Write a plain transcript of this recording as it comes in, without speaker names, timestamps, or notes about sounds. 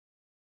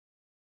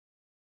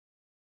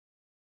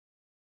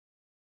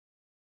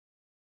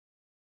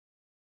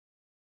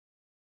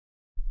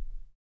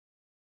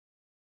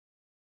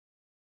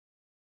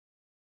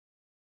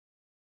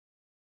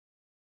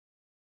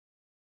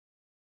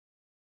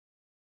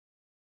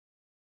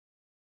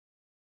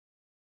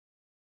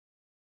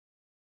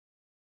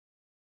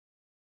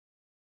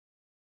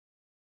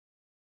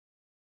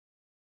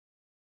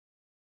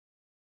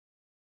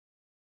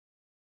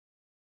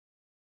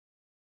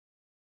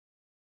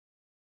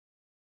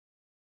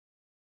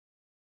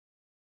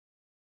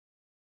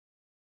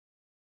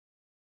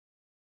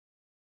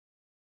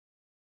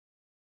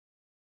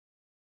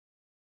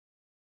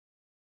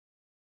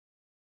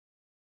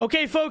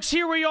Okay, folks,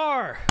 here we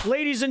are.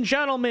 Ladies and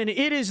gentlemen,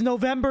 it is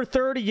November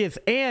 30th,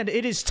 and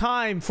it is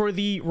time for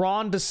the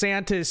Ron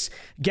DeSantis,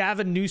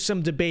 Gavin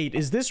Newsom debate.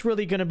 Is this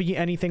really going to be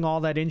anything all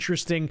that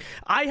interesting?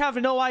 I have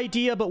no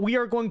idea, but we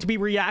are going to be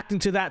reacting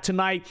to that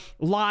tonight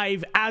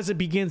live as it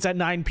begins at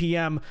 9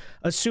 p.m.,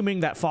 assuming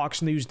that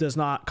Fox News does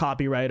not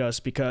copyright us,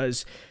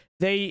 because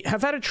they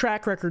have had a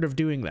track record of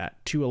doing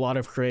that to a lot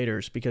of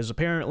creators, because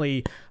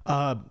apparently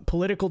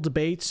political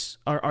debates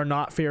are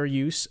not fair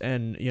use.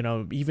 And, you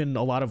know, even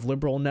a lot of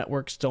liberal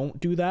networks don't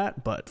do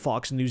that, but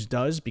Fox News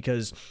does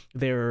because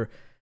they're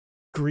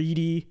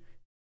greedy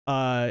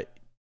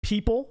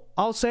people,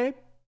 I'll say.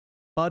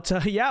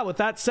 But yeah, with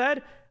that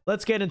said,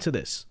 let's get into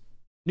this.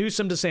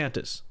 Newsom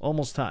DeSantis,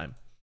 almost time.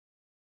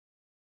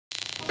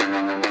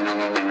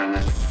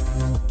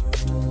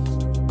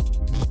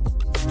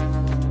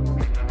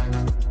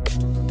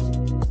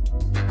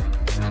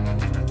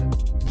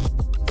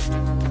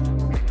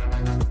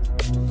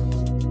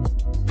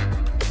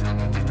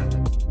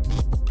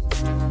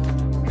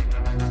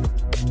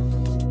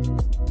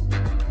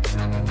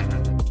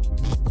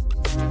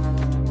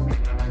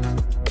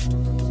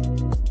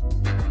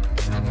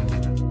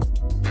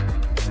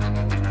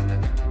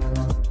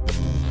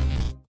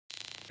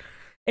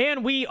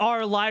 And we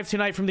are live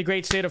tonight from the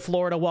great state of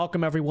Florida.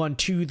 Welcome, everyone,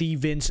 to the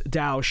Vince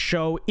Dow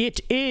Show.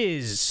 It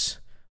is...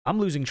 I'm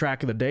losing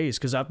track of the days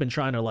because I've been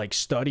trying to, like,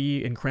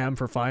 study and cram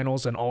for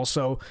finals and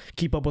also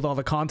keep up with all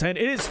the content.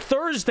 It is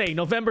Thursday,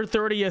 November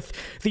 30th,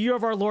 the year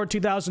of our Lord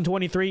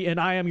 2023, and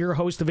I am your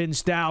host,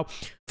 Vince Dow.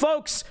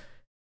 Folks,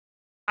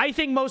 I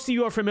think most of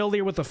you are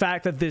familiar with the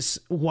fact that this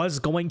was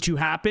going to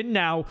happen.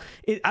 Now,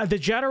 the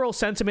general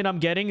sentiment I'm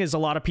getting is a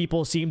lot of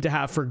people seem to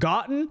have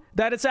forgotten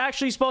that it's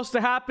actually supposed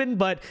to happen.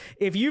 But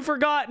if you've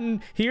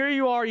forgotten, here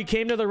you are. You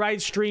came to the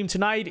right stream.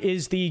 Tonight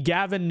is the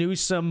Gavin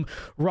Newsom,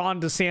 Ron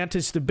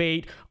DeSantis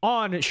debate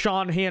on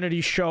Sean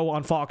Hannity's show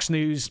on Fox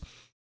News.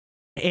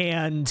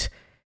 And,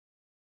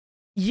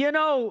 you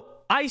know,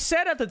 I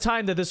said at the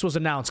time that this was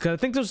announced, because I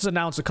think this was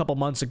announced a couple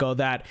months ago,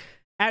 that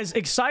as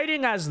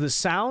exciting as this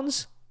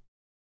sounds,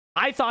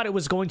 I thought it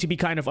was going to be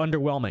kind of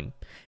underwhelming.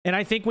 And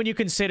I think when you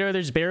consider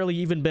there's barely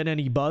even been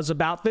any buzz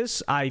about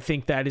this, I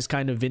think that is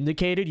kind of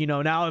vindicated. You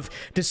know, now if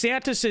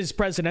DeSantis's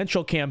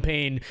presidential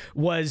campaign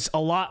was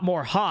a lot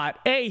more hot,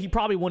 A, he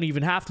probably wouldn't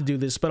even have to do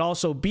this, but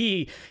also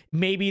B,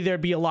 maybe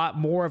there'd be a lot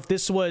more if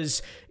this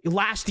was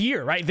last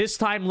year, right? This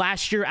time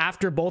last year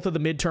after both of the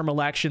midterm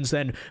elections,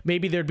 then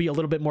maybe there'd be a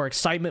little bit more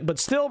excitement. But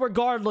still,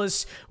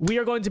 regardless, we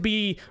are going to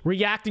be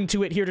reacting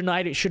to it here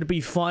tonight. It should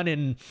be fun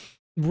and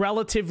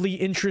relatively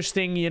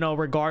interesting, you know,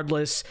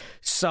 regardless.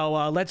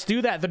 So let's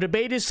do that. The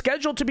debate is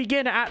scheduled to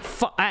begin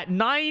at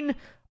 9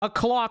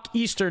 o'clock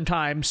Eastern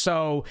time,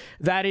 so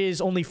that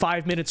is only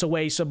 5 minutes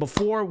away. So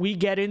before we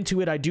get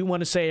into it, I do want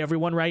to say,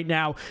 everyone, right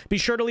now, be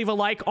sure to leave a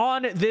like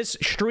on this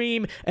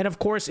stream, and of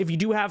course, if you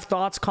do have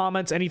thoughts,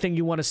 comments, anything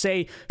you want to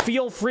say,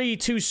 feel free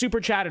to super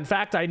chat. In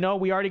fact, I know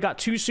we already got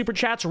 2 super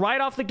chats right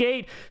off the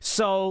gate,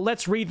 so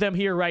let's read them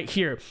here, right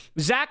here.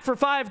 Zach for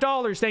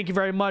 $5, thank you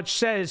very much,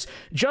 says,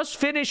 just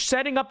finished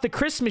setting up the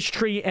Christmas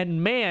tree,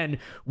 and man,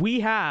 we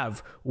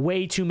have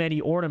way too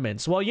many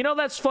ornaments. Well, you know,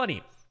 that's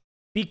funny,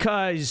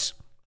 because...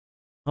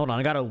 hold on,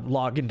 I gotta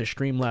log into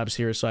Streamlabs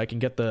here so I can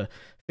get the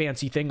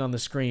fancy thing on the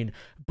screen.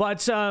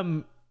 But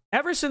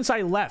ever since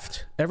I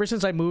left, ever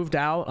since I moved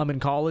out, I'm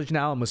in college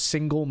now, I'm a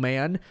single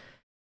man,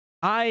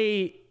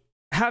 I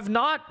have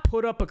not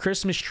put up a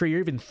Christmas tree or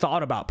even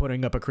thought about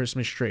putting up a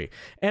Christmas tree.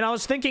 And I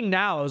was thinking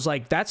now, I was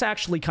like, that's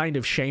actually kind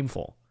of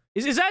shameful.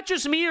 Is that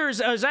just me, or is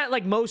that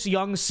like most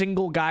young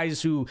single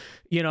guys who,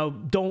 you know,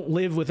 don't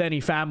live with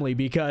any family?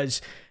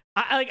 Because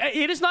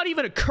it has not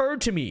even occurred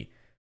to me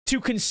to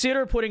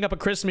consider putting up a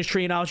Christmas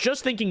tree. And I was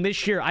just thinking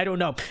this year, I don't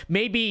know,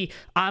 maybe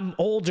I'm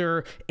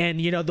older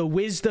and, you know, the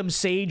wisdom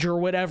sage or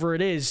whatever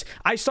it is.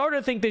 I started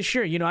to think this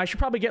year, you know, I should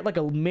probably get like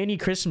a mini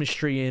Christmas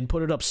tree and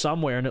put it up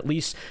somewhere and at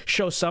least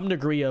show some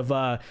degree of,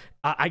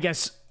 I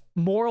guess,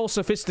 moral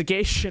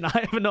sophistication.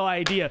 I have no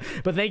idea,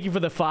 but thank you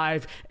for the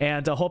 5,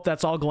 and I hope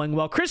that's all going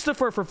well.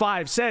 Christopher for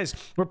 5 says,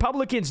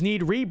 Republicans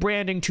need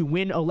rebranding to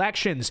win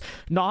elections.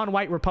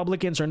 Non-white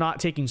Republicans are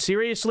not taken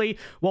seriously.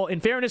 Well,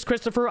 in fairness,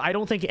 Christopher, I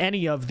don't think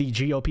any of the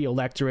GOP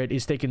electorate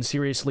is taken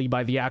seriously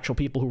by the actual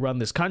people who run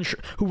this country,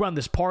 who run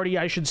this party,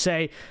 I should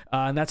say,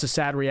 and that's a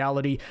sad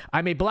reality.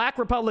 I'm a black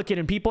Republican,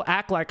 and people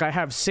act like I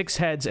have 6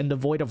 heads and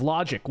devoid of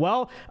logic.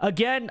 Well,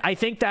 again, I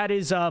think that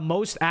is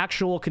most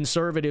actual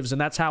conservatives,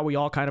 and that's how we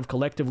all kind of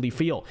collectively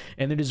feel,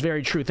 and it is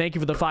very true. Thank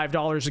you for the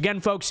 $5. Again,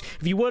 folks,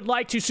 if you would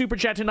like to super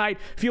chat tonight,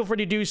 feel free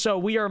to do so.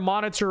 We are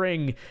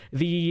monitoring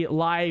the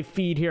live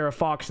feed here of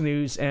Fox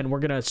News, and we're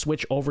gonna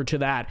switch over to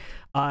that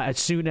as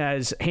soon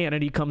as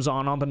Hannity comes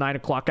on the 9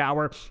 o'clock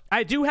hour.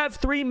 I do have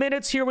 3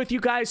 minutes here with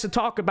you guys to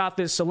talk about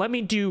this, so let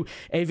me do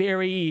a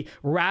very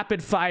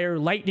rapid fire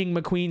Lightning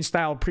McQueen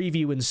style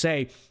preview and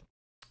say,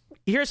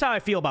 here's how I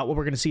feel about what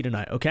we're gonna see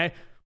tonight. Okay,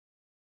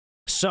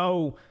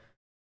 so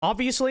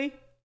obviously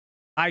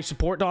I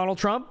support Donald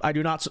Trump. I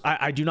do not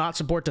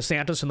support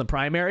DeSantis in the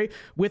primary.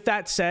 With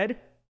that said,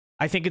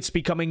 I think it's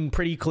becoming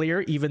pretty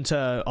clear, even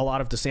to a lot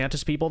of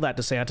DeSantis people, that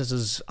DeSantis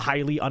is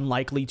highly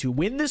unlikely to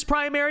win this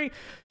primary.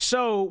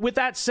 So with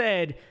that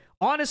said,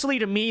 honestly,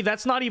 to me,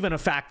 that's not even a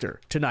factor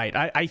tonight.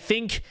 I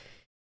think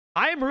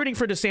I am rooting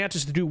for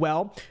DeSantis to do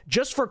well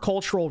just for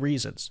cultural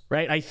reasons,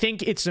 right? I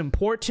think it's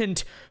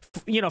important,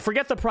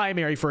 forget the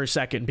primary for a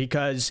second,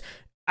 because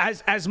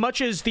as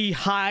much as the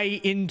high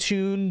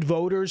in-tune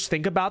voters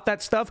think about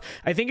that stuff,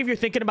 I think if you're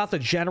thinking about the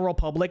general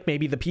public,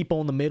 maybe the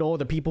people in the middle,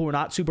 the people who are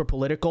not super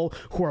political,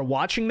 who are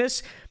watching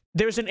this,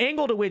 there's an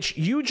angle to which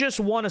you just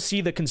want to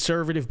see the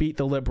conservative beat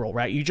the liberal,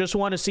 right? You just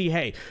want to see,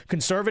 hey,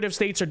 conservative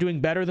states are doing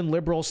better than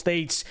liberal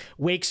states,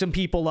 wake some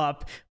people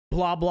up,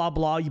 blah, blah,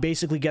 blah. You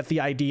basically get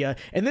the idea.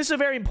 And this is a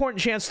very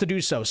important chance to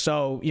do so.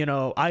 So,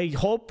 I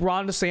hope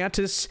Ron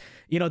DeSantis,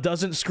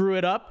 doesn't screw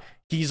it up.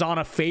 He's on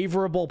a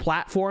favorable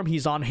platform.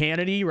 He's on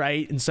Hannity,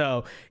 right? And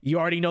so you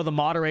already know the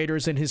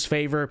moderators in his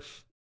favor.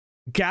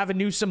 Gavin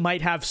Newsom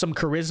might have some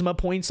charisma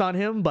points on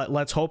him, but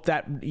let's hope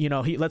that,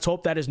 let's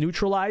hope that is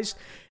neutralized.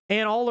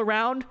 And all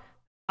around,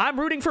 I'm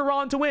rooting for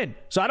Ron to win.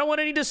 So I don't want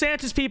any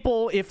DeSantis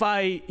people, if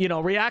I,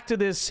 react to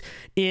this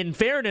in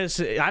fairness,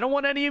 I don't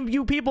want any of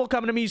you people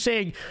coming to me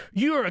saying,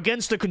 you're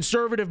against the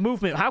conservative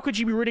movement. How could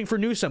you be rooting for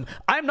Newsom?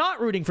 I'm not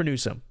rooting for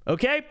Newsom,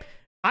 okay?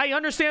 I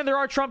understand there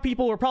are Trump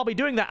people who are probably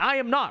doing that. I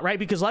am not, right?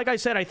 Because like I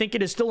said, I think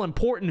it is still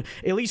important,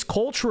 at least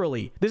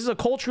culturally. This is a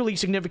culturally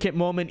significant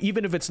moment,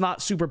 even if it's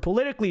not super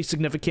politically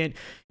significant.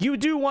 You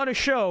do want to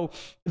show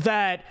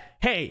that,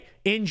 hey,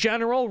 in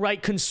general, right,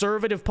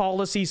 conservative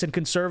policies and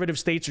conservative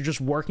states are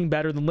just working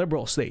better than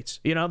liberal states.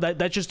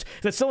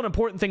 That's still an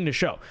important thing to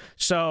show.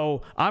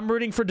 So I'm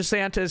rooting for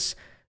DeSantis.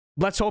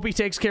 Let's hope he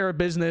takes care of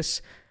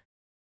business.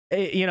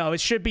 It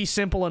should be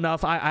simple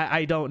enough.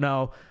 I don't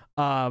know.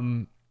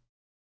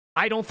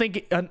 I don't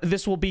think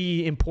this will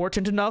be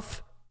important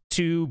enough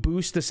to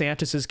boost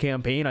DeSantis's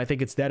campaign. I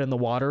think it's dead in the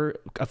water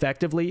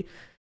effectively.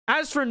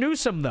 As for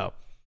Newsom, though,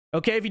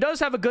 okay, if he does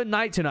have a good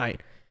night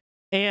tonight,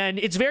 and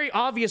it's very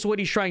obvious what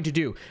he's trying to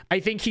do, I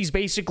think he's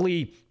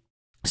basically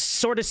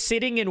sort of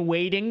sitting and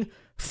waiting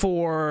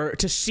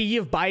to see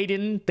if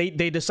Biden,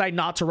 they decide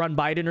not to run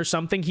Biden or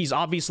something. He's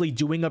obviously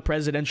doing a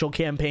presidential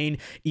campaign,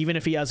 even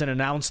if he hasn't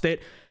announced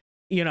it.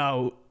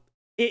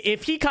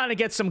 If he kind of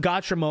gets some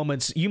gotcha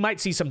moments, you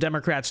might see some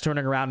Democrats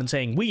turning around and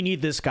saying, we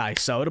need this guy.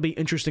 So it'll be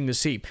interesting to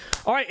see.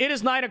 All right, it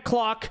is 9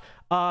 o'clock.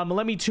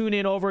 Let me tune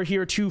in over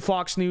here to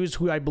Fox News,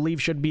 who I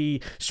believe should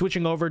be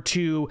switching over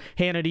to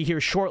Hannity here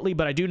shortly.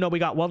 But I do know we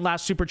got one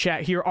last super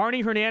chat here.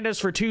 Arnie Hernandez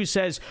for 2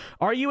 says,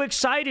 are you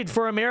excited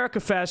for America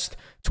Fest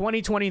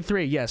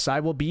 2023? Yes, I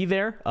will be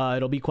there.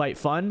 It'll be quite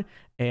fun.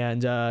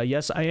 And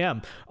yes, I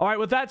am. All right,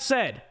 with that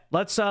said,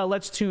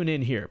 let's tune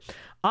in here.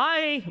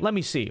 Let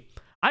me see.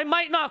 I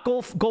might not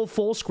go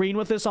full screen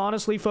with this,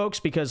 honestly, folks,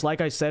 because like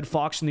I said,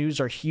 Fox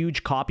News are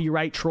huge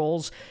copyright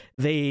trolls.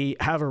 They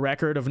have a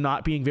record of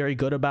not being very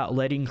good about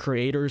letting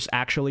creators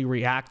actually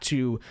react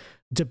to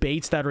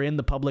debates that are in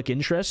the public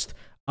interest.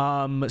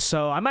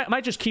 So I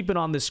might just keep it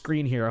on this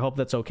screen here. I hope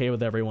that's okay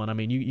with everyone. I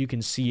mean, you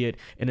can see it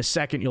in a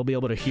second. You'll be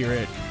able to hear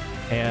it.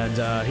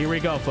 And here we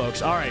go,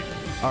 folks. All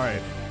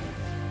right.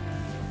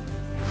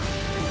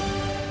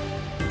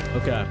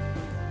 Okay.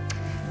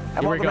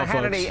 And welcome to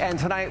Hannity, and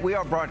tonight we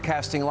are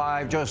broadcasting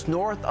live just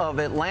north of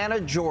Atlanta,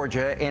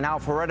 Georgia, in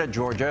Alpharetta,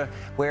 Georgia,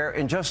 where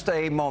in just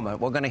a moment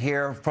we're going to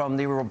hear from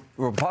the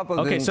Republican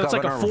governor it's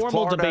like a formal of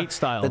Florida, debate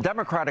style. the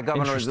Democratic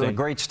governor of the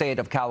great state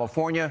of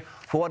California,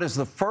 for what is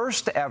the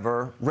first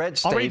ever red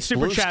state,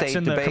 blue state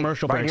in the debate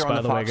commercial right breaks, here on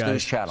by the the way, Fox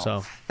News channel.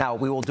 So. Now,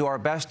 we will do our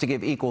best to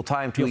give equal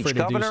time to each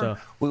governor.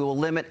 We will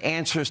limit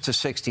answers to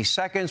 60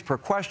 seconds per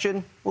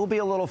question. We'll be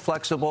a little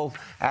flexible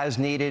as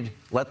needed.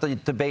 Let the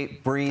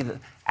debate breathe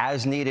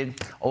as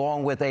needed,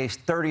 along with a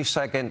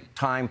 30-second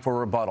time for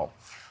rebuttal.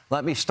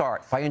 Let me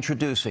start by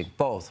introducing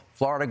both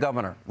Florida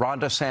Governor Ron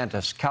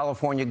DeSantis,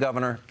 California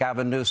Governor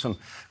Gavin Newsom.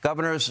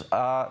 Governors,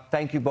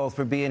 thank you both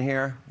for being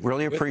here.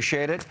 Really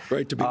appreciate it.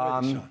 Great to be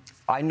with you, Sean.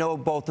 I know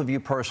both of you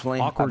personally.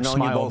 Awkward I've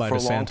known you both for a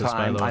long DeSantis,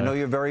 time. I know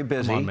you're very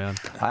busy. Come on,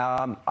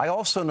 man. I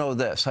also know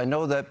this. I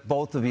know that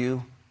both of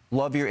you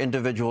love your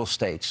individual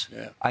states.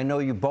 Yeah. I know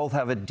you both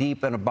have a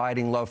deep and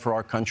abiding love for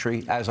our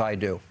country, as I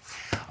do.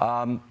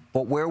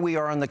 But where we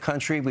are in the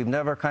country, we've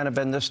never kind of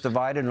been this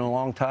divided in a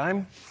long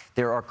time.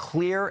 There are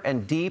clear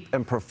and deep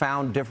and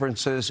profound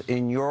differences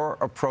in your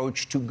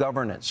approach to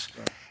governance.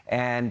 Right.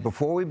 And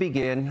before we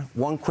begin,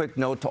 one quick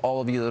note to all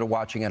of you that are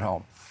watching at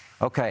home.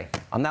 Okay,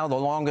 I'm now the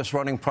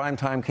longest-running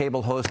primetime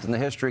cable host in the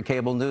history of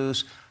cable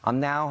news. I'm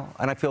now,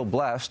 and I feel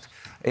blessed,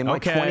 in my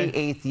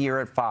 28th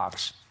year at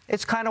Fox.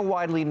 It's kind of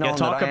widely known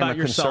that I am a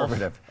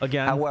conservative.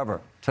 Again.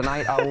 However,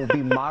 tonight I will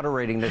be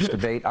moderating this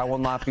debate. I will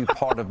not be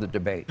part of the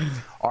debate.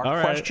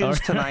 Our questions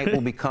tonight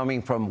will be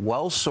coming from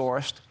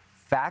well-sourced,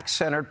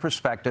 fact-centered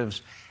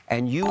perspectives,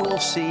 and you will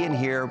see and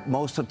hear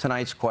most of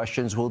tonight's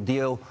questions will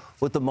deal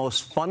with the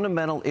most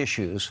fundamental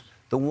issues,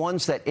 the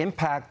ones that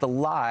impact the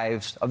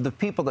lives of the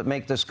people that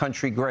make this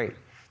country great,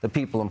 the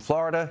people in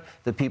Florida,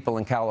 the people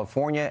in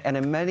California, and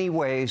in many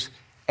ways,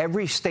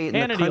 Every state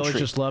in Hannity the country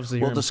just loves to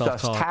hear will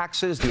discuss himself talk.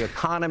 taxes, the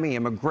economy,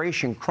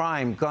 immigration,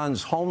 crime,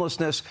 guns,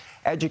 homelessness,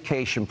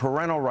 education,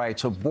 parental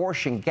rights,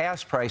 abortion,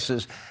 gas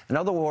prices. In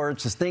other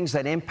words, the things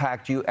that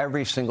impact you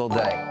every single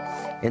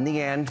day. In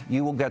the end,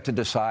 you will get to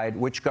decide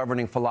which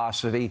governing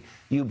philosophy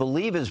you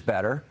believe is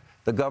better.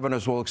 The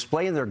governors will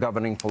explain their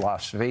governing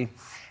philosophy.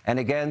 And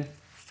again,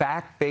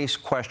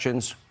 fact-based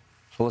questions.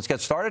 So let's get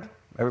started.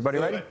 Everybody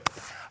ready?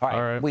 All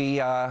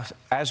right.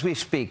 As we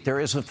speak, there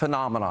is a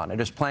phenomenon. It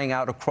is playing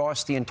out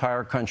across the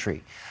entire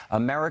country.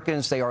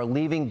 Americans, they are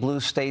leaving blue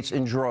states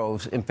in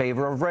droves in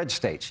favor of red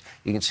states.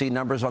 You can see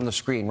numbers on the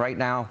screen right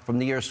now from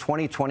the years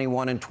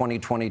 2021 and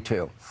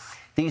 2022.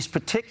 These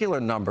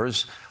particular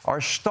numbers are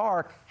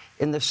stark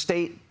in the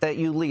state that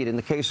you lead. In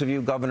the case of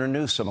you, Governor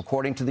Newsom,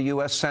 according to the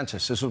U.S.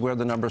 Census, this is where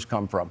the numbers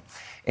come from.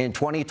 In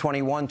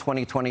 2021,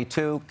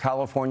 2022,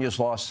 California's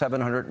lost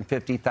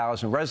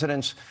 750,000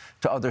 residents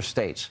to other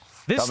states.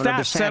 This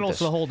Governor stat settles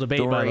the whole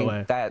debate, by the way.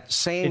 During that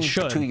same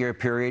 2-year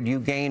period, you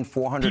gained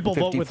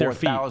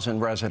 454,000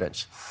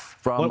 residents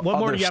from what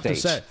more other do you have to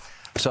states. say?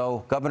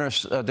 So Governor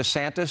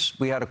DeSantis,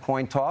 we had a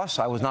coin toss.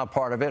 I was not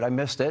part of it. I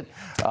missed it.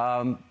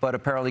 But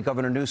apparently,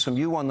 Governor Newsom,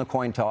 you won the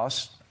coin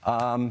toss.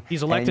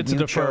 He's elected to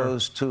defer. You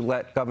chose to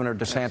let Governor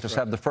DeSantis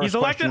have the first He's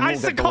elected.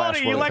 question. I called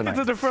it. He elected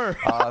to defer.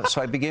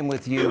 So I begin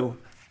with you.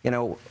 You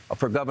know,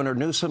 for Governor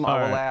Newsom,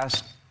 I will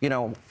ask, you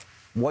know,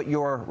 what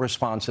your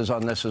response is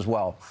on this as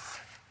well.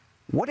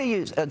 What do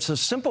you? It's a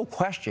simple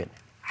question.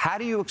 How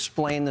do you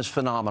explain this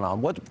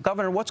phenomenon?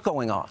 Governor, what's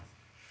going on?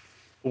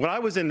 When I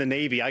was in the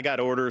Navy, I got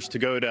orders to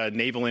go to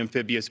Naval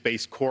Amphibious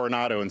Base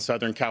Coronado in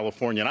Southern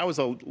California. And I was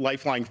a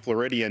lifelong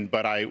Floridian,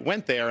 but I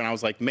went there and I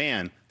was like,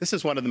 man, this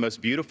is one of the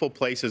most beautiful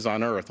places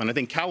on earth. And I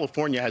think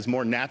California has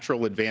more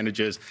natural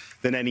advantages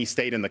than any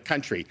state in the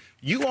country.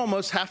 You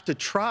almost have to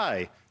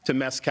try to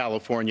mess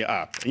California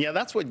up. And yeah,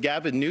 that's what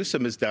Gavin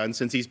Newsom has done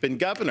since he's been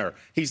governor.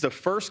 He's the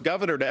first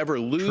governor to ever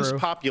lose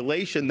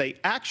population. They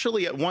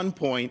actually, at one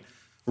point,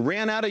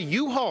 ran out of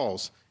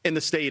U-Hauls in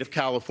the state of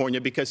California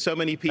because so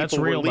many people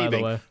were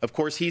leaving. Of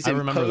course, he's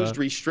imposed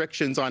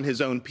restrictions on his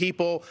own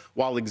people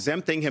while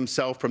exempting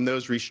himself from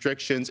those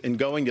restrictions and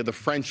going to the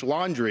French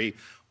Laundry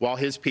while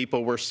his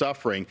people were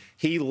suffering.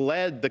 He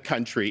led the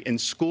country in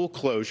school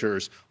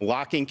closures,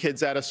 locking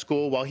kids out of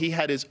school while he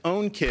had his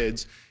own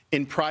kids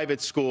in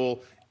private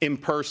school in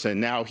person.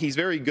 Now, he's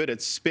very good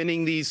at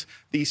spinning these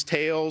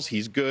tales.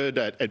 He's good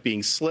at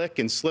being slick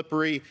and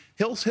slippery.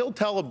 He'll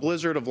tell a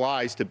blizzard of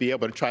lies to be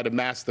able to try to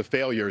mask the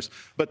failures.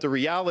 But the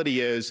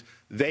reality is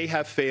they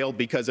have failed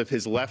because of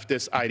his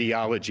leftist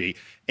ideology.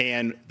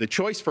 And the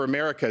choice for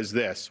America is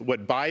this.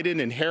 What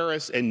Biden and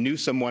Harris and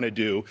Newsom want to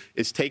do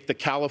is take the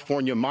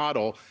California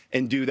model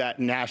and do that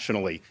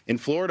nationally. In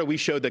Florida, we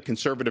showed that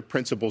conservative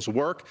principles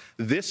work.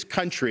 This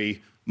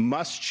country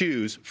must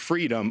choose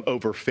freedom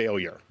over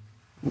failure.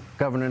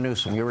 Governor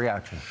Newsom, your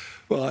reaction.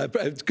 Well,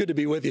 it's good to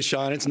be with you,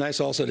 Sean. It's nice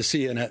also to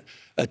see you in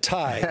a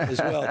tie as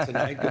well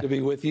tonight. Good to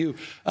be with you,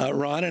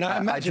 Ron. And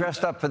I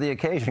dressed up for the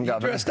occasion,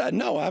 Governor.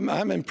 No,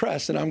 I'm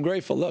impressed and I'm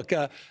grateful. Look,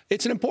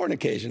 it's an important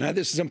occasion.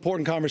 This is an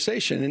important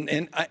conversation.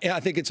 And I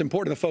think it's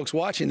important to the folks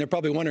watching. They're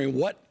probably wondering,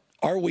 what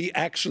are we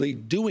actually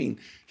doing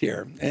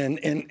here? And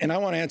I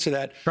want to answer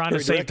that. Trying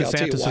to save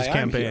DeSantis'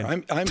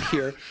 campaign. I'm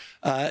here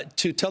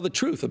to tell the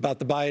truth about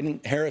the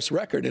Biden-Harris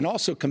record and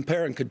also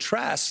compare and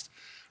contrast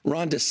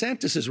Ron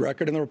DeSantis'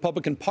 record and the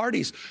Republican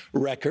Party's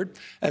record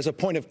as a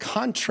point of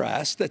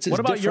contrast that's as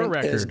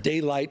different as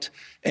daylight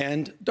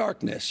and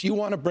darkness. You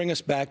want to bring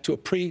us back to a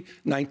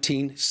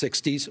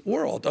pre-1960s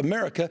world,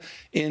 America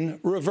in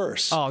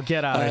reverse. Oh,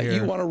 get out of here.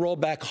 You want to roll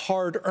back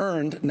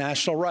hard-earned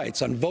national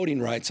rights on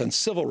voting rights, on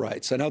civil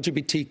rights, on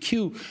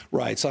LGBTQ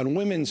rights, on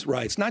women's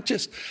rights, not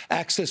just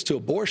access to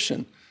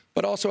abortion,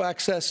 but also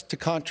access to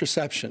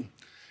contraception.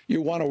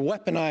 You want to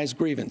weaponize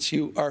grievance.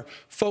 You are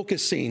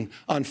focusing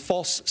on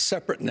false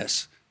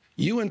separateness.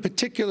 You in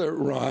particular,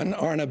 Ron,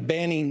 are on a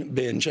banning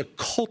binge, a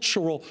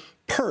cultural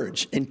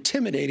purge,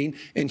 intimidating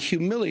and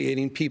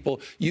humiliating people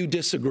you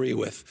disagree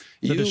with.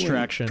 You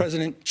and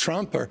President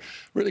Trump are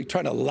really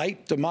trying to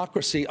light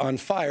democracy on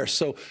fire.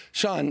 So,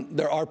 Sean,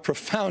 there are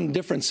profound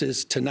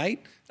differences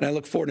tonight, and I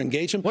look forward to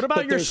engaging. What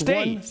about your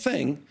state? One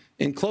thing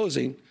in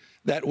closing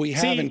that we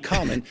have in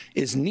common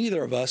is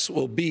neither of us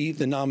will be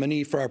the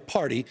nominee for our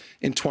party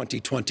in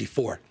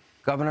 2024.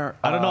 Governor,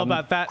 I don't know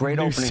about that. Great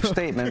opening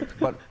statement,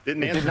 but it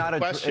did not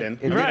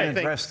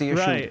address the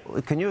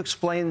issue. Can you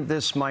explain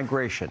this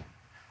migration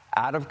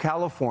out of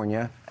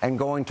California and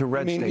going to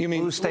red state,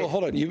 blue state? Well,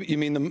 hold on. You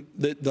mean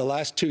the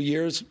last 2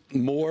 years,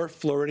 more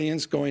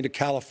Floridians going to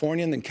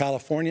California than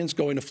Californians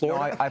going to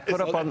Florida? No, I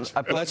put up on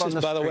the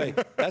by the way,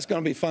 that's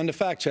going to be fun to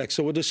fact check.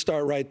 So we'll just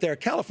start right there.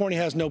 California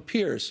has no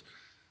peers.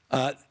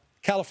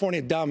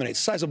 California dominates,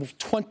 sizable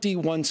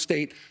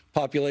 21-state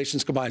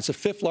populations combined. It's the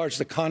 5th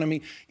largest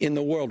economy in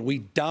the world. We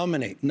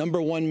dominate.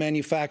 #1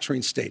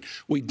 manufacturing state.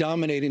 We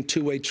dominate in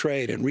two-way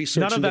trade and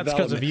research and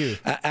development.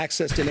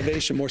 Access to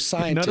innovation, more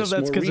scientists,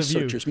 more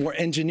researchers, more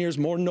engineers,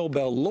 more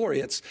Nobel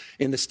laureates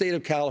in the state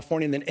of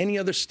California than any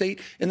other state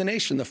in the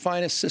nation. The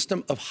finest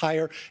system of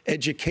higher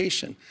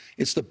education.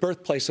 It's the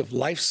birthplace of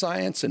life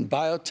science and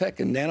biotech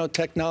and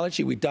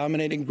nanotechnology. We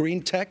dominate in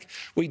green tech.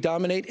 We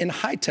dominate in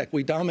high tech.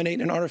 We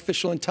dominate in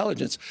artificial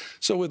intelligence.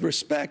 So with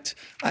respect,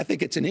 I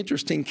think it's an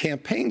interesting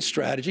campaign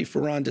strategy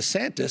for Ron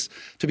DeSantis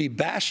to be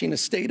bashing a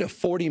state of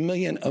 40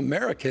 million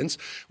Americans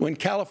when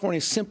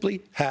California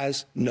simply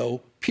has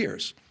no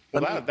peers.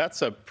 Well,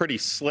 that's a pretty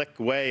slick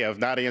way of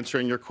not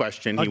answering your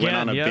question. He went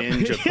on a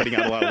binge of putting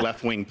out a lot of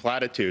left-wing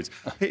platitudes.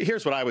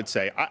 Here's what I would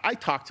say. I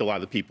talked to a lot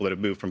of the people that have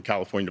moved from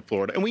California to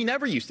Florida, and we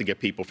never used to get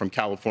people from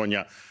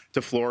California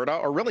to Florida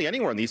or really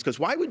anywhere in these, because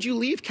why would you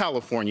leave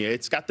California?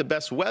 It's got the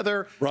best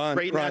weather,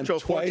 great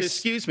natural forces.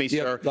 Excuse me,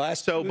 sir.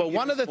 But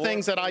one of the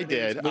things that I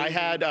did,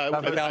 I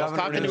was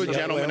talking to a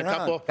gentleman, a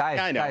couple.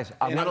 Guys,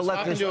 I'm going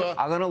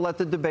to let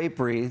the debate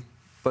breathe.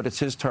 But it's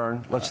his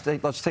turn. Let's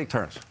take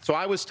turns. So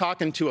I was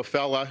talking to a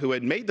fella who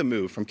had made the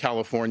move from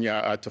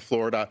California to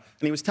Florida,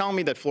 and he was telling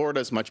me that Florida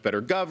is much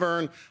better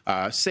governed,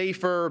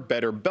 safer,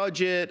 better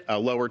budget,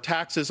 lower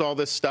taxes, all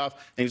this stuff.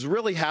 And he's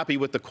really happy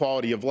with the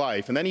quality of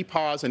life. And then he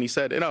paused and he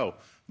said,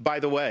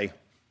 by the way,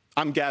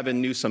 I'm Gavin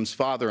Newsom's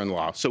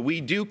father-in-law. So we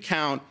do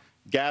count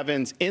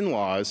Gavin's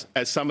in-laws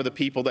as some of the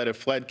people that have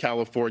fled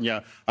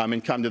California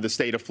and come to the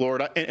state of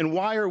Florida. And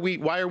why are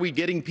we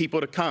getting people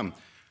to come?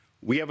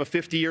 We have a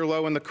 50-year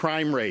low in the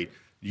crime rate.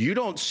 You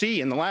don't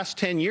see in the last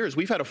 10 years,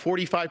 we've had a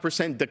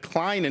 45%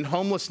 decline in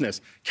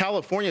homelessness.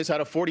 California's had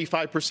a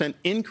 45%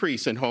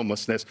 increase in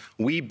homelessness.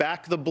 We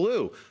back the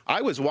blue.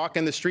 I was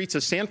walking the streets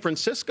of San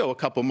Francisco a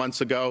couple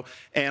months ago,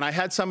 and I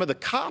had some of the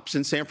cops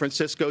in San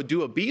Francisco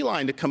do a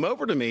beeline to come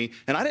over to me,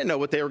 and I didn't know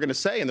what they were going to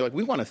say. And they're like,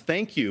 we want to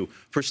thank you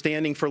for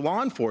standing for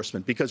law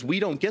enforcement because we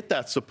don't get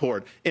that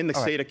support in the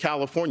state of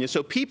California.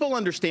 So people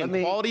understand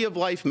quality of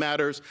life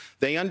matters.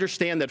 They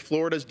understand that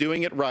Florida's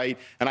doing it right,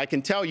 and I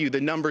can tell you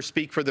the numbers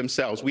speak for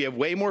themselves. We have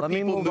way more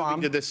people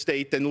moving to this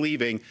state than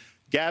leaving.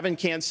 Gavin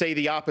can't say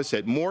the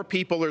opposite. More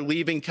people are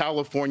leaving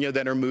California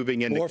than are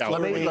moving into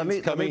California.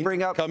 Let me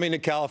bring up coming to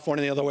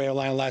California the other way around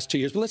the last 2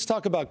 years. But let's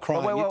talk about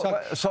crime.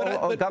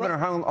 Governor,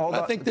 hold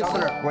on.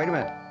 Governor, wait a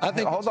minute.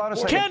 Hold on a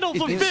second. Candle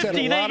for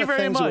 50. Thank you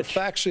very much.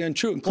 Were factually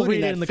untrue,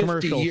 including that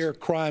 50-year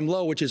crime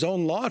low, which his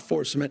own law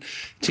enforcement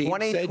team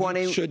said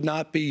you should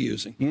not be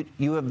using.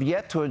 You have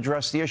yet to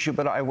address the issue,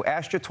 but I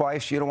asked you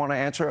twice. You don't want to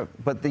answer it.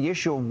 But the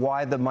issue of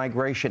why the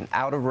migration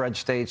out of red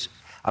states.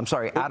 I'm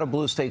sorry, out of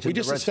blue states. We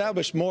just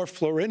established more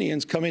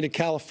Floridians coming to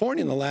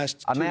California in the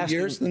last 2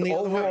 years than the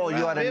overall.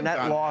 You had a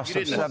net loss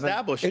of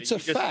 7. It's a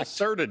fact. You just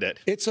asserted it.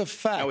 It's a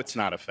fact. No, it's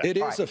not a fact. It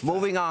is a fact.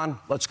 Moving on.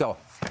 Let's go.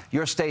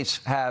 Your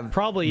states have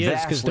probably is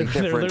because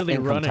they're literally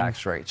income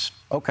tax rates.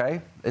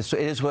 Okay, it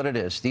is what it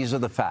is. These are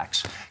the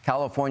facts.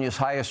 California's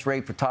highest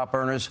rate for top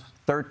earners,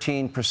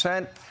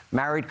 13%.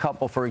 Married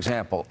couple, for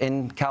example,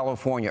 in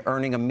California,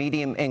 earning a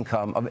median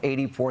income of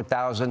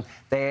 $84,000,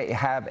 they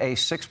have a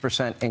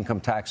 6%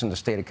 income tax in the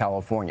state of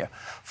California.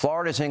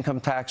 Florida's income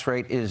tax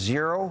rate is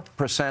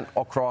 0%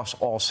 across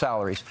all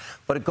salaries,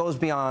 but it goes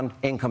beyond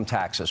income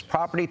taxes.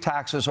 Property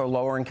taxes are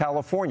lower in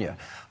California,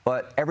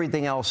 but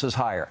everything else is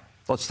higher.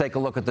 Let's take a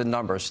look at the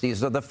numbers.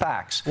 These are the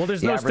facts. Well,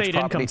 there's no state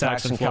income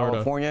tax in Florida.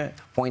 California,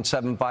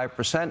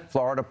 0.75%.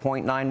 Florida,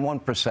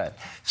 0.91%.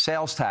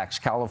 Sales tax,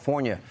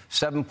 California,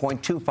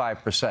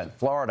 7.25%.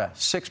 Florida,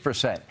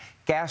 6%.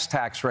 Gas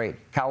tax rate,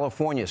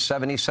 California,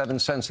 77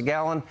 cents a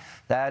gallon.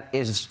 That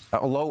is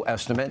a low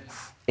estimate.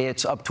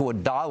 It's up to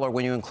 $1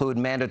 when you include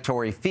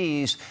mandatory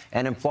fees,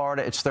 and in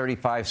Florida, it's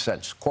 35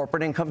 cents.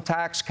 Corporate income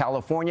tax,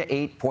 California,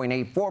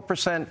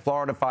 8.84%.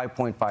 Florida,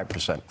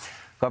 5.5%.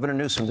 Governor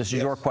Newsom, this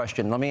is your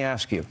question. Let me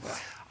ask you.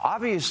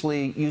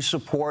 Obviously, you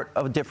support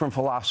a different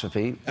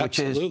philosophy, which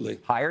is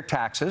higher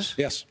taxes.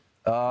 Yes.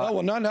 No,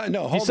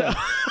 hold on.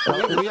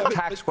 We have a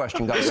tax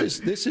question, Governor.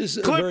 This is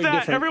a clip very that.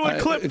 different, Everyone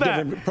clip that.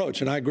 different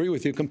approach, and I agree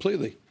with you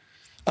completely.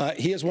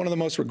 He has one of the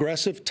most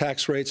regressive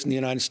tax rates in the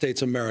United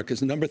States of America. It's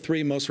the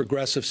 #3 most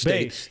regressive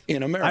state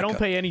in America. I don't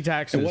pay any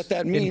taxes. And what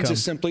that means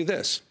is simply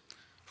this.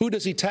 Who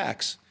does he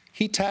tax?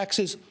 He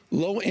taxes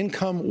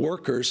low-income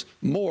workers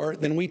more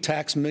than we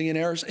tax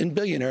millionaires and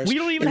billionaires. We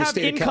don't even have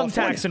income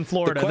tax in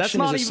Florida. That's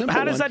not even.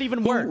 How does that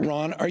even work? Who,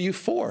 Ron, are you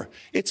for?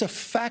 It's a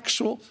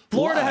factual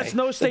Florida lie has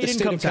no state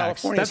income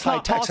tax. That's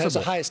not possible. Has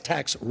the highest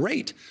tax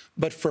rate,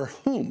 but for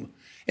whom?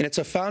 And it's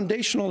a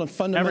foundational and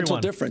fundamental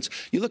difference.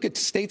 You look at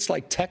states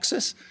like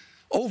Texas.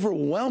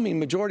 Overwhelming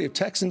majority of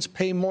Texans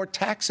pay more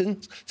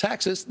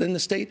taxes than the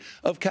state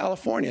of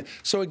California.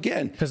 So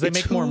again, because they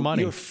make more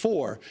money. You're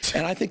for,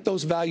 and I think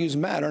those values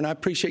matter. And I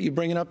appreciate you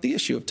bringing up the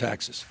issue of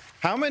taxes.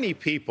 How many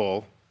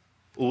people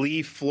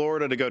leave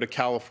Florida to go to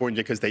California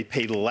because they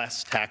pay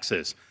less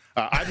taxes?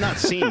 I've not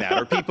seen that.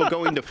 Are people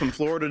going from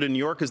Florida to New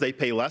York because they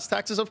pay less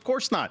taxes? Of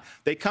course not.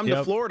 They come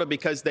to Florida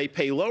because they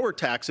pay lower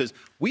taxes.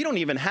 We don't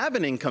even have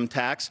an income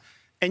tax.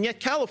 And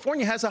yet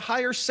California has a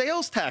higher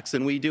sales tax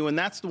than we do, and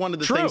that's one of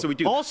the things that we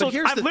do. Also, but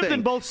here's I've the lived thing.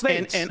 in both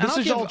states. And this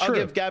is all true.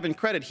 I'll give Gavin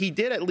credit. He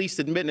did at least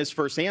admit in his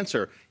first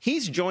answer,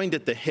 he's joined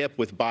at the hip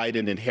with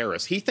Biden and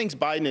Harris. He thinks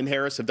Biden and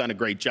Harris have done a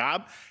great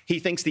job. He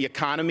thinks the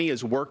economy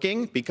is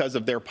working because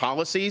of their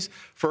policies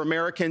for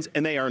Americans,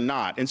 and they are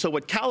not. And so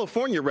what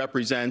California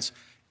represents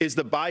is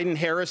the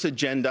Biden-Harris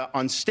agenda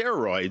on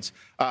steroids.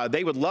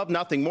 They would love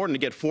nothing more than to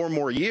get 4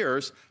 more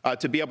years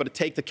to be able to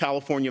take the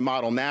California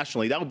model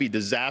nationally. That would be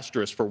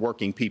disastrous for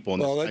working people in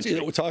this country.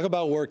 We'll talk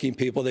about working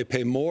people. They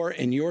pay more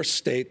in your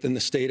state than the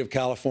state of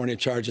California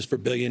charges for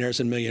billionaires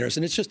and millionaires,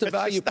 and it's just a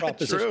value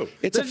proposition. True.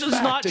 It's This a is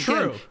fact. not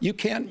true. Again, you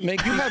can't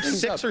make. You have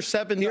 $6 or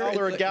Here,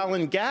 $7 a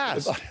gallon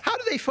gas. How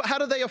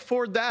do they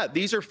afford that?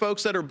 These are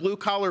folks that are blue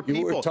collar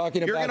people. You're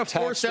talking You're about going to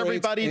force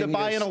everybody to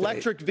buy an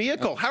electric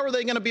vehicle. How are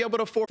they going to be able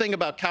to afford? Thing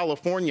about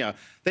California,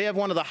 they have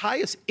one of the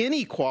highest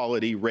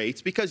inequality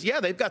rates because, yeah,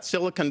 they've got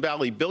Silicon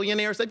Valley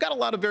billionaires. They've got a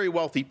lot of very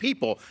wealthy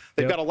people.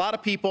 They've got a lot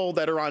of people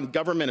that are on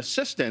government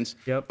assistance,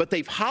 but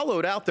they've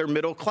hollowed out their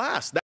middle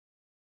class.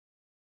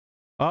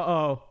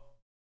 Uh-oh.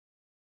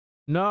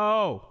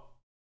 No.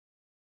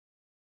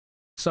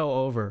 So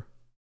over.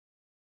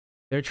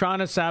 They're trying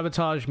to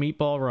sabotage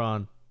Meatball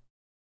Ron.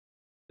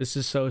 This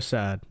is so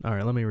sad. All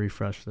right, let me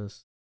refresh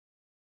this.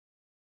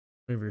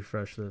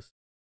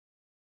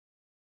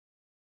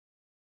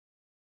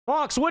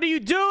 Fox, what are you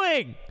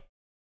doing?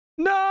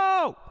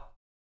 No!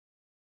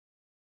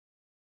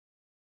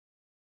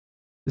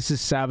 This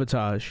is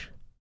sabotage,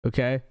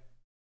 okay?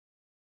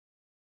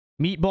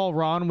 Meatball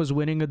Ron was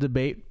winning a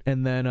debate,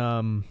 and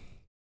then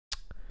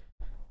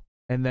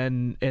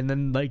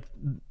like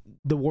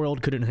the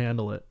world couldn't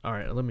handle it. All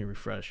right, let me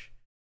refresh.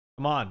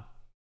 Come on.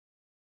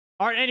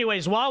 All right,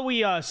 anyways, while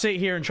we sit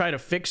here and try to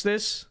fix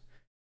this,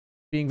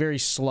 being very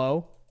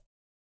slow.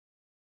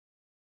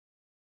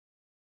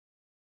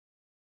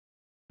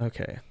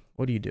 Okay,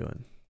 what are you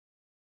doing?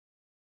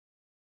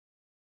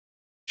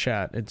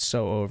 Chat, it's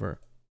so over.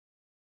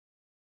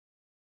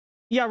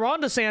 Yeah,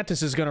 Ron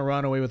DeSantis is going to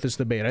run away with this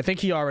debate. I think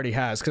he already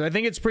has, because I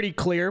think it's pretty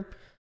clear.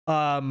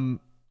 You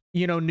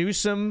know,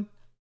 Newsom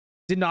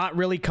did not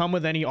really come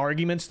with any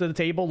arguments to the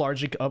table,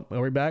 largely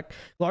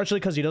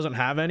because he doesn't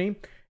have any.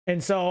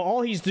 And so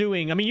all he's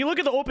doing, I mean, you look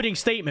at the opening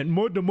statement,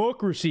 more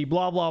democracy,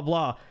 blah, blah,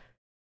 blah.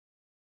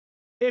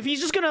 If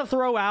he's just going to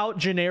throw out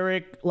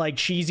generic, like,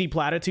 cheesy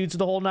platitudes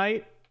the whole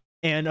night,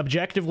 and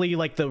objectively,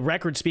 like, the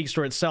record speaks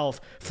for itself,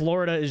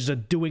 Florida is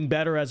doing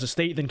better as a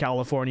state than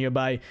California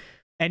by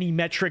any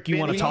metric you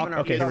want to talk.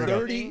 Okay, here we go.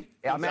 30.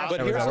 Yeah,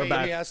 But here's, let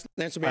me ask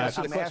the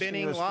question.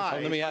 Spinning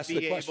lies. Let me ask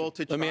the question. Able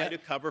to try to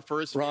cover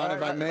for his Ron,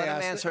 if I may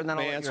answer, and then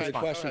I'll answer the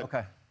question.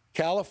 Okay.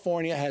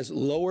 California has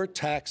lower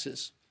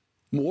taxes,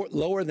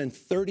 lower than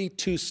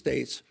 32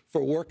 states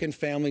for working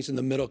families in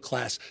the middle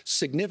class,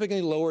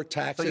 significantly lower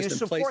taxes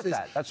than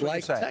places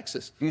like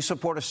Texas. You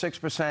support a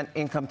 6%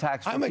 income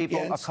tax for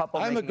people,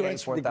 I'm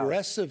against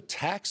regressive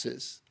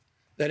taxes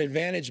that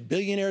advantage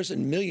billionaires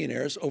and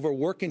millionaires over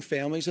working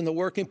families and the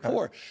working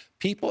poor.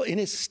 People in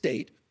his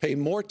state pay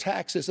more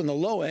taxes on the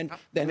low end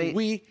than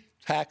we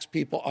tax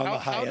people on the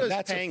high end.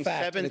 That's a fact.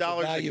 How does paying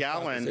 $7 a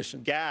gallon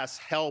gas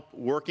help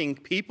working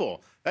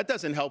people? That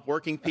doesn't help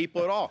working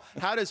people at all.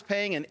 How does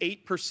paying an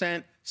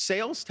 8%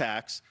 sales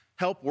tax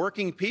help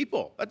working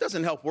people? That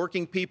doesn't help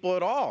working people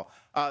at all.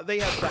 They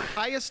have the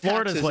highest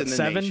taxes in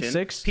the nation.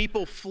 6?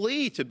 People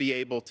flee to be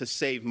able to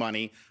save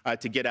money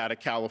to get out of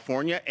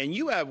California, and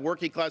you have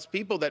working class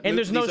people that move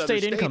to these other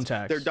states. Income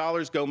tax. Their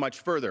dollars go much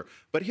further.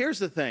 But here's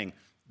the thing.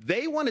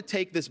 They want to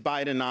take this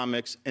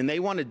Bidenomics and they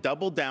want to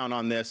double down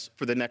on this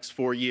for the next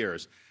 4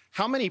 years.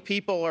 How many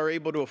people are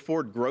able to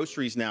afford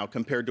groceries now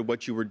compared to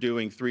what you were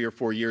doing 3 or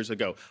 4 years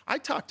ago? I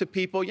talked to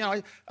people, you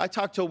know, I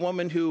talked to a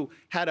woman who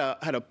had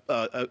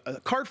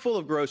a cart full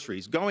of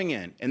groceries going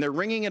in, and they're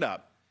ringing it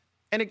up.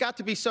 And it got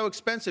to be so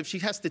expensive, she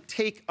has to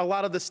take a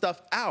lot of the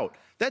stuff out.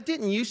 That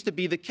didn't used to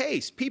be the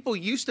case. People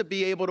used to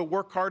be able to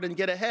work hard and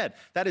get ahead.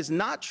 That is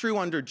not true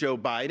under Joe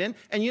Biden.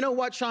 And you know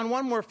what, Sean,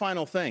 one more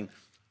final thing.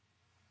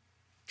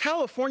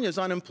 California's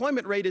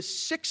unemployment rate is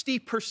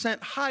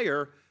 60%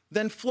 higher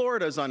than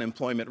Florida's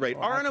unemployment rate.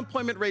 Our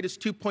unemployment rate is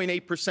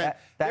 2.8%.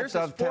 That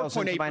dovetails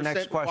into my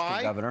next question,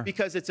 Why? Governor.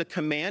 Because it's a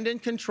command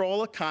and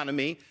control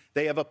economy.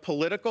 They have a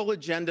political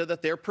agenda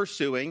that they're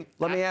pursuing.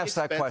 Let me ask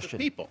that question.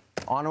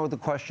 On with the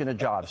question of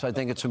jobs. I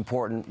think it's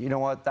important. You know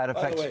what? That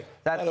affects.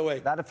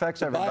 That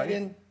affects everybody.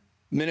 Biden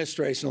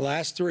administration, the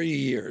last 3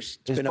 years,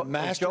 it's been a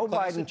master Joe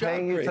class Biden of job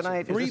paying you creation.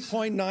 tonight?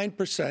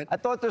 3.9%. I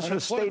thought this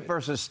was state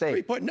versus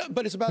state. No,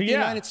 but it's about the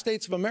United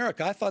States of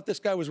America. I thought this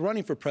guy was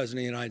running for president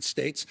of the United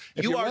States.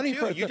 If you you're are running too.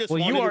 For You just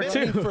well, you are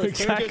admit too.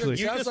 Exactly.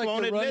 You just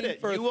won't admit it.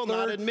 You will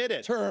not admit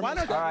it. Why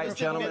don't all right,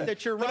 gentlemen, admit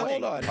that you're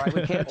running? Hold on. All right,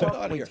 we can't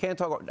talk. We can't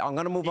talk. I'm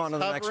going to move on to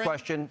the next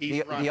question.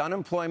 The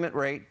unemployment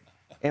rate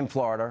in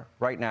Florida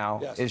right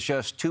now is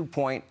just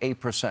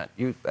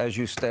 2.8%. As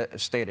you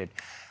stated.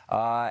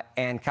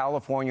 And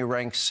California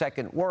ranks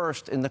second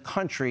worst in the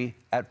country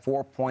at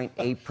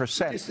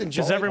 4.8%.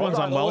 Because everyone's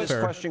on welfare.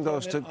 This question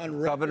goes to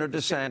Governor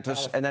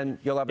DeSantis, and then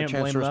you'll have a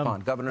chance to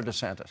respond. Governor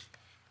DeSantis.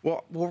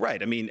 Well,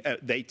 right. I mean,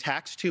 they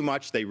tax too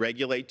much. They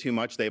regulate too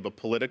much. They have a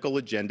political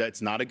agenda.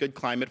 It's not a good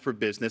climate for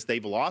business.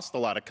 They've lost a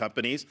lot of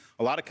companies.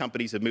 A lot of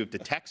companies have moved to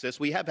Texas.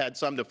 We have had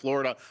some to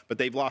Florida, but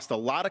they've lost a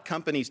lot of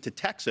companies to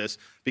Texas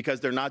because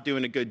they're not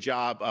doing a good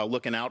job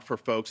looking out for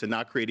folks and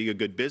not creating a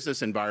good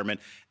business environment.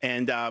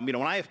 And, you know,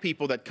 when I have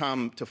people that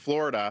come to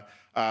Florida,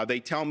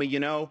 they tell me, you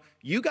know,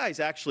 you guys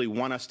actually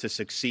want us to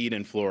succeed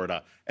in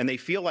Florida. And they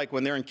feel like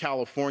when they're in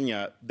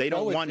California, they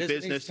don't want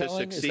business to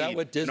succeed. Is that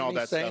what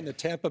Disney's saying, the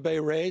Tampa Bay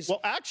Rays? Well,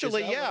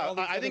 actually, yeah.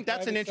 I think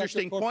that's an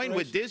interesting point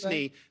with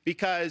Disney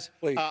because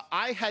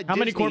I had How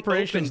many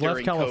corporations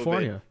left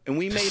California? COVID, and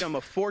we made them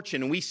a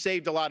fortune, and we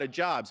saved a lot of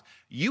jobs.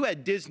 You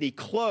had Disney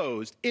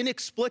closed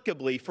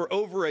inexplicably for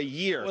over a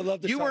year.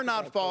 You were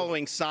not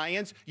following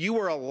science. You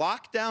were a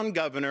lockdown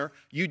governor.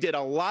 You did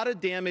a lot of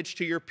damage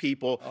to your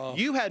people.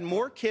 You had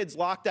more kids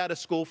locked out of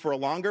school for a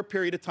longer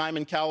period of time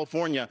in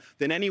California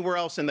than anywhere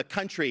else in the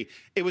country.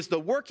 It was the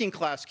working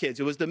class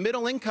kids. It was the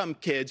middle income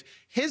kids.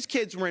 His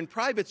kids were in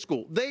private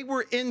school. They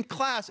were in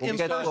class in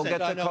person.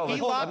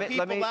 He locked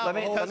people out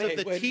because of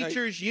the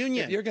teachers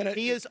union.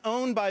 He is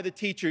owned by the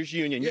teachers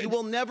union. You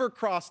will never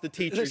cross the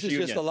teachers union.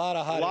 This is just a lot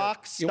of hot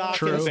lock, stock,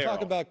 and Let's barrel.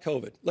 talk about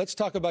COVID. Let's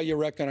talk about your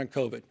record on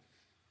COVID.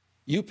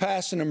 You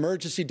passed an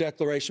emergency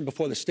declaration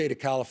before the state of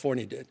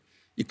California did.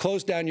 You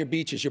closed down your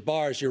beaches, your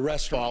bars, your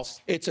restaurants.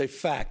 False. It's a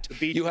fact.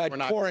 You had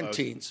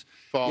quarantines.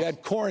 You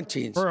had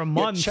quarantines. For a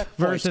month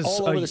versus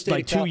all over the state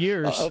like 2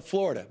 years. Of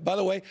Florida. By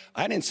the way,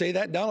 I didn't say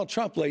that. Donald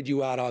Trump laid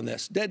you out on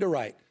this, dead to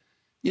right.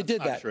 You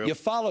did that. True. You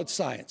followed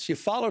science. You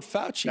followed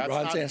Fauci.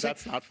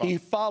 That's not false. He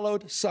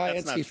followed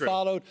science. He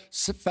followed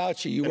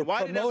Fauci. You were why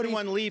promoting. did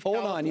everyone leave hold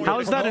on. California? How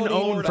is that an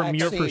own from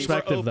your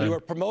perspective, then? You were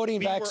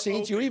promoting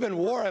vaccines. You even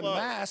wore a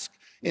mask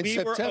in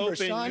September.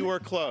 We were open. You were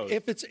closed.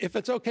 If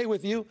it's okay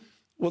with you,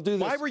 we'll do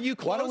this. Why were you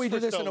closed? Why don't we do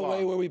this for so in a long?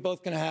 way where we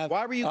both can have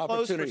Why were you closed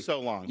opportunity? for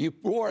so long? You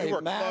wore You a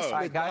were mask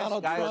closed. with Guys,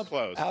 Donald guys,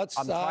 Trump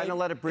outside I'm trying to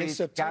let it breathe. in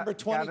September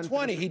Gavin,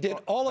 2020. He did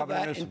all of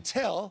that Newsom.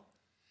 until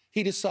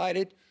he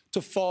decided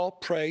to fall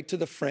prey to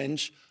the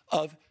fringe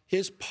of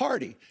his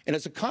party. And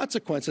as a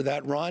consequence of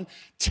that, Ron,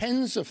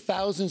 tens of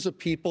thousands of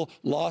people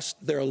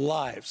lost their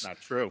lives. Not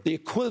true. The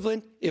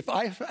equivalent, if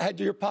I had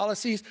your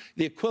policies,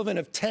 the equivalent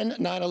of 10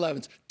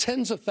 9/11s.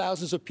 Tens of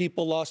thousands of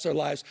people lost their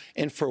lives.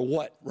 And for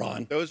what,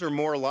 Ron? Those are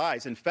more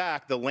lies. In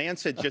fact, the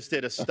Lancet just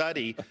did a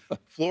study.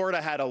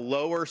 Florida had a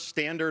lower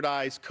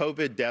standardized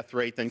COVID death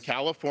rate than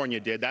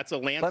California did. That's a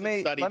Lancet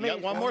study.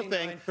 One more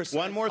thing.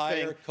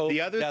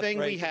 The other thing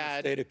we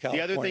had, the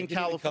other thing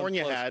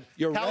California had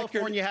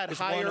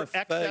higher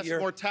excess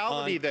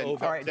mortality than All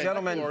right,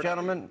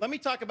 gentlemen. Let me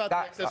talk about the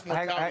excess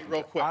mortality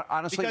real quick.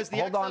 Honestly, because the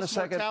hold on a excess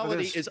second.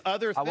 mortality is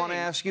other things. I want to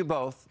ask you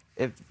both.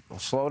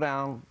 Slow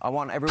down. I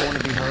want everyone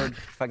to be heard.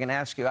 If I can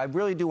ask you, I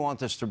really do want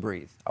this to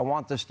breathe. I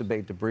want this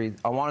debate to breathe.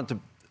 I want it to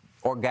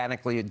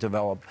organically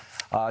develop.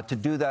 To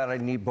do that, I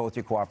need both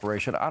your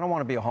cooperation. I don't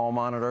want to be a hall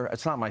monitor.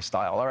 It's not my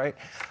style, all right?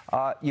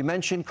 You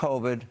mentioned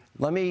COVID.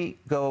 Let me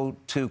go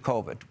to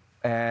COVID.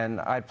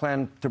 And I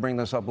plan to bring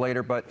this up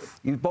later, but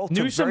you both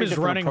took Newsom very is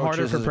different running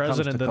harder approaches for as it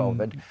comes to president than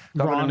COVID.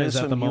 Ron Governor is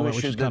at the Newsom, moment, you which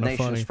is issued the kind of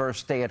nation's funny. first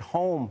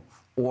stay-at-home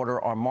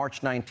order on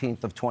March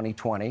 19th of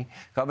 2020.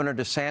 Governor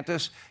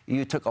DeSantis,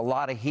 you took a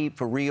lot of heat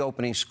for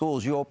reopening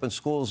schools. You opened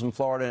schools in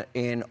Florida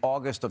in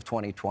August of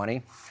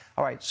 2020.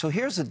 All right, so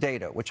here's the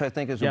data, which I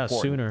think is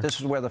important. Sooner. This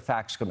is where the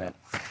facts come in.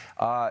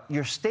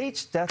 Your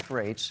state's death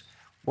rates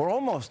were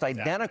almost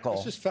identical.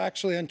 This is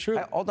factually untrue.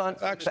 Hold on.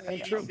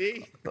 Factually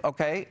untrue.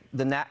 Okay.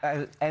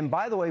 And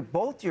by the way,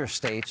 both your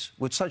states,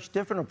 with such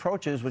different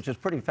approaches, which is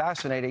pretty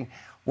fascinating,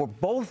 were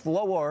both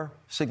lower,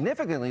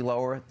 significantly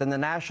lower than the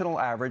national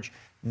average.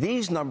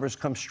 These numbers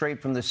come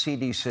straight from the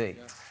CDC.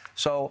 Yeah.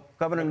 So,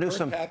 Governor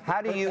Newsom,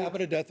 how do you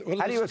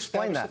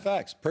explain that? The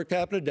facts. Per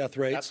capita death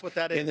rates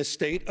that is. in the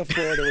state of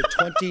Florida were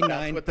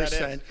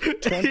 29%,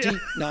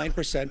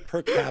 29%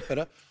 per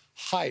capita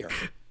higher.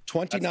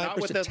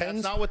 29%,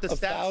 tens of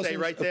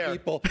thousands of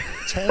people,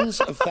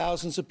 tens of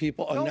thousands of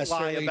people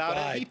unnecessarily died. Don't lie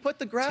about it. He put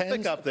the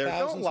graphic up there.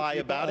 Don't lie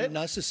about it.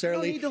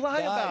 Unnecessarily you don't need to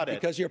lie about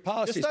it. Because your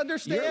policies. Just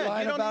understand. You're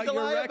lying you don't about need to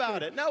lie your about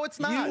record. it. No, it's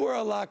not. You were a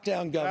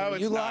lockdown governor. No,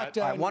 it's you not. locked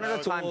down one at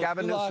a time.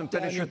 Gavin Newsom,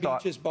 finish your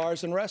thought. Beaches,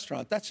 bars, and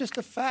restaurants. That's just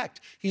a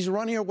fact. He's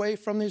running away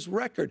from his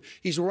record.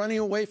 He's running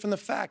away from the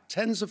fact.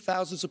 Tens of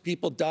thousands of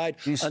people died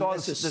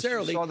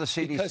unnecessarily the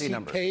CDC because he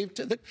numbers. caved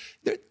to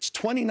it's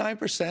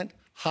 29%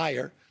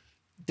 higher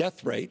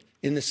death rate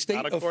in the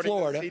state of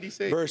Florida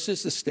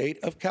versus the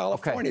state of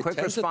California. Okay,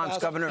 quick response,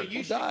 Governor.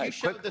 You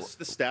showed the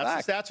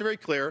stats. The stats are very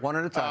clear. One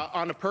at a time.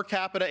 On a per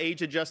capita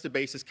age-adjusted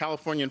basis,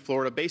 California and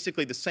Florida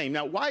basically the same.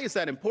 Now, why is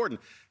that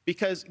important?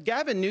 Because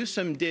Gavin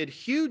Newsom did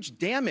huge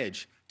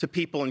damage to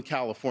people in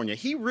California.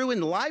 He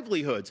ruined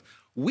livelihoods.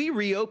 We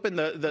reopened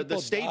the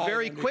state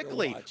very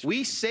quickly.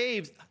 We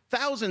saved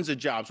thousands of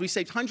jobs. We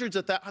saved hundreds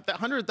of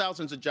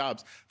thousands of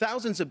jobs,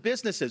 thousands of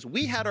businesses.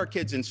 We had our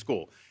kids in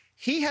school.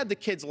 He had the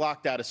kids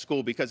locked out of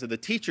school because of the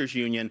teachers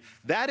union.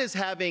 That is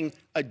having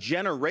a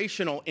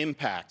generational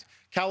impact.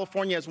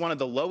 California has one of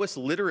the lowest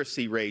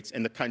literacy rates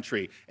in the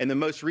country. In the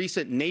most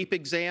recent NAEP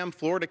exam,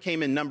 Florida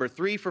came in number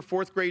 3 for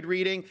 4th grade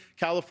reading.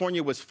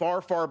 California was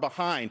far, far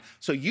behind.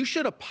 So you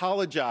should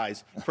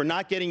apologize for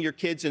not getting your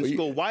kids in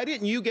school. Why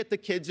didn't you get the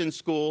kids in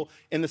school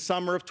in the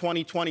summer of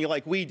 2020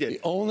 like we did?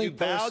 You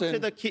bowed to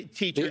the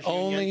teachers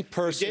union.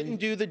 You didn't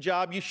do the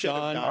job you should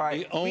have done. All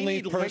right. The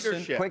only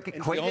person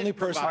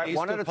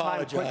one at a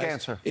time, quick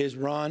answer. Is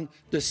Ron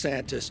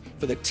DeSantis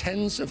for the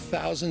tens of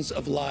thousands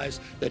of lives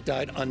that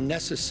died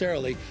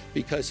unnecessarily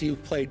because he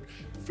played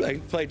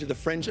to the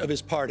fringe of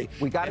his party.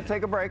 We got to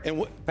take a break.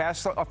 And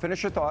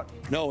finish your thought.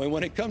 No, and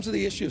when it comes to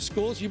the issue of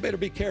schools, you better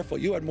be careful.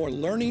 You had more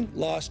learning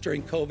loss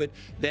during COVID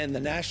than the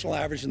national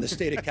average in the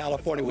state of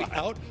California.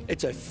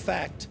 It's a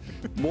fact.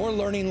 More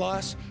learning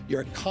loss.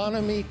 Your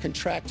economy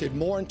contracted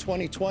more in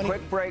 2020.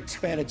 Quick break.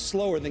 Expanded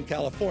slower than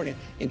California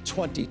in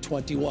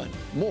 2021.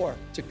 More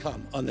to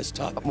come on this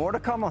topic. More to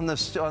come on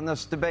this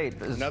debate.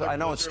 I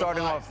know it's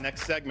starting off.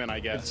 Next segment, I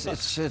guess.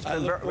 It's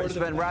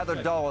been rather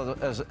dull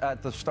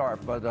at the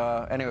start,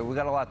 but anyway, we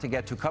got a lot to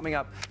get to. Coming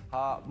up,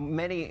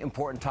 many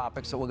important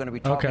topics that we're going to be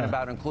talking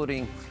about,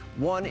 including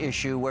one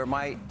issue where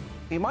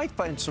you might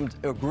find some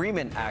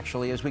agreement,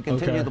 actually, as we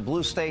continue the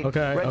blue state,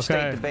 red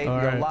state debate. We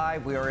are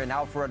live. We are in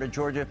Alpharetta,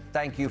 Georgia.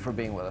 Thank you for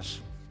being with us.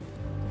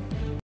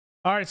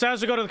 All right, so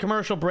as we go to the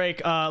commercial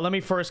break, let me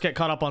first get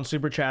caught up on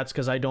Super Chats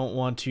because I don't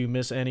want to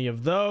miss any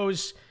of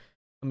those.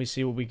 Let me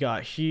see what we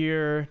got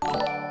here.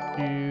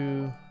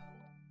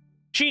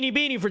 Sheeny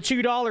Beanie for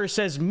 $2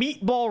 says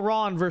Meatball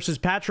Ron versus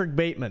Patrick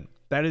Bateman.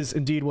 That is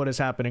indeed what is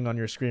happening on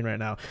your screen right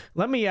now.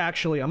 Let me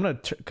actually, I'm going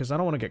to, because I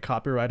don't want to get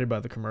copyrighted by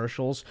the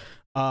commercials.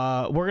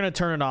 We're going to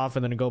turn it off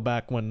and then go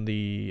back when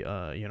the,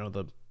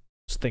 the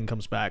thing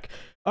comes back.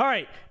 All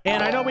right.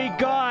 And I know we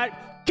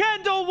got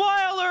Kendall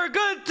Weiler.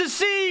 Good to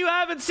see you.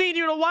 I haven't seen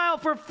you in a while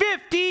for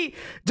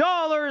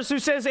 $50 who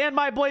says, and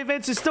my boy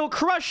Vince is still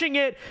crushing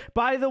it.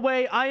 By the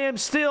way, I am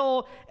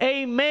still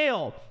a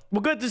male.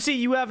 Well, good to see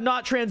you have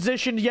not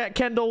transitioned yet,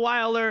 Kendall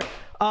Weiler.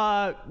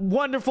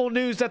 Wonderful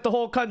news that the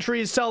whole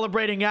country is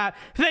celebrating at.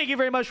 Thank you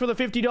very much for the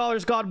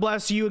 $50. God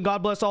bless you, and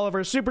God bless all of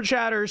our super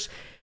chatters.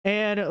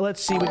 And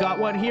let's see, we got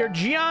one here.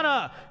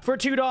 Gianna for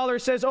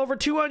 $2 says, over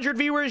 200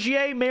 viewers,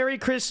 yay, Merry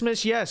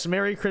Christmas. Yes,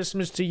 Merry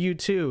Christmas to you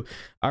too.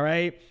 All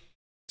right.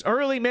 It's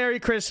early Merry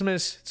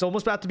Christmas. It's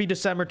almost about to be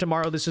December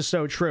tomorrow. This is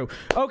so true.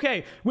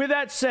 Okay, with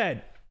that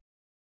said,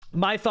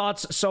 my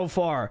thoughts so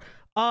far.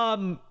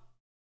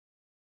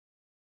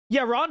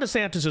 Yeah, Ron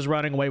DeSantis is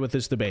running away with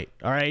this debate,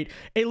 all right?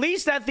 At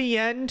least at the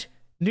end,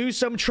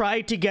 Newsom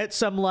tried to get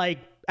some,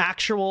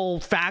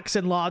 actual facts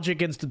and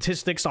logic and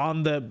statistics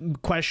on the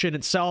question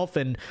itself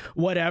and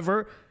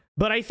whatever.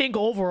 But I think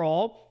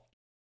overall,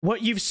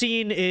 what you've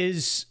seen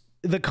is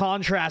the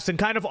contrast and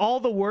kind of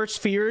all the worst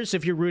fears,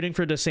 if you're rooting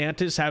for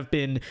DeSantis, have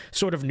been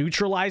sort of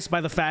neutralized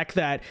by the fact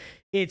that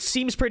it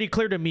seems pretty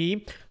clear to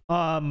me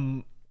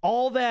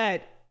all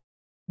that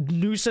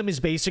Newsom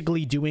is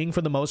basically doing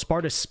for the most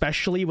part,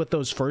 especially with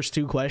those first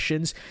two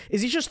questions,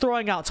 is he's just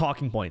throwing out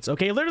talking points.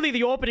 Okay, literally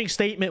the opening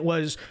statement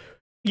was,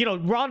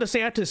 Ron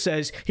DeSantis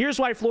says, here's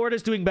why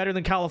Florida's doing better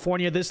than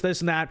California, this,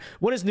 and that.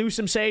 What does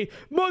Newsom say?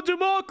 More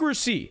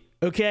democracy.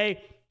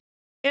 Okay,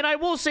 and I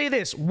will say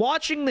this,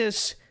 watching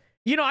this,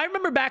 I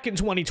remember back in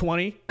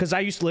 2020, because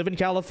I used to live in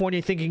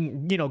California,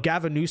 thinking,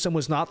 Gavin Newsom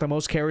was not the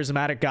most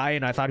charismatic guy,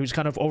 and I thought he was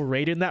kind of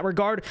overrated in that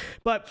regard.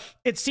 But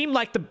it seemed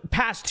like the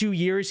past 2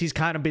 years, he's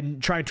kind of been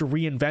trying to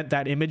reinvent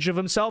that image of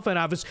himself, and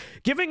I was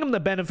giving him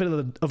the benefit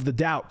of the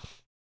doubt.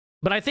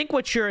 But I think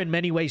what you're in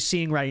many ways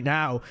seeing right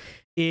now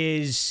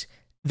is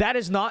that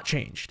has not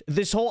changed.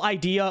 This whole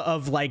idea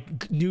of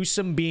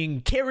Newsom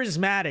being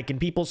charismatic and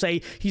people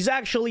say he's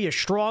actually a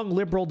strong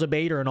liberal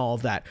debater and all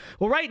of that.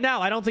 Well, right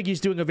now, I don't think he's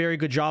doing a very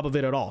good job of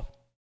it at all.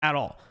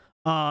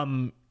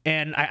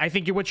 And I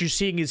think what you're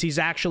seeing is he's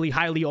actually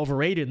highly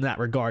overrated in that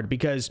regard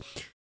because,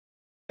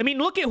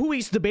 look at who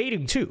he's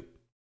debating too.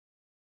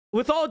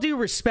 With all due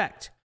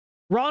respect,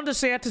 Ron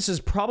DeSantis is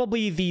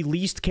probably the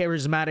least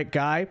charismatic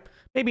guy.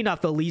 Maybe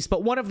not the least,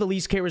 but one of the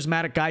least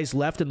charismatic guys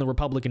left in the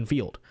Republican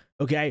field.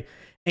 Okay?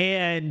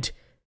 And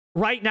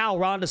right now,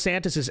 Ron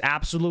DeSantis is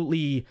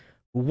absolutely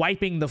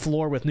wiping the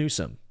floor with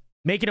Newsom,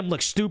 making him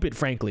look stupid,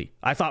 frankly.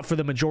 I thought for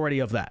the majority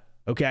of that,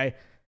 okay?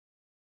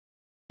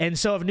 And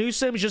so if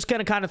Newsom's just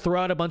going to kind of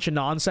throw out a bunch of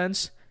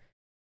nonsense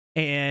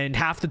and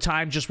half the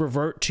time just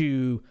revert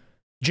to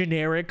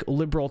generic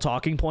liberal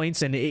talking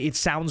points, and it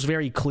sounds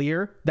very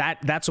clear that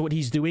that's what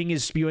he's doing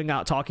is spewing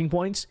out talking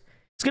points,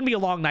 it's going to be a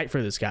long night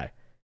for this guy.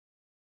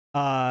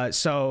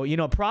 So,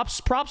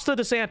 props to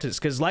DeSantis,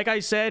 because like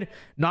I said,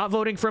 not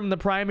voting for him in the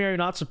primary,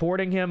 not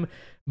supporting him,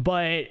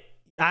 but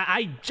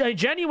I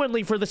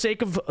genuinely, for the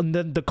sake of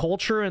the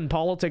culture and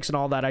politics and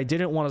all that, I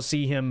didn't want to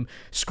see him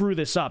screw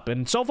this up.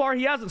 And so far,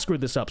 he hasn't screwed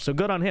this up. So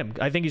good on him.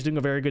 I think he's doing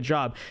a very good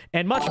job.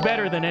 And much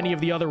better than any of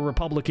the other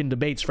Republican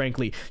debates,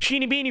 frankly.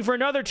 Sheeny Beanie for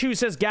another 2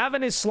 says,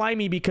 Gavin is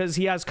slimy because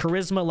he has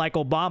charisma like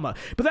Obama.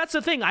 But that's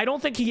the thing. I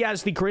don't think he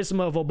has the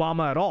charisma of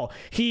Obama at all.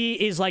 He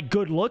is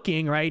good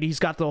looking, right? He's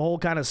got the whole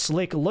kind of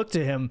slick look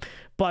to him.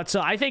 But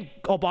I think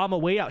Obama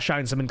way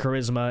outshines him in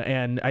charisma,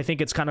 and I think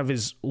it's kind of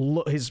his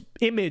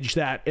image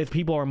that if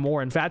people are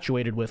more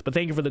infatuated with. But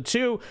thank you for the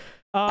 2.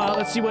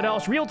 Let's see what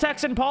else. Real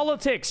Texan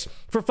Politics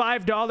for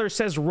 $5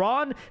 says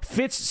Ron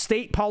fits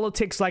state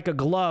politics like a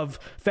glove,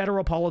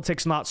 federal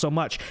politics not so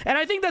much. And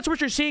I think that's what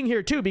you're seeing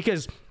here too,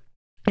 because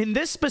in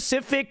this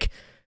specific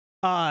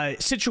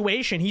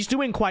situation, he's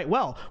doing quite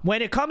well.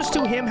 When it comes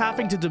to him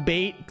having to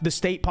debate the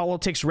state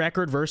politics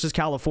record versus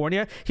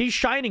California, he's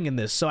shining in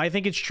this. So I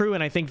think it's true,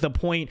 and I think the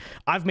point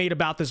I've made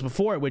about this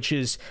before, which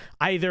is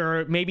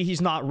either maybe he's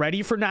not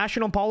ready for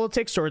national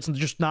politics, or it's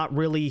just not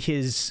really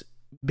his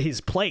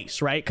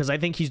place, right? Because I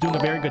think he's doing a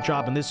very good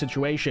job in this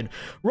situation.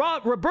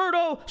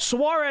 Roberto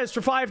Suarez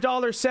for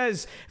 $5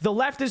 says the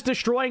left is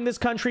destroying this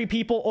country.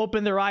 People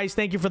open their eyes.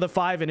 Thank you for the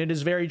 5, and it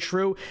is very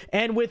true.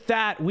 And with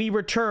that, we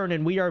return,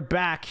 and we are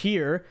back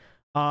here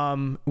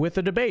with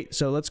the debate.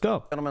 So let's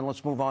go. Gentlemen,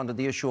 let's move on to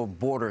the issue of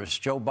borders.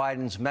 Joe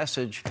Biden's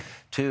message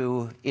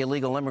to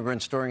illegal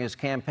immigrants during his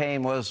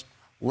campaign was,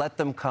 let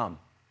them come.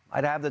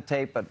 I'd have the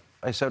tape, but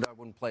I said I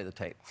wouldn't play the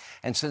tape.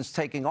 And since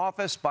taking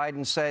office,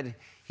 Biden said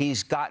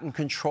he's gotten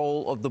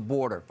control of the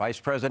border. Vice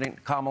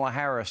President Kamala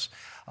Harris,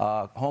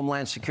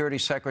 Homeland Security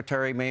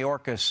Secretary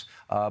Mayorkas,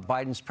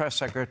 Biden's press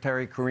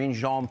secretary Karine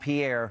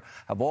Jean-Pierre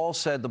have all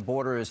said the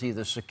border is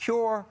either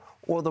secure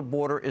or the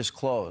border is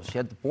closed.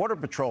 Yet the Border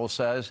Patrol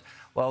says,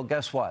 well,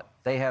 guess what?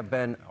 They have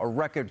been a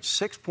record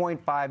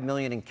 6.5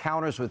 million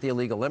encounters with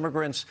illegal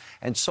immigrants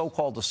and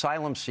so-called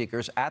asylum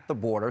seekers at the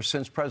border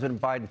since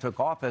President Biden took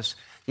office.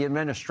 The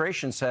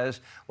administration says,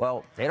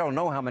 well, they don't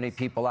know how many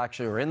people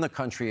actually are in the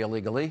country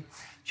illegally.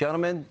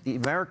 Gentlemen, the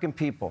American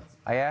people,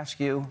 I ask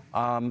you,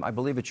 I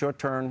believe it's your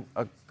turn,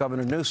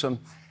 Governor Newsom,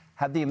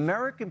 have the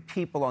American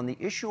people on the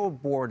issue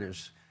of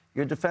borders,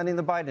 you're defending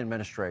the Biden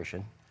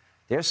administration,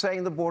 they're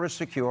saying the border's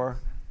secure,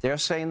 they're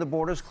saying the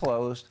border's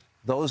closed.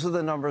 Those are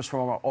the numbers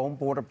from our own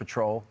Border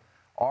Patrol.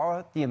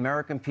 Are the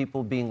American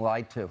people being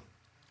lied to? I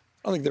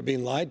don't think they're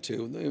being lied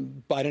to. The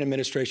Biden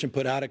administration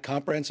put out a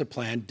comprehensive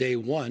plan day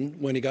one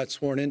when he got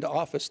sworn into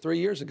office 3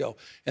 years ago,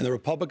 and the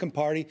Republican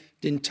Party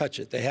didn't touch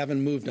it. They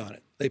haven't moved on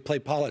it. They play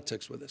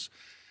politics with us.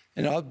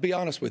 And I'll be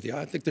honest with you,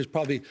 I think there's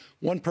probably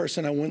one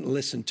person I wouldn't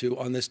listen to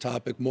on this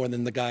topic more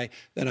than the guy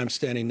that I'm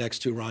standing next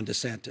to, Ron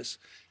DeSantis.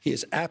 He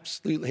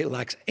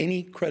lacks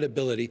any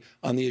credibility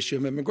on the issue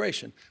of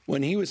immigration.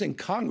 When he was in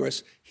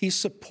Congress, he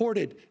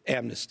supported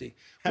amnesty.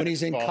 When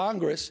he's in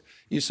Congress,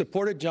 you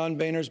supported John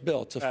Boehner's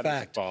bill. It's a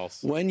fact.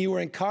 When you were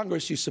in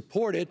Congress, you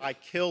supported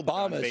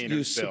Obama's.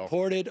 You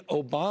supported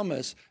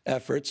Obama's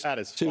efforts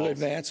to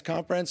advance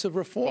comprehensive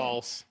reform.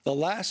 False. The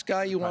last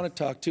guy you want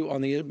to talk to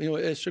on the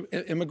issue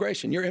of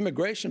immigration. Your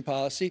immigration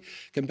policy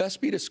can best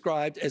be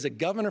described as a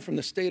governor from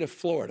the state of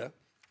Florida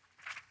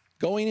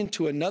going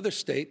into another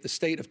state, the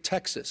state of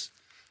Texas,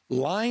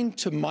 lying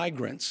to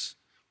migrants,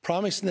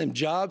 promising them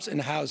jobs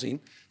and housing,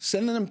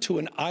 sending them to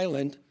an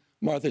island,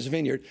 Martha's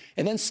Vineyard,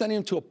 and then sending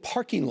them to a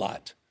parking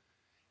lot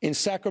in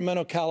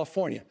Sacramento,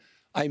 California.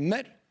 I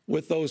met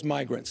with those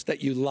migrants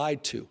that you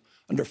lied to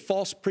under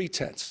false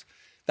pretense.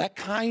 That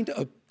kind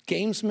of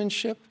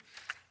gamesmanship,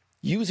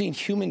 using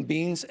human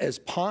beings as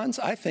pawns,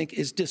 I think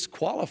is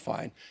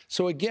disqualifying.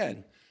 So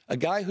again, a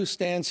guy who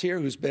stands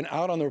here who's been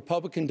out on the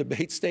Republican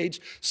debate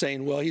stage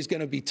saying, well, he's going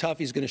to be tough,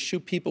 he's going to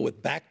shoot people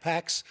with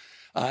backpacks,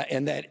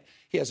 and that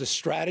he has a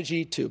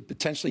strategy to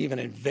potentially even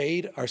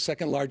invade our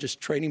second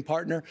largest trading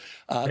partner,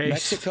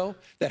 Mexico,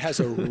 that has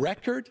a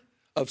record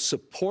of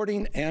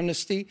supporting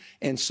amnesty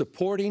and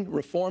supporting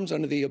reforms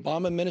under the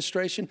Obama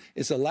administration,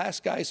 is the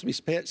last guy to be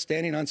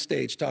standing on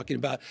stage talking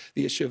about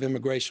the issue of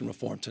immigration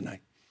reform tonight.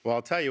 Well,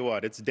 I'll tell you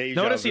what, it's deja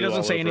vu. Notice he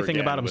doesn't say anything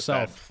about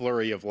himself. With that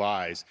flurry of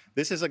lies.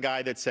 This is a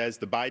guy that says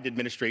the Biden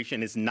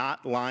administration is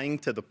not lying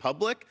to the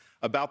public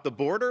about the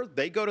border.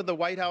 They go to the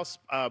White House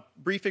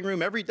briefing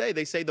room every day.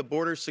 They say the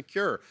border's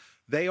secure.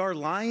 They are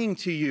lying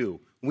to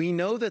you. We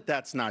know that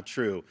that's not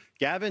true.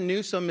 Gavin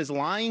Newsom is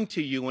lying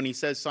to you when he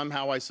says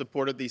somehow I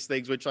supported these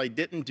things, which I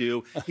didn't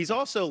do. He's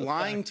also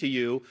lying to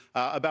you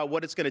about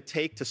what it's going to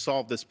take to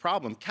solve this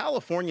problem.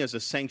 California is a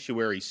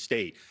sanctuary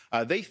state.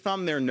 They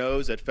thumb their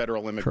nose at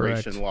federal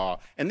immigration law,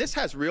 and this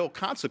has real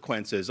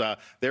consequences.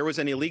 There was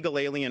an illegal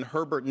alien,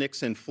 Herbert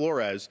Nixon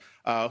Flores,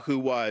 who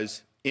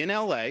was in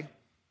L.A.,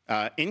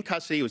 in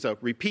custody. He was a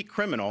repeat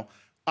criminal.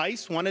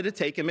 ICE wanted to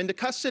take him into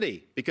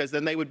custody because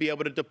then they would be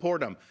able to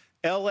deport him.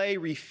 L.A.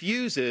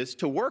 refuses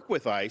to work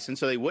with ICE, and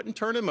so they wouldn't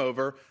turn him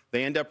over.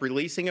 They end up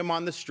releasing him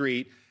on the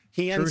street.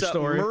 He ends up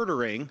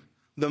murdering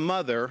the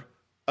mother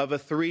of a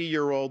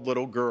 3-year-old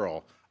little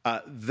girl.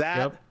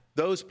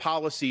 Those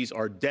policies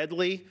are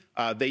deadly.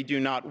 They do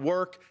not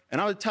work.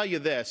 And I'll tell you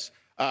this.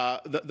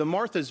 The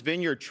Martha's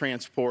Vineyard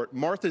transport,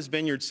 Martha's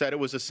Vineyard said it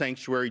was a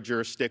sanctuary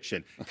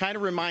jurisdiction. Kind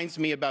of reminds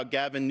me about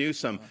Gavin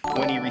Newsom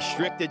when he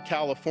restricted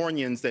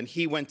Californians, then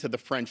he went to the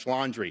French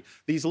Laundry.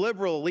 These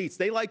liberal elites,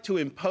 they like to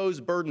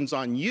impose burdens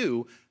on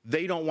you.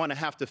 They don't want to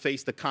have to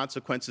face the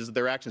consequences of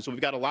their actions. So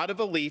we've got a lot of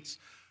elites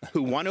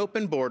who want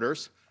open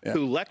borders.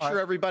 who lecture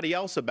everybody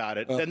else about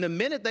it, then the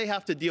minute they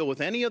have to deal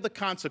with any of the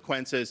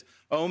consequences,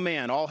 oh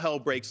man, all hell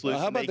breaks loose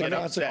and they get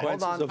upset.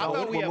 Hold on,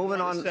 we're moving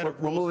on.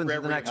 We're moving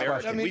to the next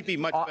question. We'd be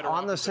much better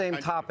on the same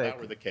topic.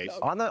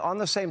 On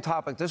the same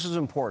topic, this is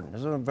important.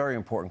 This is a very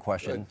important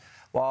question. Good.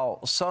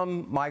 While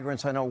some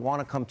migrants I know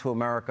want to come to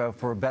America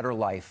for a better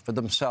life for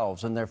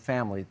themselves and their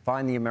family,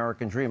 find the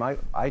American dream,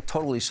 I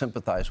totally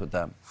sympathize with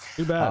them.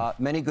 Too bad.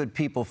 Many good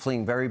people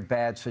fleeing very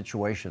bad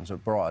situations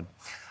abroad.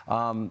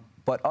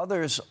 But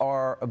others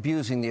are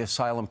abusing the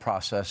asylum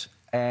process,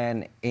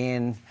 and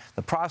in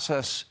the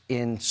process,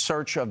 in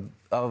search of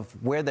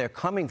where they're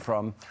coming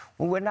from,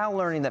 we're now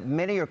learning that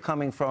many are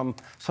coming from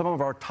some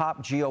of our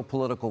top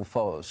geopolitical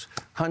foes,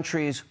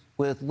 countries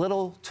with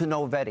little to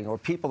no vetting, or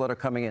people that are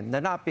coming in. They're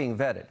not being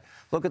vetted.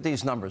 Look at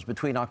these numbers.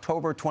 Between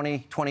October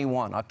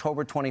 2021,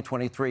 October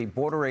 2023,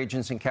 border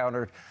agents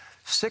encountered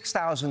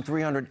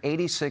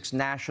 6,386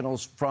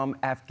 nationals from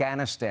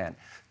Afghanistan,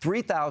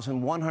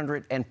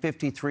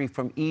 3,153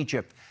 from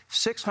Egypt,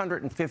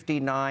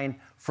 659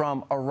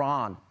 from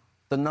Iran,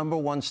 the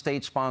 #1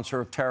 state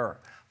sponsor of terror,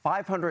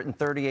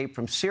 538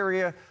 from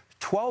Syria,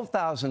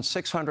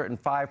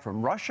 12,605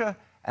 from Russia,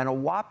 and a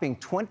whopping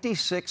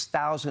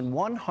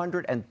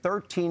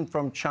 26,113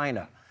 from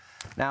China.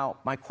 Now,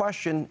 my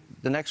question,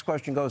 the next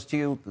question goes to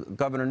you,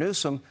 Governor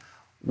Newsom.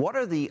 What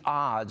are the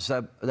odds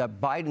that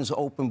Biden's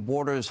open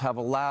borders have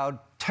allowed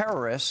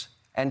terrorists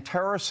and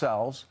terror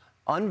cells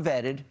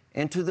unvetted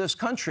into this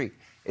country?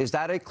 Is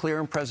that a clear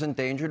and present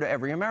danger to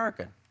every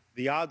American?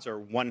 The odds are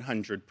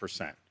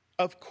 100%.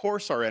 Of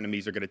course our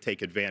enemies are going to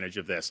take advantage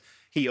of this.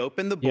 He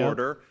opened the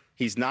border. Yep.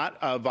 He's not.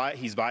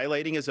 He's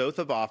violating his oath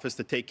of office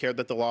to take care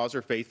that the laws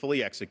are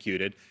faithfully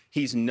executed.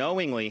 He's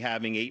knowingly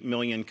having 8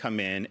 million come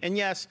in. And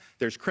yes,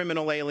 there's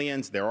criminal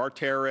aliens. There are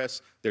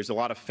terrorists. There's a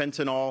lot of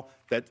fentanyl.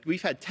 That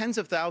we've had tens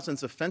of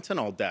thousands of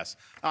fentanyl deaths.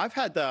 I've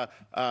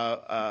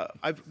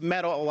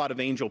met a lot of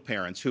angel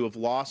parents who have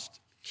lost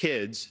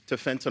kids to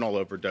fentanyl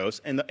overdose.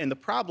 And the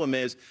problem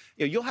is,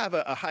 you'll have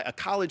a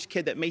college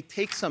kid that may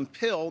take some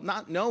pill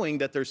not knowing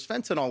that there's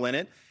fentanyl in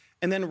it.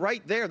 And then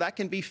right there, that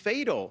can be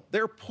fatal.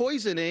 They're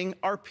poisoning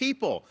our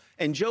people.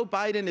 And Joe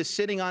Biden is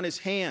sitting on his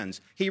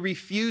hands. He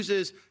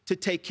refuses to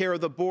take care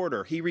of the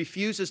border. He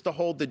refuses to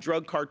hold the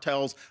drug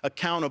cartels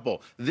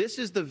accountable. This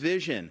is the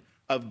vision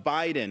of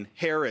Biden,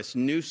 Harris,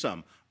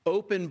 Newsom.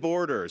 Open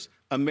borders.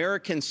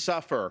 Americans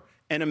suffer.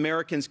 And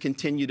Americans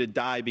continue to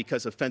die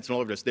because of fentanyl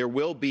overdose. There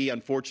will be,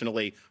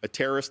 unfortunately, a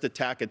terrorist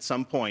attack at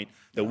some point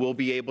that we'll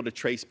be able to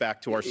trace back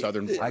to our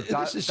southern border.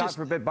 God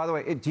forbid. By the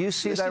way, do you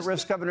see that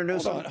risk, Governor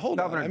Newsom? Hold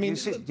on. Governor,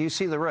 do you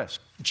see the risk?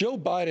 Joe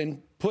Biden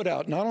put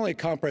out not only a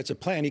comprehensive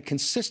plan, he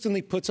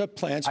consistently puts up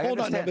plans. Hold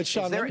on, but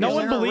Sean, no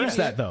one believes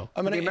that, though.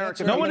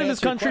 No one in this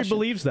country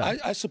believes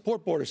that. I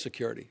support border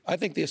security. I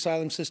think the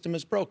asylum system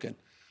is broken.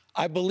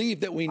 I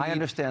believe that we need. I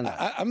understand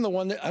that. I'm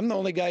the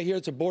only guy here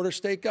that's a border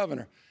state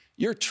governor.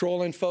 You're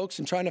trolling folks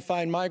and trying to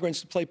find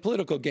migrants to play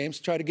political games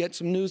to try to get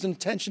some news and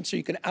attention so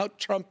you can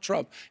out-Trump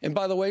Trump. And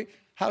by the way,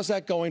 how's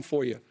that going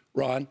for you,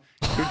 Ron?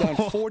 You're down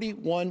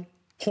 41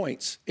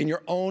 points in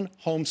your own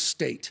home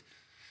state.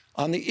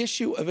 On the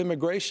issue of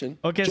immigration,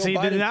 okay, Joe see,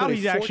 Biden now put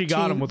he's a actually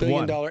got him with $14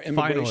 billion one.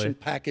 immigration Finally.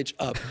 package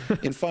up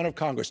in front of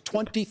Congress.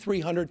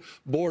 2,300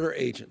 border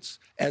agents,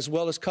 as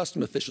well as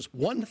custom officials.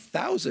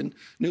 1,000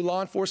 new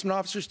law enforcement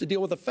officers to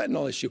deal with the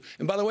fentanyl issue.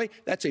 And by the way,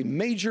 that's a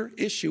major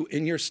issue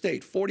in your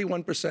state.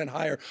 41%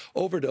 higher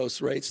overdose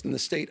rates than the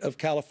state of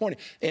California.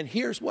 And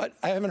here's what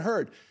I haven't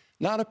heard.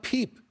 Not a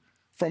peep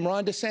from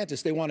Ron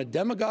DeSantis. They want to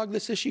demagogue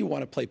this issue. You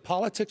want to play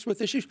politics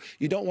with issues.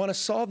 You don't want to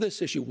solve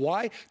this issue.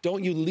 Why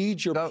don't you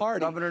lead your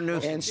party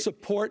and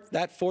support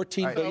that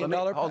 $14 billion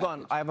package? Hold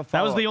on. I have a follow-up.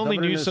 That was the only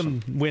Governor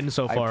Newsom win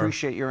so far. I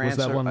appreciate your answer.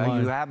 That one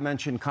line. You have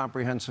mentioned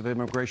comprehensive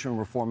immigration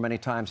reform many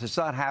times. It's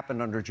not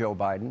happened under Joe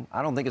Biden.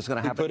 I don't think it's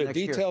going to happen next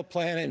year. We put a detailed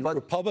plan in.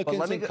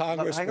 Republicans in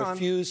Congress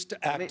refused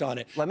to act on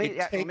it. Let me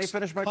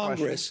finish my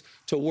Congress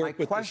to work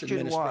with this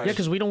administration. Yeah,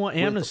 because we don't want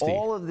amnesty. With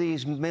all of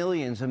these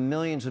millions and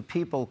millions of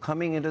people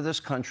coming into this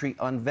country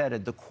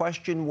unvetted, the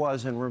question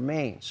was and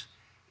remains,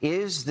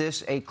 is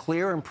this a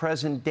clear and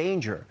present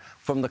danger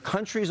from the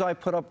countries I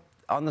put up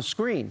on the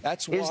screen?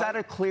 Is that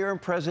a clear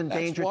and present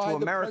danger to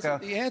America?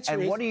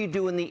 And what do you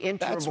do in the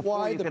interim That's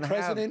before you can have? That's why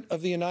the President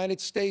of the United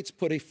States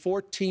put a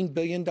 $14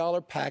 billion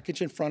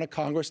package in front of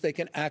Congress they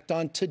can act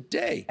on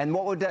today. And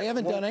what would that? They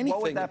haven't done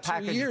anything in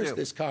 2 years, do?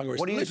 this Congress.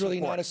 What do you Literally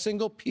support? not a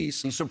single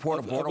piece of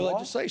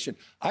legislation.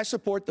 I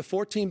support the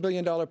 $14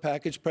 billion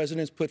package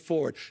President's put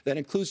forward that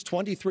includes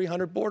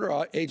 2,300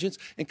 border agents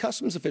and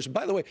customs officials.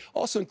 By the way,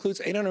 also includes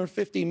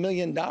 $850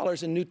 million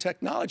in new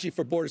technology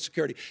for border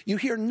security. You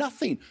hear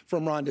nothing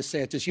from Ron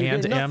DeSantis. You hear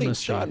nothing,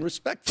 Sean,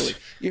 respectfully.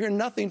 You hear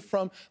nothing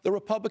from the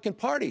Republican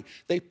Party.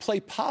 They play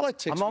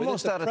politics. I'm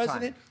almost out of time. The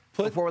President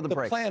put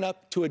the plan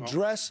up to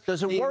address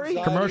Does it worry?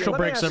 Commercial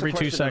breaks every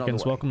 2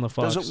 seconds. Welcome to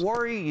Fox. Does it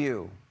worry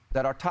you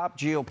that our top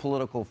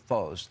geopolitical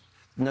foes,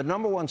 the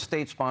 #1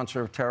 state sponsor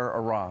of terror,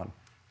 Iran,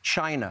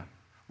 China,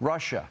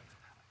 Russia,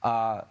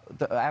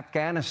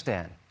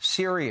 Afghanistan,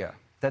 Syria,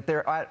 that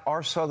they're at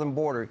our southern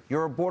border.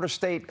 You're a border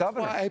state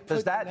governor.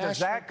 Does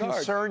that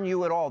concern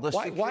you at all? The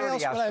why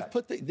else would I have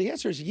put the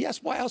answer is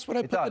yes. Why else would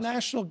I put the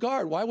National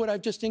Guard? Why would I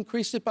have just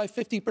increased it by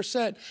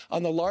 50%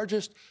 on the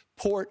largest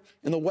port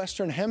in the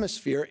Western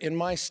Hemisphere in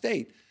my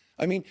state?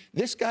 I mean,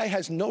 this guy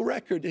has no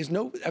record.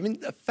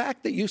 The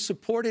fact that you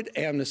supported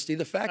amnesty,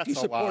 the fact you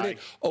supported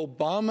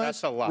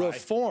Obama's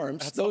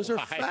reforms, those are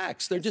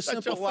facts. They're just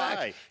simple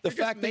facts. The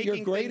fact that your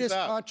greatest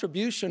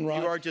contribution,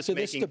 Ron, to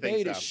this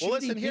debate is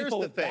shooting people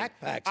with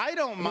backpacks. I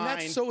don't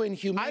mind. That's so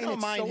inhumane. I don't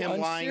mind him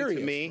lying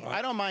to me. Ron.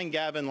 I don't mind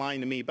Gavin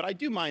lying to me, but I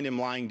do mind him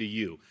lying to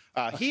you.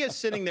 He is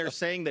sitting there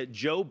saying that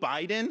Joe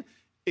Biden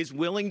is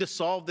willing to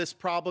solve this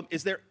problem.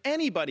 Is there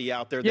anybody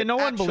out there that no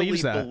one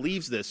actually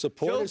believes this?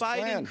 Support Joe his Biden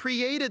plan.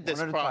 created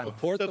this problem.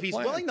 So if he's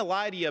willing to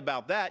lie to you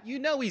about that, you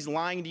know he's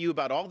lying to you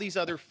about all these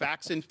other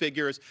facts and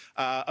figures,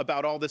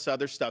 about all this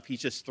other stuff. He's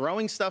just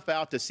throwing stuff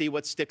out to see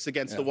what sticks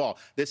against the wall.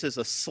 This is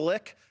a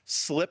slick,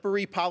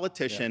 slippery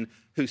politician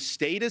whose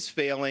state is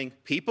failing.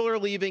 People are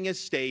leaving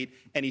his state,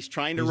 and he's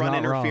trying to run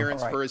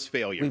interference for his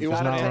failure. We've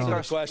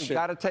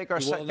got to take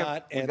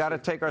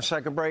our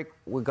second break.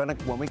 We're going to,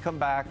 when we come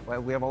back,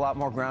 we have a lot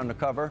more ground to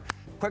cover.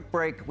 Quick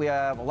break. We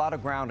have a lot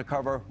of ground to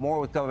cover. More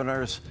with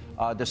Governors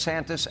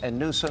DeSantis and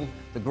Newsom,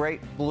 the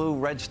great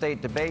blue-red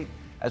state debate,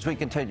 as we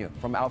continue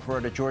from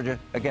Alpharetta, Georgia.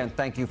 Again,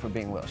 thank you for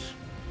being with us.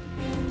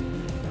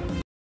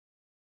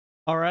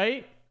 All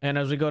right. And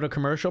as we go to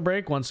commercial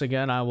break, once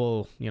again, I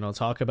will,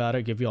 talk about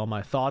it, give you all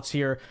my thoughts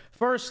here.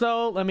 First,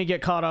 though, let me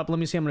get caught up. Let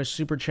me see how many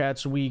super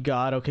chats we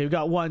got. Okay, we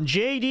got one.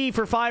 JD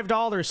for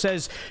 $5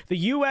 says, the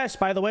U.S.,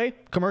 by the way,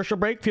 commercial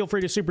break, feel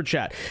free to super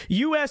chat.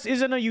 U.S.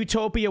 isn't a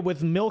utopia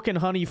with milk and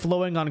honey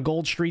flowing on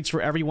gold streets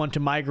for everyone to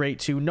migrate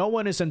to. No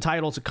one is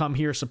entitled to come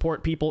here,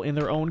 support people in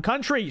their own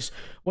countries.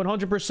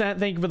 100%.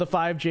 Thank you for the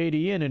 5,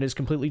 JD, and it is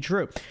completely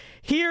true.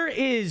 Here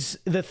is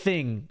the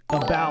thing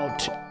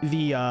about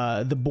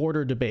the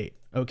border debate.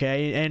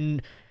 Okay,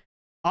 and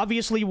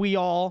obviously we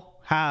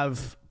all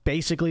have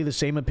basically the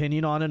same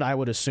opinion on it, I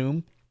would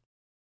assume.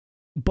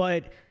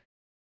 But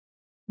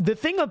the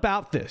thing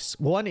about this,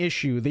 one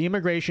issue, the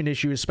immigration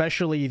issue,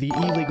 especially the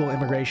illegal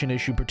immigration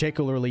issue,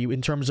 particularly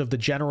in terms of the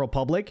general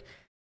public,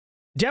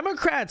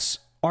 Democrats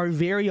are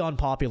very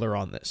unpopular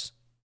on this.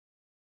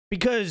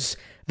 Because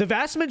the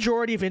vast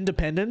majority of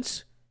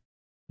independents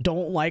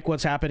don't like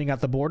what's happening at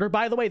the border.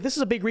 By the way, this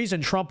is a big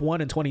reason Trump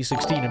won in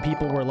 2016, and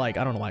people were like,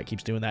 I don't know why he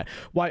keeps doing that.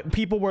 Why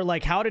people were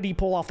like, how did he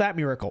pull off that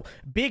miracle?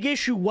 Big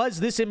issue was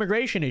this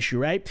immigration issue,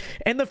 right?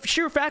 And the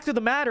sheer fact of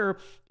the matter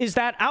is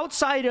that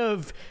outside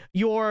of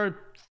your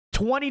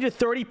 20 to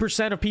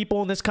 30% of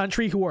people in this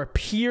country who are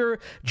pure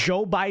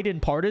Joe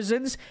Biden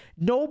partisans,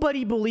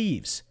 nobody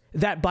believes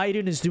that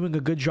Biden is doing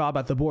a good job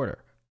at the border.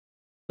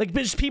 Like,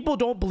 because people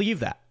don't believe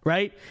that,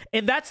 right?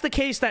 And that's the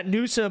case that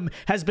Newsom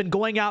has been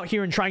going out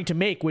here and trying to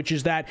make, which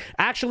is that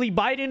actually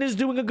Biden is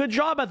doing a good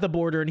job at the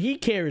border and he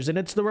cares and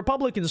it's the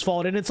Republicans'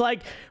 fault. And it's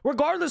like,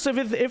 regardless of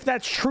if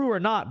that's true or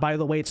not, by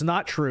the way, it's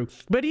not true.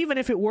 But even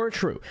if it were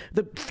true,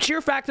 the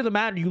sheer fact of the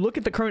matter, you look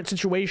at the current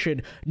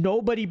situation,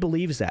 nobody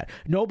believes that.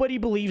 Nobody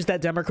believes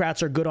that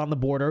Democrats are good on the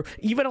border.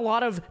 Even a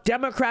lot of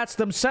Democrats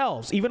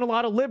themselves, even a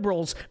lot of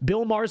liberals,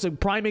 Bill Maher's a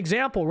prime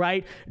example,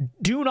 right?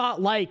 Do not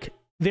like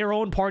their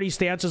own party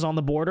stances on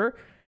the border,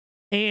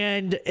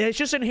 and it's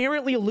just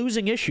inherently a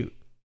losing issue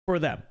for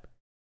them.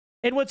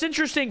 And what's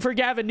interesting for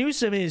Gavin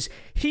Newsom is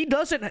he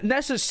doesn't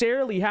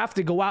necessarily have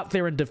to go out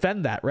there and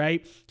defend that,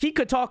 right? He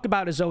could talk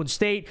about his own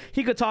state,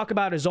 he could talk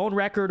about his own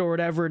record or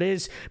whatever it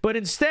is, but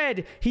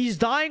instead, he's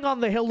dying on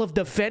the hill of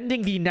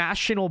defending the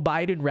national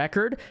Biden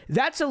record.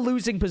 That's a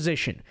losing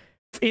position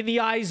in the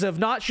eyes of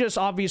not just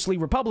obviously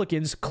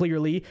Republicans,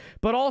 clearly,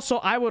 but also,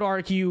 I would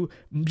argue,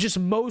 just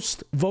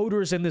most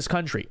voters in this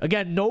country.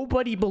 Again,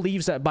 nobody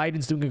believes that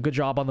Biden's doing a good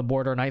job on the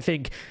border, and I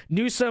think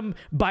Newsom,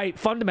 by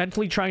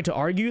fundamentally trying to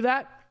argue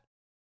that,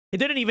 it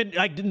didn't even,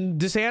 like,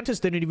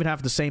 DeSantis didn't even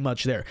have to say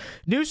much there.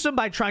 Newsom,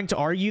 by trying to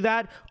argue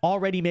that,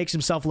 already makes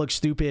himself look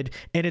stupid,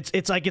 and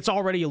it's like it's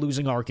already a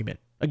losing argument.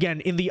 Again,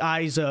 in the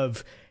eyes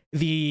of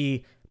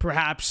the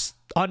perhaps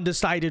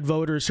undecided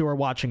voters who are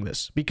watching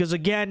this. Because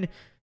again,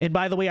 and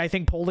by the way, I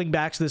think polling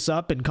backs this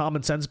up and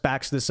common sense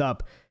backs this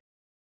up.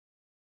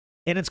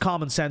 And it's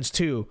common sense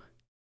too.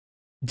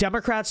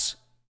 Democrats,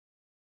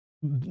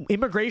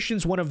 immigration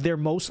is one of their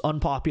most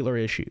unpopular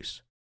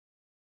issues.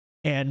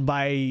 And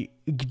by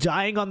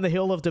dying on the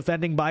hill of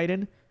defending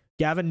Biden,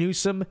 Gavin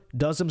Newsom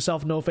does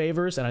himself no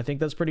favors. And I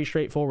think that's pretty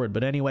straightforward.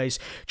 But anyways,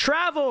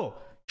 travel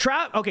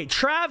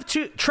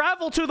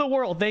to the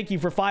world. Thank you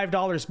for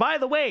 $5. By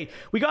the way,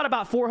 we got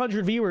about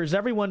 400 viewers.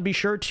 Everyone be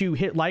sure to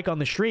hit like on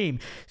the stream.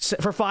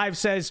 For 5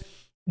 says,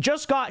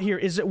 just got here.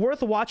 Is it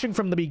worth watching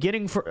from the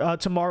beginning for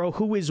tomorrow?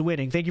 Who is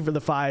winning? Thank you for the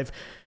 5.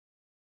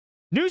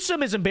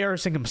 Newsom is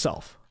embarrassing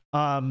himself.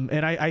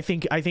 And I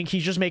think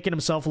he's just making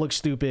himself look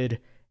stupid.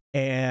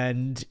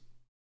 And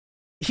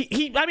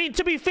I mean,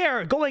 to be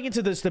fair, going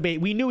into this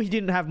debate, we knew he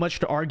didn't have much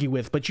to argue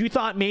with, but you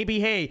thought maybe,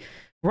 hey,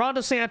 Ron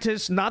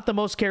DeSantis, not the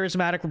most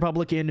charismatic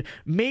Republican.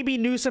 Maybe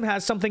Newsom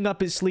has something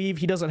up his sleeve.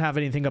 He doesn't have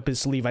anything up his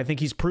sleeve. I think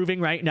he's proving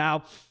right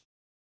now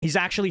He's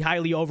actually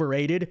highly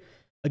overrated.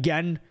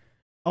 Again,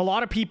 a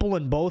lot of people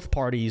in both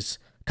parties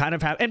kind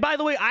of have, and by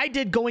the way, I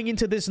did going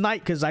into this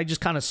night because I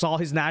just kind of saw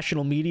his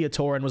national media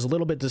tour and was a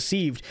little bit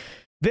deceived.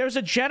 There's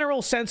a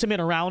general sentiment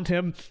around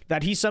him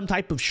that he's some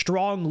type of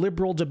strong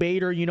liberal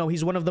debater. You know,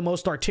 he's one of the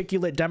most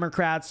articulate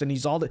Democrats, and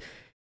he's all the...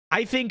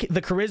 I think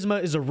the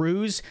charisma is a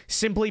ruse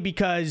simply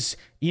because,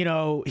 you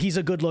know, he's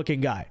a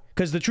good-looking guy.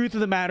 Because the truth of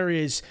the matter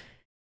is,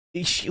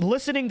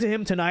 listening to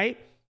him tonight,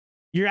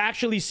 you're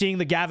actually seeing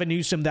the Gavin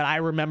Newsom that I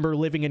remember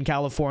living in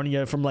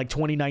California from like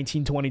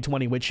 2019,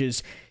 2020, which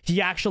is,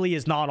 he actually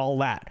is not all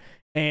that.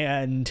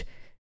 And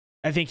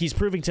I think he's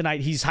proving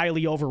tonight he's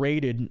highly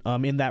overrated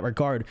in that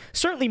regard.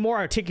 Certainly more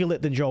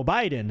articulate than Joe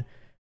Biden,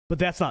 but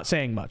that's not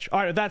saying much. All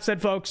right, with that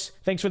said, folks,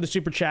 thanks for the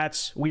super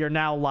chats. We are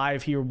now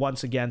live here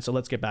once again, so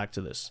let's get back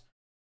to this.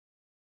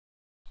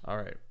 All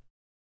right.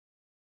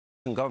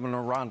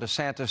 Governor Ron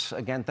DeSantis,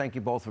 again, thank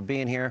you both for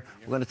being here.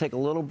 We're going to take a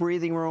little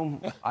breathing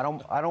room. I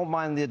don't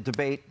mind the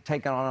debate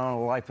taking on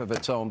a life of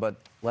its own, but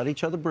let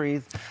each other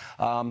breathe.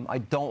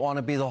 I don't want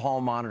to be the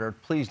hall monitor.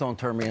 Please don't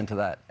turn me into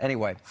that.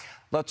 Anyway,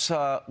 let's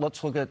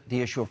look at the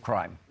issue of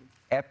crime.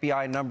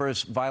 FBI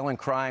numbers violent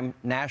crime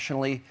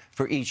nationally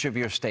for each of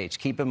your states.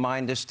 Keep in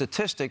mind, this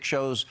statistic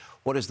shows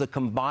what is the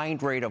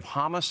combined rate of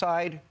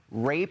homicide,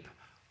 rape,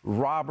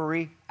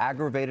 robbery,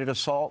 aggravated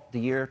assault the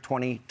year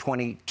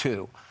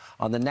 2022.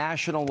 On the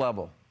national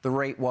level, the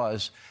rate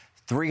was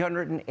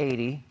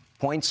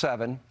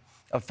 380.7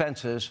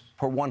 offenses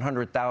per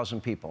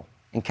 100,000 people.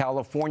 In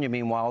California,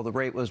 meanwhile, the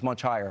rate was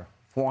much higher,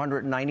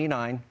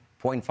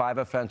 499.5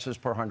 offenses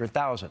per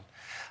 100,000.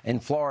 In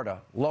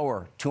Florida,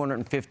 lower,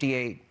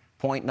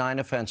 258.9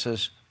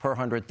 offenses per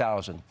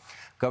 100,000.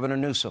 Governor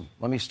Newsom,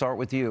 let me start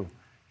with you.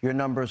 Your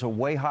numbers are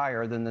way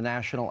higher than the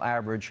national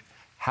average.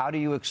 How do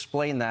you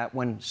explain that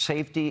when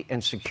safety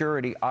and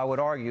security, I would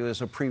argue,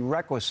 is a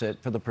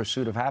prerequisite for the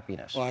pursuit of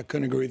happiness? Well, I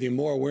couldn't agree with you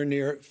more. We're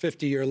near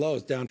 50-year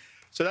lows down.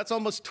 So that's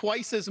almost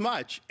twice as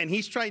much. And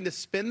he's trying to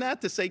spin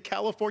that to say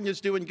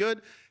California's doing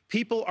good.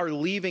 People are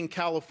leaving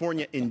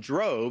California in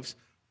droves,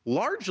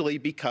 largely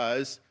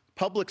because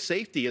public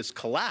safety has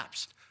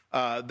collapsed.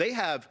 They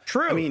have,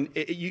 True. I mean,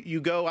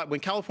 you go, when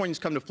Californians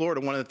come to Florida,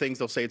 one of the things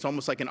they'll say, it's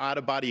almost like an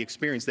out-of-body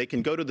experience. They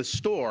can go to the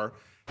store,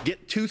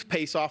 get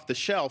toothpaste off the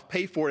shelf,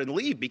 pay for it, and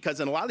leave, because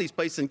in a lot of these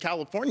places in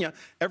California,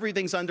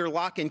 everything's under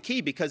lock and key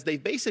because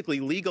they've basically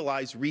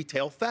legalized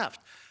retail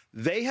theft.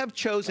 They have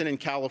chosen in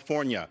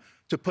California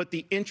to put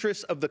the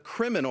interests of the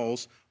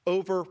criminals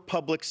over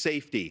public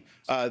safety.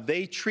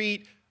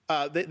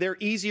 They're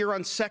easier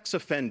on sex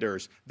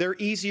offenders. They're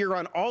easier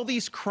on all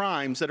these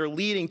crimes that are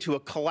leading to a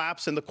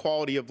collapse in the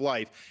quality of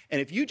life.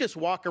 And if you just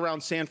walk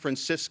around San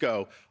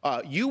Francisco,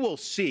 you will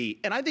see,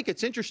 and I think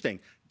it's interesting,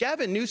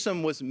 Gavin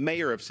Newsom was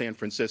mayor of San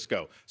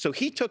Francisco. So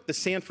he took the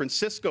San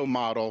Francisco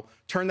model,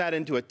 turned that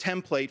into a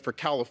template for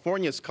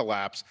California's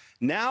collapse.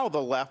 Now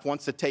the left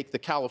wants to take the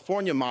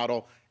California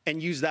model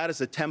and use that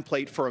as a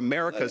template for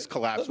America's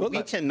collapse.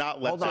 We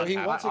cannot let that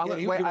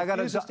happen. Wait, I got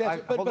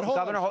to,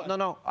 Governor,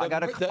 no, I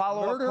got a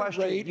follow-up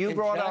question. You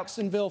brought up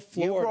Jacksonville,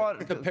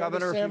 Florida, compared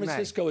to San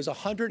Francisco, is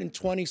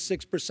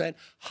 126%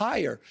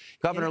 higher.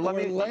 Governor, let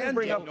me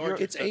bring up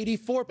it's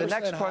 84% the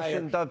next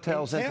question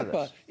dovetails into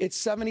this. It's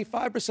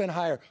 75%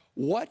 higher.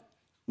 What?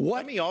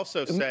 Let me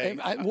also say,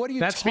 what are you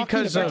that's talking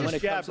because about of when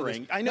it comes to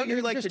jabbering. this? I know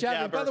you like to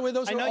jabber. By the way,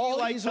 those are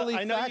all easily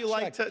I know you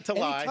like to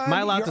lie. Am I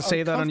allowed to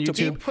say that on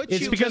YouTube?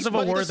 It's because of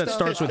a word that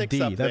starts with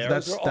D.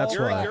 That's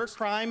why. Your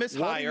crime is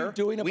higher.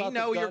 We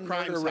know your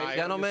crime is higher.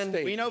 Gentlemen,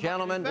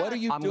 what are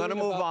you I'm going to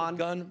move on. The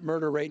gun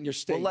murder rate in your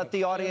state? We'll let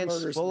the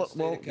audience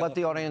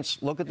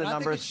look at the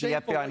numbers, the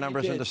FBI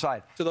numbers, and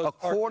decide.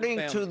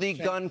 According to the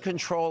gun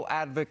control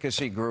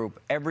advocacy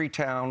group, every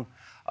town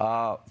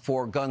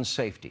for gun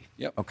safety.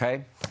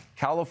 Okay,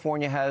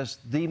 California has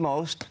the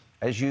most,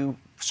 as you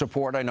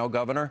support, I know,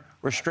 Governor,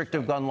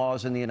 restrictive gun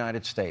laws in the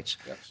United States.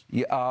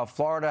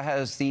 Florida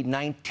has the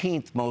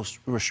 19th most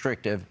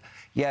restrictive.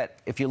 Yet,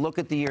 if you look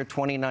at the year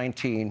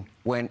 2019,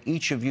 when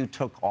each of you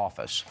took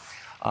office,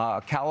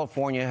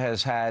 California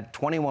has had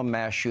 21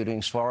 mass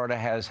shootings. Florida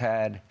has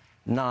had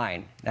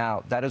 9.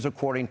 Now, that is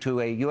according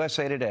to a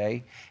USA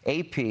Today,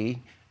 AP,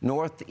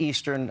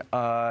 Northeastern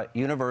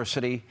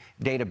University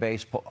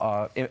database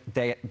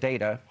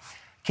data.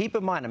 Keep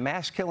in mind, a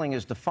mass killing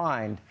is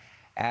defined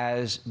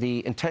as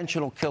the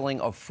intentional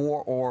killing of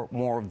 4 or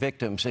more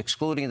victims,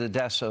 excluding the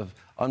deaths of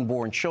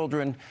unborn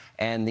children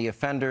and the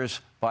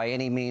offenders by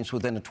any means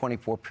within a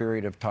 24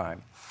 period of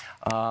time.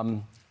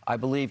 I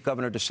believe,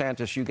 Governor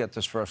DeSantis, you get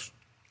this first.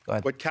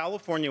 What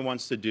California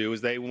wants to do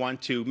is they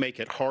want to make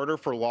it harder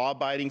for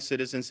law-abiding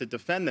citizens to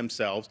defend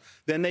themselves.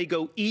 Then they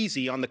go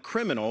easy on the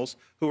criminals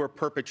who are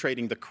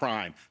perpetrating the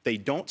crime. They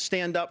don't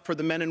stand up for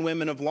the men and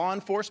women of law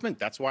enforcement.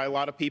 That's why a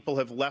lot of people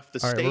have left the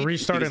state,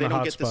 because they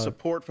don't get the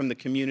support from the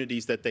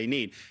communities that they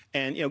need.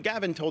 And, you know,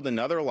 Gavin told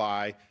another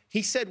lie.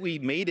 He said we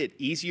made it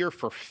easier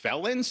for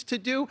felons to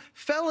do.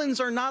 Felons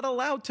are not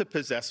allowed to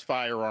possess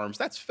firearms.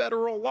 That's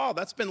federal law.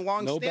 That's been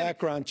long-standing. No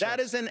background checks. That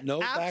is an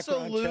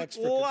absolute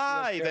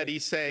lie that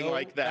he's saying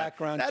like that.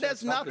 That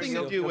has nothing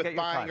to do with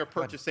buying or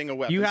purchasing a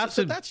weapon. You have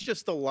so to that's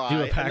just a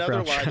lie,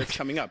 another lie that's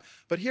coming up.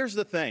 But here's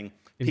the thing.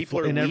 People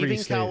are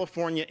leaving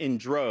California in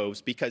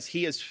droves because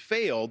he has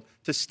failed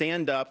to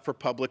stand up for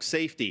public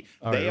safety.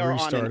 They are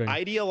on an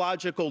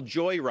ideological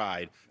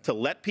joyride to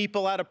let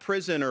people out of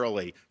prison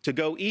early, to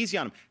go easy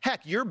on them.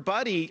 Heck, your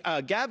buddy,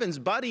 Gavin's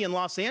buddy in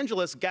Los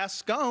Angeles,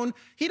 Gascon,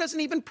 he doesn't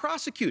even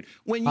prosecute.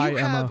 When you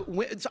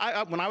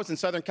when I was in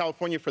Southern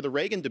California for the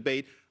Reagan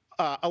debate,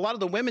 a lot of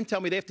the women tell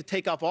me they have to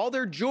take off all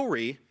their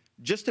jewelry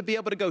just to be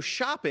able to go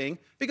shopping,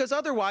 because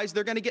otherwise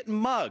they're going to get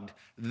mugged.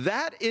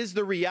 That is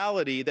the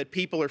reality that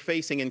people are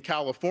facing in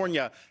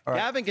California.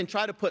 Gavin can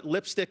try to put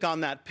lipstick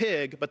on that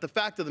pig, but the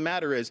fact of the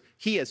matter is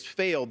he has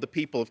failed the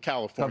people of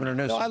California. Governor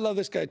Newsom. No, I love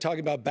this guy talking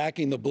about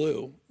backing the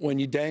blue when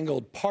you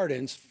dangled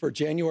pardons for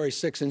January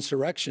 6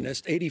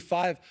 insurrectionists,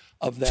 85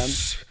 of them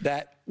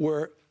that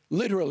were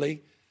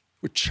literally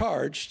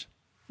charged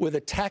with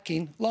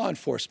attacking law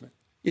enforcement.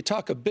 You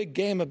talk a big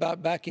game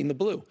about backing the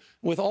blue.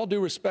 With all due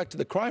respect to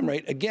the crime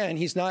rate, again,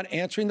 he's not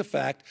answering the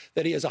fact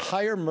that he has a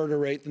higher murder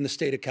rate than the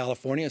state of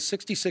California, a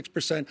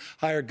 66%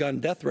 higher gun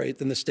death rate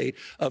than the state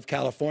of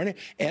California.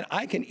 And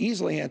I can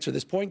easily answer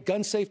this point.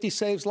 Gun safety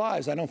saves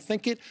lives. I don't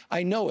think it,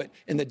 I know it.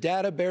 And the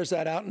data bears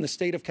that out in the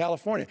state of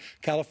California.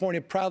 California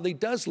proudly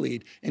does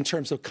lead in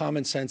terms of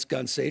common sense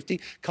gun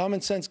safety.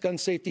 Common sense gun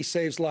safety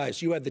saves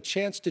lives. You had the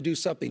chance to do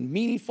something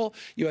meaningful.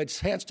 You had a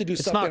chance to do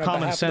something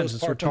on behalf of those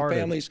Parkland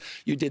families.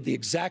 You did the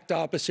exact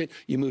opposite.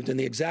 You moved in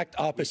the exact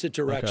opposite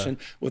direction.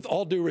 Okay. With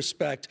all due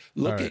respect,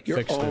 look at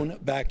your own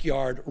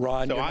backyard,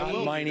 Ron. So you're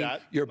not mining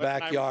your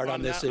backyard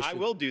on this issue. I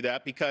will do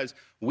that because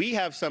we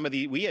have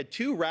we had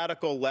two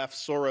radical left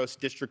Soros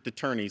district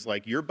attorneys,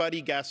 like your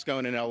buddy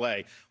Gascon in LA,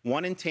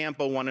 one in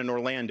Tampa, one in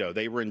Orlando.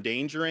 They were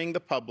endangering the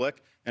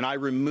public, and I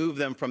removed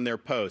them from their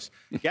posts.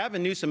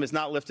 Gavin Newsom has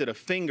not lifted a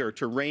finger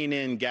to rein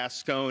in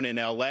Gascon in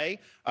L.A.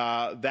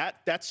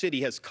 That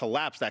city has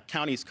collapsed. That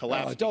county's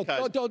collapsed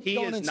because he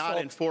is not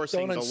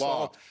enforcing the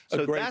law.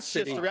 So that's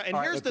just the and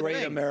here's the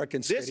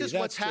thing. This is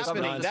what's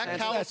happening. That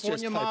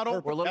California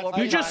model.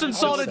 You just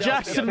insulted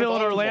Jacksonville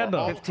and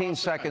Orlando. 15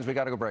 seconds. We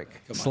got to go break.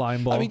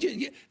 Slime ball. I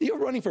mean, you're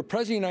running for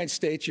president of the United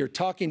States. You're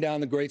talking down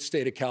the great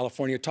state of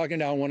California. You're talking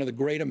down one of the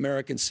great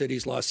American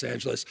cities, Los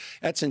Angeles.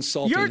 That's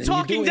insulting. You're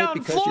talking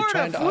down Florida. You're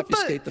trying to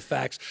obfuscate the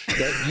facts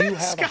that you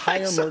have a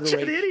higher murder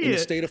rate in the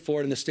state of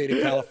Florida and the state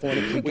of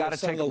California. We've got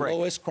some of the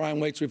lowest crime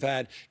rates we've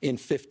had in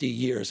 50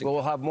 years.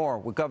 We'll have more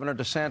with Governor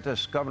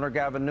DeSantis, Governor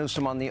Gavin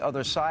Newsom on the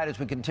other side as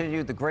we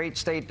continue the great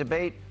state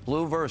debate,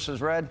 blue versus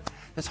red.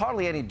 There's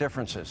hardly any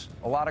differences.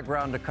 A lot of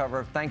ground to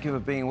cover. Thank you for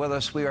being with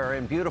us. We are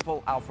in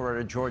beautiful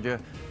Alpharetta, Georgia.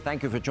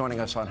 Thank you for joining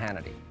us on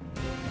Hannity.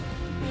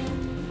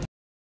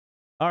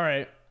 All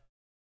right.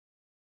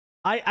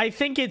 I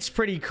think it's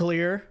pretty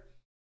clear,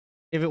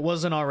 if it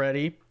wasn't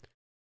already.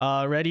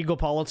 Red Eagle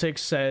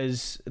Politics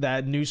says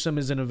that Newsom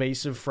is an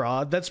evasive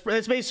fraud. That's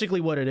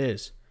basically what it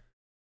is.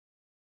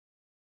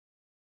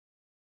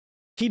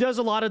 He does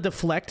a lot of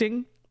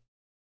deflecting.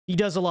 He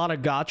does a lot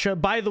of gotcha.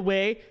 By the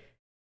way,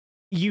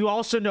 you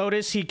also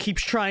notice he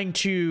keeps trying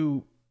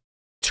to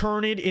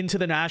turn it into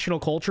the national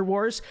culture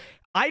wars.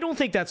 I don't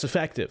think that's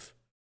effective,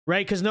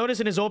 right? Because notice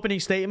in his opening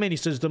statement, he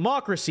says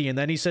democracy, and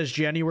then he says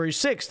January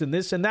 6th, and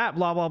this and that,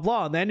 blah, blah,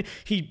 blah. And then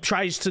he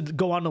tries to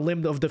go on the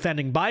limb of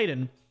defending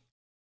Biden.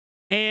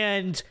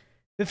 And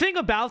the thing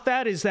about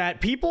that is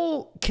that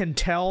people can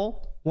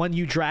tell when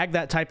you drag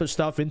that type of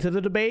stuff into the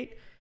debate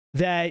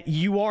that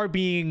you are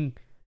being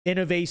an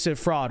evasive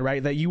fraud,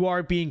 right? That you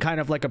are being kind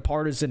of like a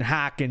partisan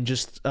hack and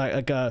just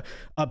like a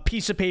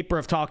piece of paper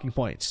of talking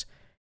points.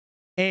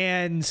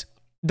 And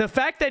the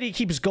fact that he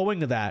keeps going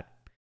to that,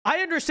 I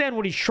understand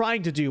what he's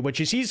trying to do, which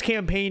is he's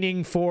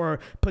campaigning for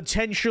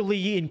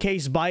potentially, in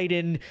case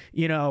Biden,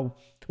 you know,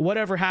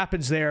 whatever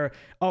happens there,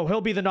 oh,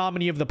 he'll be the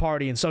nominee of the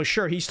party. And so,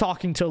 sure, he's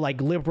talking to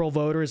like liberal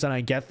voters, and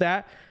I get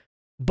that.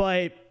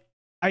 But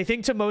I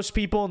think to most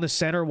people in the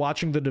center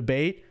watching the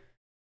debate,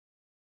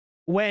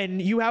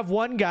 when you have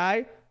one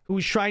guy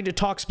who's trying to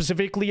talk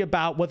specifically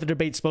about what the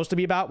debate's supposed to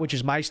be about, which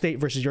is my state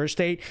versus your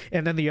state,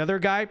 and then the other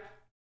guy,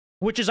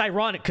 which is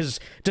ironic because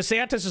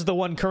DeSantis is the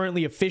one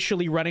currently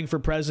officially running for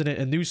president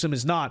and Newsom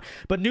is not.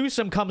 But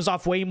Newsom comes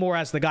off way more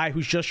as the guy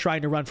who's just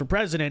trying to run for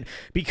president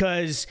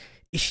because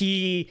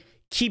he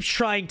keeps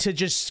trying to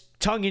just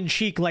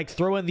tongue-in-cheek like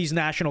throw in these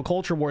national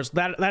culture wars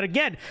that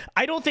again,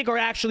 I don't think are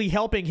actually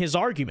helping his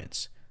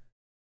arguments.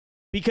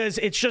 Because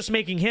it's just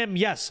making him,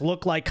 yes,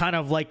 look like kind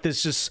of like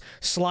this just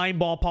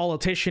slimeball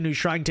politician who's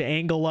trying to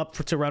angle up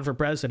to run for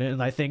president.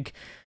 And I think,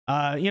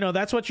 you know,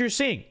 that's what you're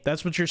seeing.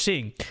 That's what you're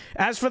seeing.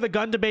 As for the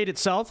gun debate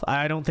itself,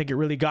 I don't think it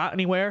really got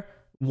anywhere.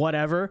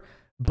 Whatever.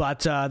 But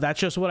that's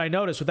just what I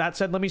noticed. With that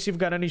said, let me see if we've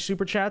got any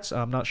super chats.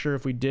 I'm not sure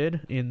if we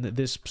did in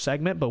this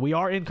segment, but we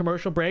are in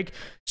commercial break.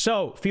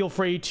 So feel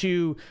free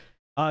to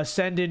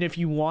send in if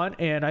you want.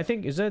 And I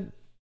think, is that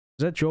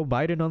Joe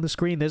Biden on the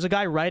screen? There's a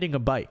guy riding a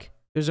bike.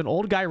 There's an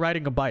old guy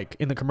riding a bike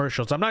in the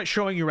commercials. I'm not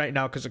showing you right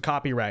now because of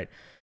copyright.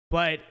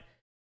 But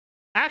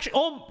actually,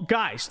 oh,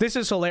 guys, this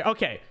is hilarious.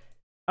 Okay,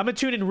 I'm going to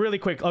tune in really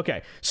quick.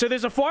 Okay, so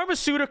there's a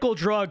pharmaceutical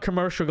drug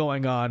commercial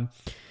going on.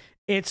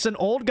 It's an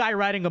old guy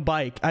riding a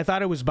bike. I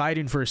thought it was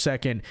Biden for a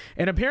second.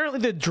 And apparently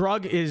the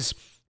drug is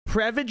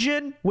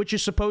Prevagen, which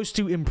is supposed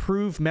to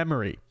improve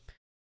memory.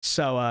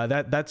 So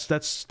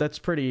that's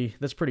pretty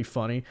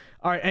funny.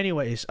 All right,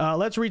 anyways,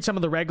 let's read some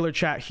of the regular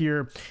chat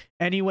here.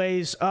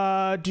 Anyways,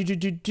 half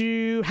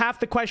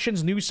the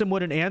questions Newsom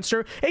wouldn't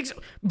answer.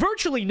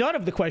 Virtually none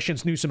of the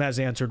questions Newsom has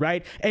answered,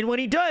 right? And when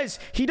he does,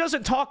 he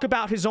doesn't talk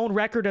about his own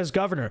record as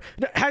governor.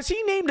 Has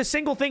he named a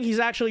single thing he's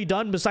actually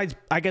done besides,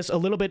 I guess, a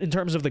little bit in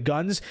terms of the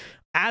guns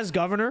as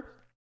governor?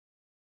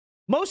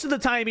 Most of the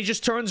time, he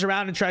just turns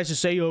around and tries to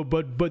say, oh,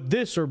 but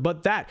this or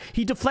but that.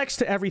 He deflects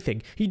to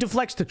everything. He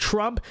deflects to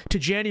Trump, to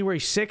January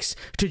 6th,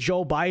 to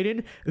Joe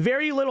Biden.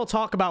 Very little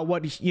talk about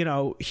what, you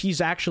know, he's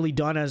actually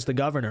done as the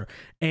governor.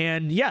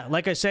 And yeah,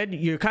 like I said,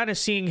 you're kind of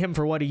seeing him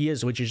for what he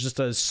is, which is just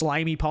a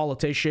slimy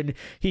politician.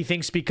 He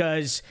thinks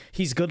because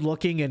he's good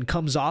looking and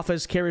comes off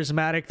as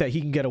charismatic that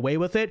he can get away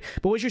with it.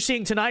 But what you're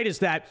seeing tonight is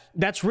that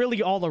that's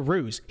really all a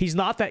ruse. He's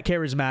not that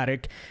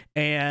charismatic,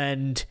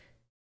 and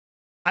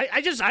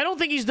I don't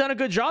think he's done a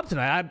good job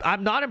tonight.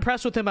 I'm not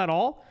impressed with him at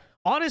all.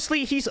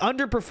 Honestly, he's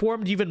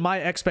underperformed even my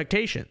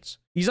expectations.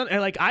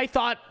 I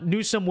thought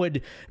Newsom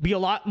would be a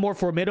lot more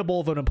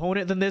formidable of an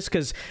opponent than this,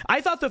 because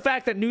I thought the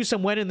fact that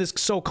Newsom went in this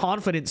so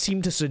confident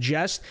seemed to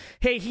suggest,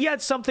 hey, he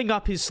had something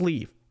up his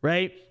sleeve,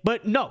 right?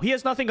 But no, he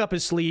has nothing up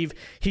his sleeve.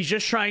 He's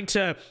just trying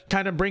to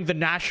kind of bring the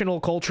national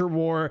culture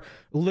war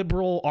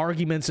liberal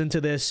arguments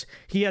into this.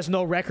 He has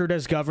no record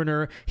as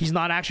governor. He's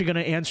not actually going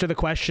to answer the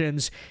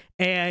questions.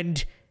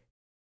 And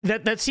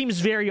that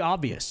seems very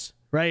obvious,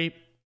 right?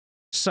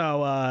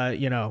 So,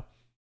 you know,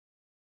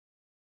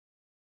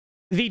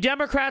 the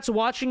Democrats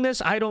watching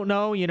this, I don't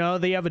know, you know,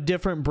 they have a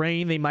different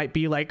brain. They might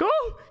be like,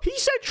 oh, he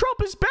said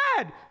Trump is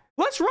bad.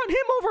 Let's run him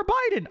over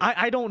Biden.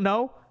 I don't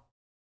know.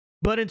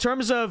 But in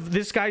terms of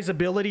this guy's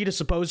ability to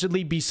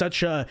supposedly be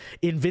such a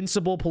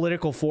invincible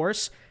political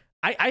force,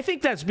 I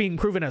think that's being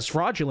proven as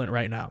fraudulent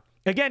right now.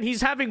 Again,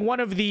 he's having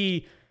one of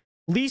the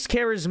least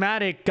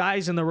charismatic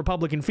guys in the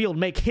Republican field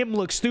make him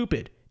look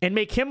stupid and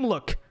make him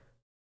look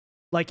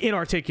like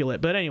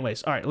inarticulate. But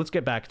anyways, all right, let's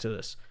get back to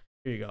this.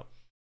 Here you go.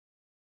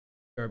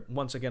 We're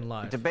once again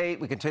live. Debate.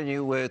 We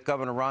continue with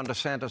Governor Ron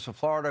DeSantis of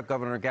Florida,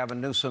 Governor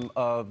Gavin Newsom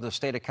of the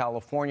state of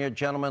California.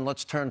 Gentlemen,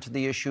 let's turn to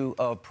the issue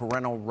of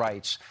parental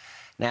rights.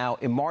 Now,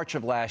 in March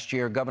of last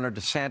year, Governor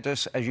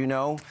DeSantis, as you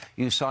know,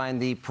 you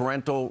signed the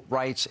Parental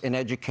Rights in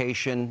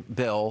Education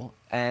bill.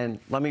 And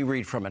let me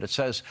read from it. It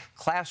says,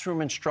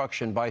 classroom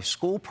instruction by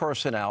school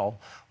personnel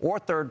or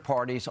third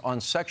parties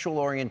on sexual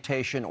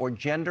orientation or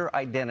gender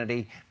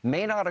identity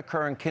may not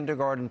occur in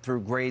kindergarten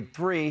through grade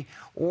 3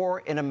 or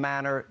in a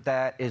manner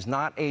that is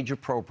not age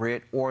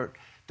appropriate or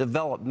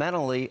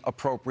developmentally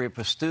appropriate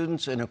for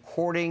students in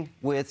according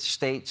with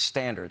state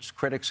standards.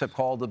 Critics have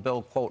called the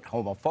bill, quote,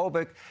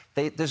 homophobic.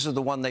 This is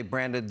the one they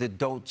branded the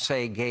Don't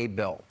Say Gay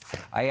bill.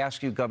 I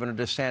ask you, Governor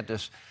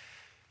DeSantis,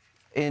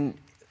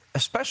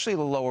 especially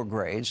the lower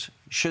grades,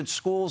 should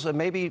schools, and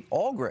maybe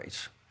all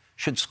grades,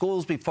 should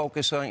schools be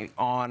focusing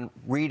on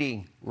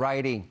reading,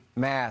 writing,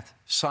 math,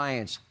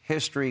 science,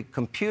 history,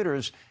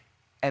 computers,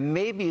 and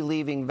maybe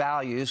leaving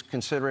values,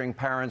 considering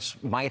parents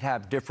might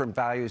have different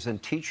values than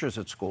teachers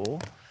at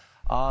school,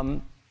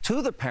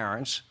 to the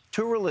parents,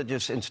 to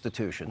religious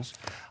institutions?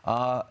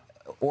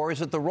 Or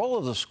is it the role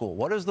of the school?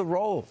 What is the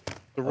role?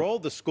 The role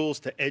of the school is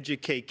to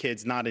educate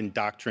kids, not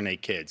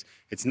indoctrinate kids.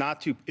 It's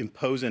not to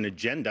impose an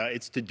agenda.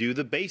 It's to do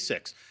the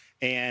basics.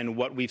 And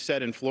what we've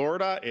said in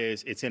Florida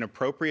is it's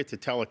inappropriate to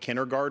tell a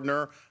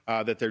kindergartner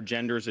that their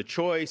gender is a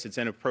choice. It's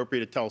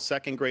inappropriate to tell a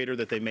second grader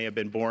that they may have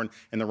been born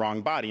in the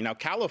wrong body. Now,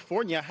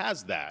 California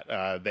has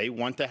that. They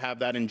want to have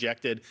that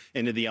injected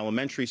into the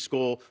elementary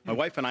school. My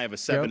wife and I have a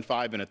 7,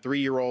 5, and a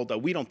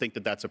 3-year-old. We don't think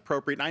that that's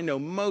appropriate. And I know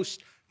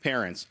most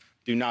parents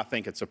do not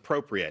think it's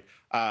appropriate.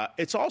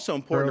 It's also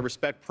important to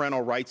respect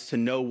parental rights to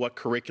know what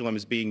curriculum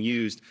is being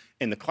used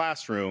in the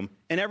classroom,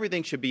 and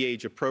everything should be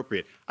age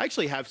appropriate. I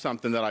actually have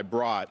something that I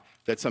brought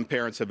that some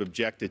parents have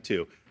objected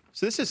to.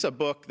 So this is a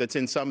book that's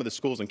in some of the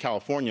schools in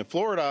California. In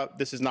Florida,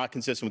 this is not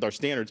consistent with our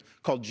standards,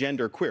 called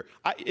Gender Queer.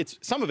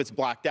 Some of it's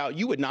blacked out.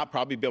 You would not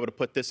probably be able to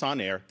put this on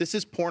air. This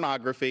is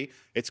pornography.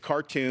 It's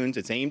cartoons.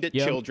 It's aimed at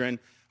children,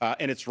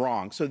 and it's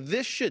wrong. So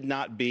this should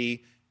not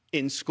be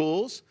in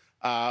schools.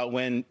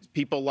 When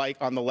people like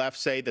on the left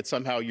say that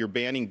somehow you're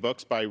banning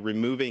books by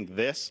removing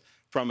this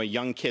from a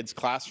young kid's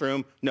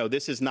classroom, no,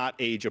 this is not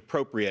age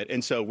appropriate.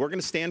 And so we're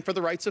going to stand for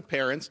the rights of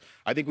parents.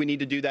 I think we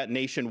need to do that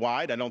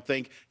nationwide. I don't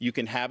think you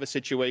can have a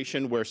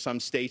situation where some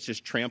states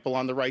just trample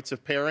on the rights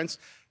of parents.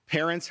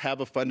 Parents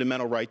have a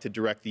fundamental right to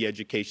direct the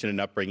education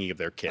and upbringing of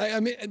their kids. I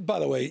mean, by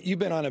the way, you've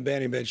been on a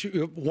banning bench.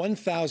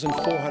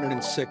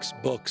 1,406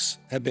 books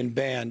have been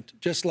banned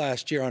just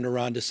last year under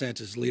Ron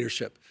DeSantis'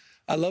 leadership.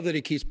 I love that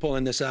he keeps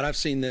pulling this out. I've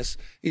seen this.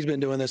 He's been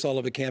doing this all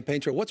over the campaign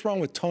trail. What's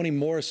wrong with Toni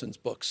Morrison's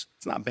books?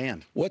 It's not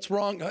banned. What's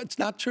wrong? It's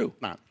not true.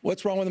 Not.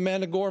 What's wrong with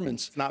Amanda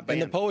Gorman's? It's not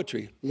banned. And the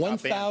poetry.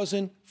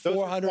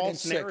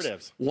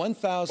 1,406.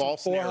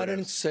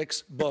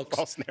 1,406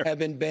 books have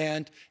been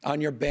banned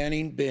on your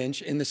banning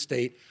binge in the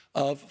state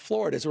of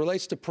Florida. As it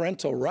relates to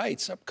parental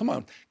rights, come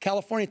on,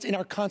 California, it's in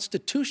our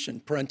Constitution,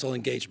 parental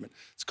engagement.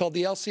 It's called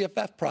the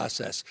LCFF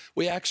process.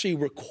 We actually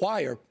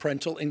require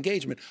parental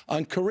engagement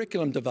on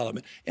curriculum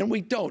development. And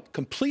we don't,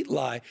 complete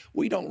lie,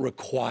 we don't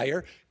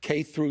require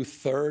K through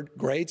third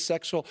grade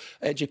sexual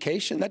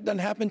education. That doesn't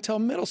happen until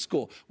middle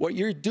school. What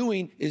you're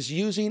doing is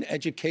using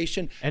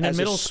education and as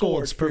in middle a school,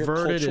 sword it's for your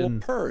perverted cultural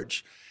and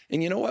purge.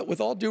 And you know what? With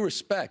all due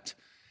respect,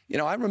 you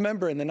know, I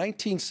remember in the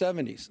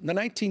 1970s. In the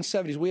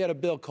 1970s, we had a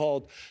bill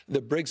called the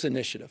Briggs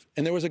Initiative.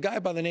 And there was a guy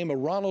by the name of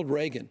Ronald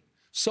Reagan,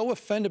 so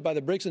offended by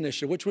the Briggs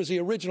Initiative, which was the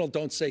original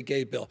Don't Say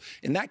Gay bill.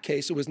 In that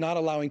case, it was not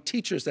allowing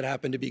teachers that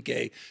happened to be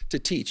gay to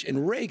teach.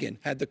 And Reagan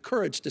had the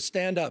courage to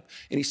stand up,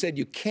 and he said,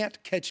 you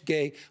can't catch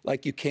gay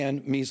like you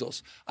can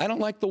measles. I don't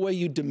like the way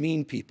you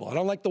demean people. I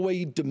don't like the way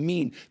you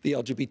demean the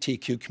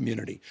LGBTQ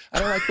community. I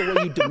don't like the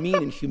way you demean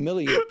and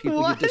humiliate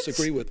people you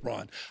disagree with,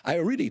 Ron. I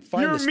really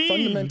find this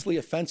fundamentally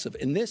offensive.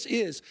 And this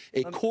is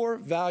a core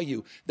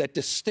value that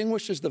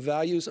distinguishes the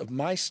values of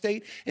my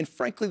state and,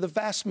 frankly, the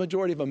vast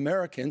majority of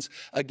Americans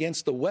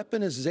against the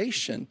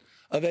weaponization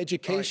of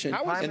education.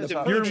 Right. And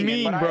the You're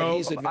mean,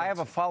 bro. I have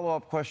a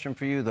follow-up question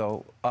for you,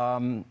 though.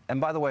 And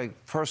by the way,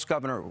 first,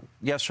 Governor,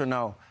 yes or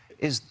no,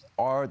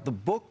 are the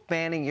book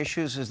banning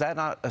issues, is that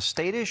not a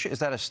state issue? Is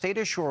that a state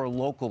issue or a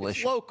local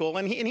issue? Local,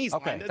 and he's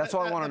okay. That's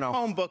all I want to know. The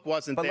home book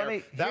wasn't but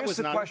there. Here's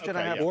the question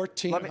I have.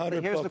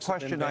 1,400 Here's the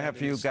question I have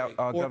for you,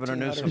 Governor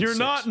Newsom. You're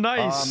not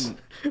nice.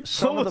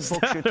 Some of the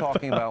books you're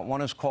talking about,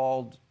 one is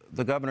called,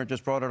 the governor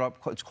just brought it up,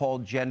 it's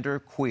called Gender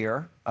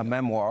Queer, a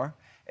memoir.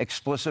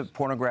 Explicit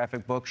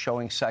pornographic book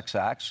showing sex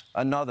acts.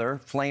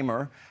 Another,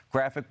 Flamer,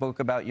 graphic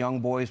book about young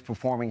boys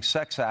performing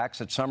sex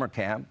acts at summer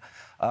camp.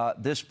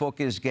 This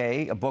book is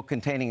Gay, a book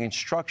containing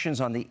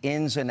instructions on the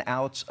ins and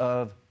outs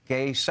of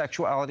gay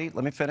sexuality.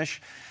 Let me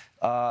finish.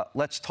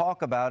 Let's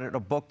Talk About It, a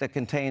book that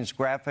contains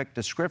graphic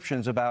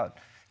descriptions about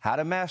how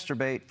to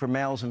masturbate for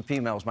males and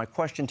females. My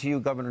question to you,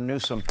 Governor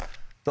Newsom,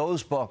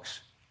 those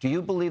books, do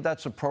you believe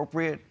that's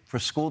appropriate for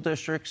school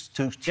districts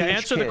to teach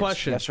answer kids? the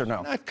question. Yes or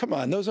no? Come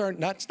on, those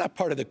aren't. It's not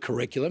part of the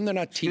curriculum. They're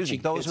not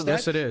teaching. Those are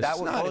yes, it is.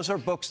 Those are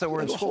books that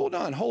were in school.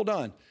 Hold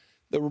on.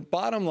 The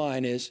bottom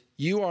line is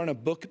you are on a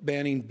book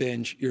banning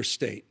binge. Your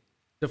state.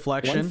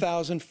 Deflection.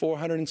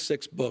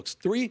 1,406 books,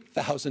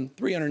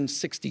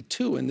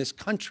 3,362 in this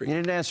country. You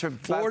didn't answer.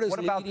 Florida's what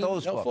about leading,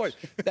 those books? Florida.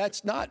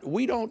 That's not.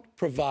 We don't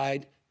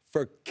provide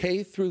for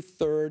K through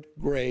third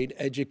grade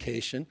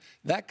education,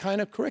 that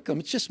kind of curriculum.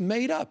 It's just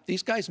made up.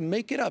 These guys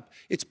make it up.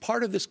 It's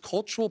part of this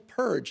cultural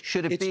purge.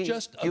 Should it it's be?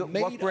 Just a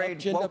made what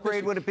grade? What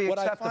grade would it be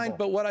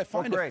acceptable? What I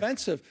find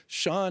offensive,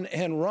 Sean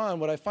and Ron,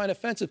 what I find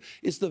offensive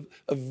is a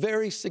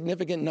very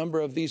significant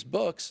number of these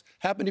books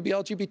happen to be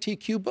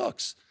LGBTQ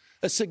books.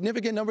 A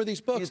significant number of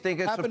these books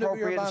happen to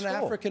be about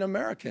African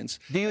Americans.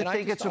 Do you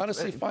think it's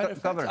honestly find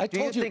it Governor? I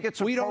told you,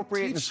 we don't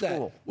teach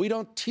that. We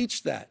don't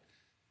teach that.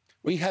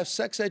 We have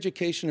sex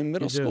education in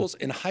middle schools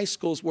and high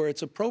schools where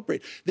it's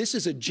appropriate. This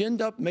is a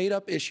ginned-up,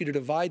 made-up issue to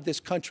divide this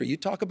country. You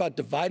talk about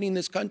dividing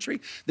this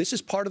country. This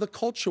is part of the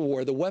culture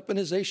war, the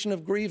weaponization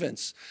of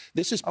grievance.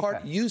 This is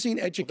part using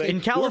education.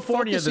 In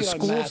California, the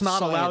school's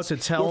not allowed to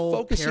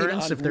tell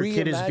parents if their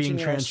kid is being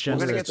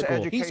transgender at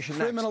school. He's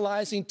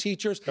criminalizing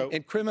teachers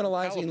and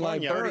criminalizing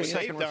librarians.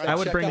 I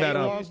would bring that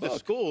up. The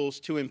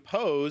schools to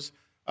impose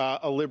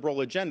a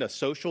liberal agenda,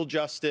 social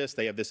justice.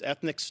 They have this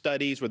ethnic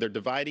studies where they're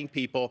dividing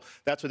people.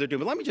 That's what they're doing.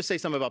 But let me just say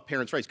something about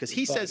parents' rights, because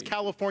he says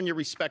California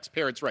respects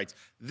parents' rights.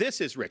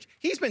 This is rich.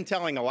 He's been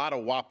telling a lot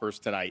of whoppers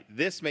tonight.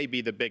 This may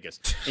be the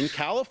biggest. In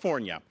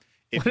California,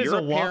 if you're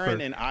a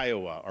parent in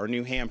Iowa or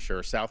New Hampshire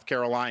or South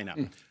Carolina,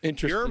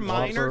 your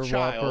minor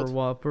child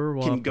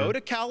can go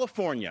to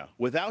California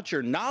without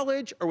your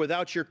knowledge or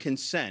without your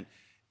consent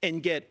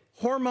and get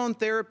hormone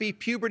therapy,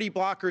 puberty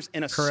blockers,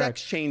 and a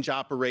sex change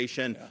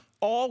operation,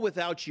 all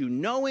without you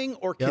knowing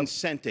or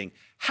consenting.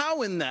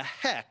 How in the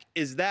heck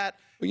is that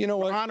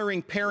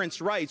honoring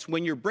parents' rights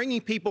when you're bringing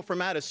people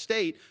from out of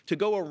state to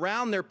go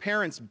around their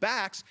parents'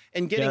 backs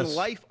and getting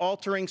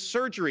life-altering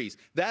surgeries?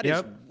 That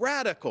is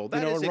radical.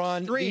 That is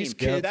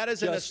extreme. That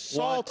is an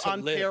assault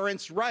on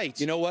parents'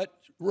 rights. You know what,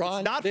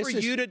 Ron? It's not for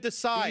you to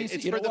decide.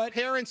 It's for the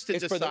parents to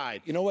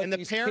decide. You know what? And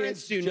the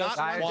parents do not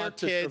want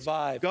their kids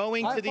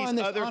going to these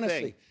other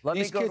things. Let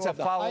me go to a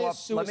follow-up.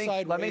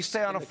 Let me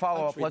stay on a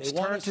follow-up. Let's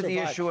turn to the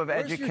issue of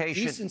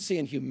education. Decency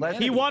and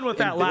humanity. He won with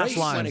that last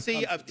line. Of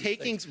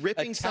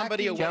ripping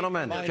somebody away.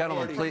 Gentlemen,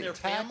 please.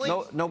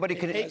 Nobody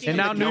can. And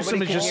now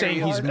Newsom is just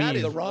saying he's mean. That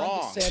is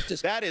wrong.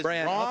 That is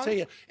wrong. I'll tell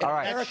you. All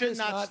right. That should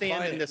not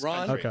stand in this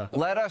country. Okay.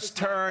 Let us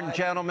turn,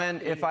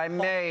 gentlemen, if I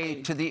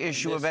may, to the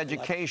issue of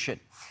education.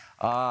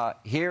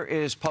 Here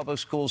is public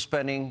school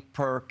spending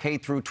per K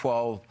through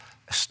 12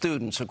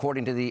 students,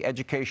 according to the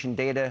education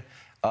data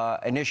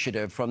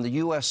initiative from the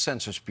U.S.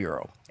 Census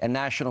Bureau and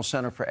National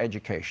Center for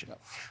Education.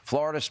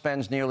 Florida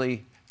spends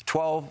nearly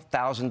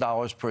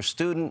 $12,000 per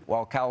student,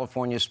 while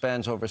California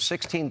spends over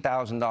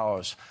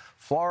 $16,000.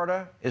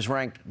 Florida is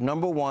ranked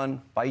 #1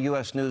 by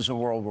U.S. News &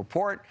 World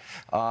Report.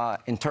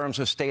 In terms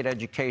of state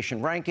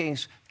education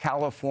rankings,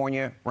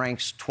 California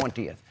ranks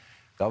 20th.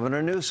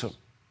 Governor Newsom,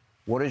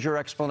 what is your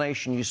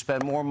explanation? You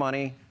spend more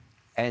money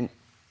and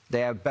they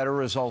have better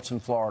results in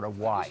Florida.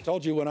 Why? I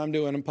told you what I'm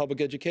doing in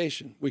public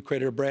education. We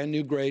created a brand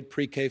new grade,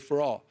 pre-K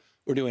for all.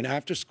 We're doing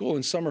after school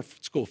and summer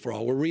school for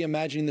all. We're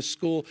reimagining the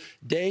school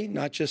day,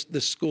 not just the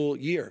school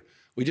year.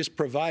 We just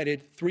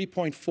provided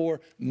 3.4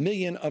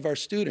 million of our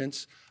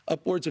students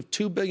upwards of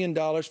 $2 billion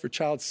for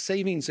child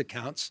savings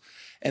accounts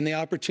and the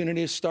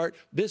opportunity to start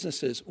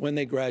businesses when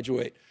they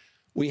graduate.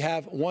 We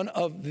have one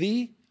of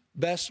the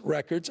best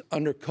records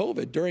under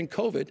COVID, during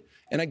COVID.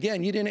 And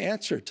again, you didn't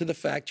answer to the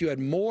fact you had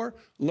more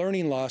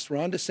learning loss.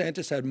 Ron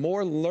DeSantis had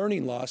more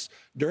learning loss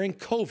during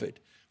COVID.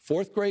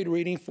 4th grade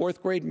reading,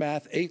 4th grade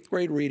math, 8th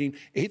grade reading,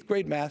 8th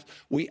grade math.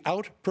 We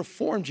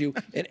outperformed you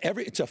in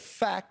it's a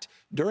fact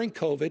during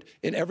COVID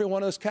in every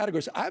one of those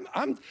categories.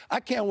 I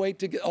can't wait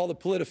to get all the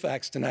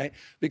PolitiFacts tonight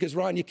because,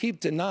 Ron, you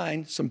keep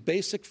denying some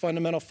basic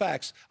fundamental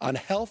facts on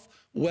health,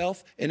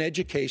 wealth, and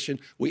education.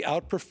 We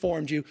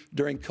outperformed you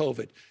during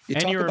COVID. You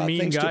and talk you're about a mean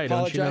things guy, to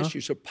apologize. don't you know?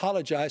 You should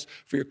apologize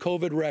for your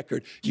COVID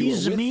record. You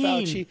He's were with mean.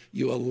 Fauci.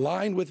 You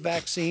aligned with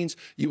vaccines.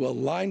 You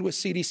aligned with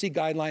CDC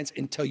guidelines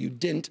until you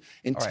didn't,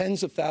 and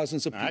tens of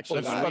thousands of people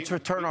Actually, died. Let's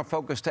return our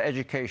focus to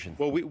education.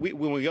 Well,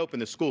 when we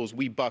opened the schools,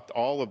 we bucked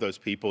all of those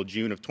people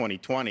June of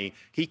 2020.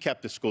 He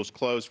kept the schools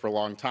closed for a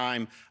long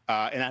time,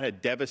 and that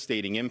had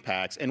devastating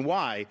impacts. And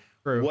why?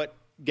 True. What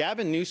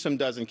Gavin Newsom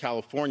does in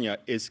California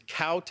is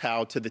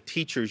kowtow to the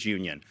teachers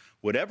union.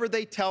 Whatever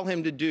they tell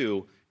him to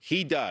do,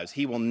 he does.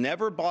 He will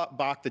never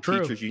balk the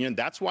teachers union.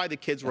 That's why the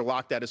kids were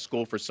locked out of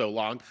school for so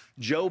long.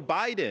 Joe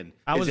Biden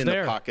is in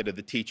the pocket of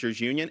the teachers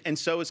union, and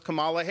so is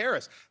Kamala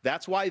Harris.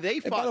 That's why they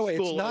fought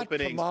school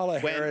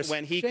openings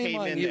when he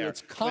came in there.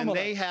 When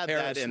they had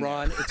that in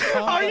there.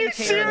 Are you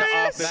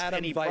serious?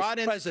 And he brought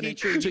in the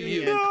teachers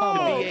union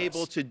to be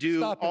able to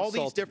do all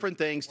these different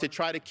things to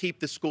try to keep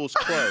the schools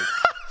closed.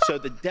 So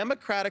the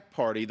Democratic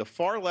Party, the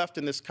far left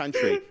in this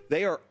country,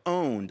 they are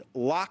owned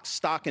lock,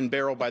 stock, and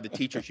barrel by the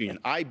teachers union.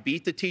 I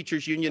beat the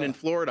teachers union in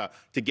Florida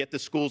to get the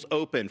schools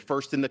open,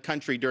 first in the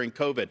country during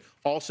COVID,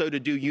 also to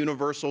do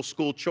universal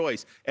school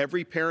choice.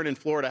 Every parent in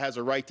Florida has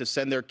a right to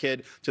send their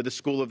kid to the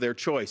school of their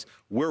choice.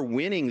 We're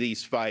winning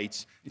these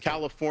fights.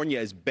 California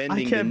is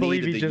bending the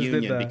knee to the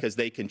union because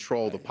they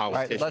control the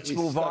politicians. All right, let's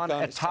move on.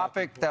 A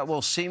topic that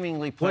will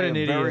seemingly play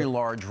a very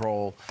large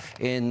role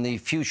in the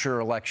future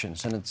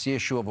elections, and it's the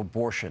issue of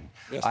abortion.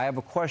 Yes. I have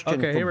a question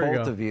for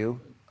both of you.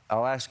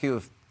 I'll ask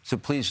you to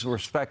please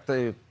respect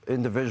the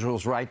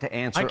individual's right to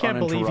answer uninterrupted. I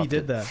can't believe he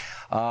did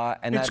that.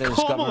 And that is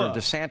Governor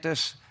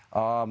DeSantis.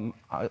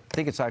 I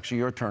think it's actually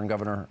your turn,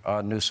 Governor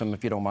Newsom,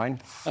 if you don't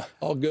mind.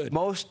 All good.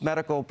 Most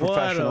medical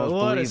professionals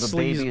believe a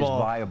baby is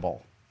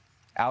viable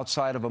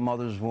outside of a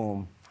mother's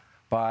womb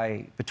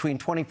by between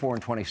 24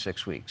 and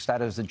 26 weeks.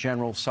 That is the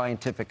general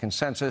scientific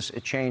consensus.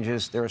 It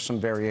changes. There are some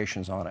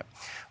variations on it.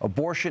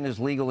 Abortion is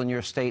legal in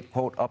your state,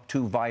 quote, up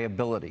to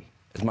viability,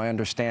 is my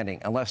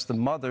understanding, unless the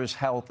mother's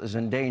health is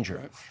in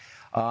danger.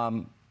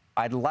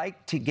 I'd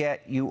like to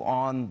get you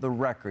on the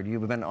record.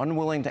 You've been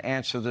unwilling to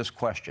answer this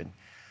question.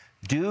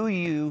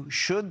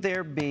 Should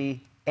there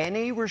be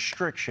any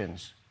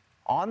restrictions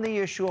on the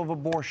issue of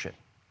abortion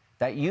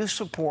that you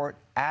support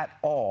at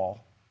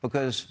all?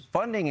 Because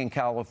funding in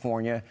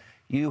California,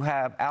 you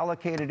have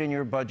allocated in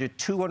your budget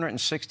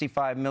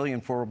 $265 million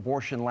for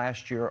abortion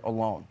last year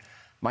alone.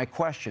 My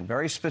question,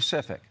 very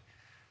specific.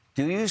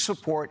 Do you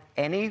support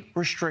any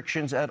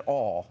restrictions at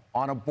all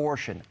on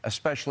abortion,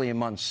 especially in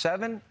months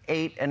 7,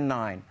 8, and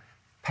 9,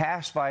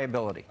 past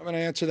viability? I'm going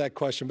to answer that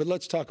question, but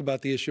let's talk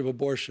about the issue of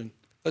abortion.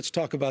 Let's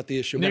talk about the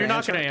issue. No, you're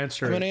not going to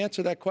answer it. I'm going to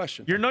answer that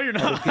question. No, you're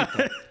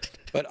not.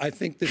 But I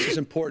think this is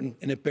important,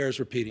 and it bears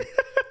repeating.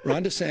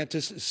 Ron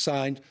DeSantis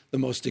signed the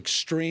most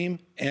extreme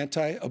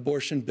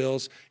anti-abortion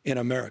bills in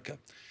America.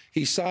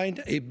 He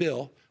signed a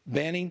bill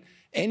banning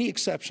any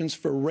exceptions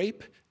for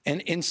rape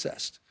and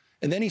incest.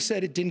 And then he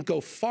said it didn't go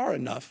far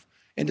enough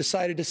and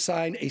decided to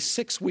sign a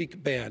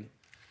 6-week ban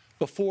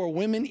before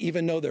women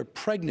even know they're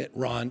pregnant,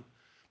 Ron,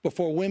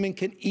 before women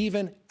can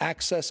even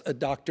access a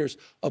doctor's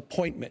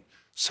appointment.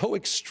 So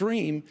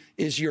extreme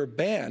is your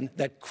ban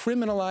that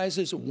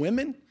criminalizes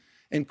women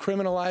and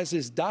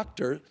criminalizes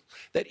doctors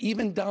that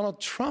even Donald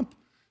Trump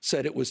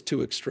said it was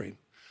too extreme.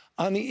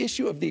 On the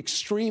issue of the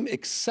extreme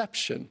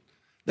exception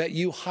that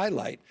you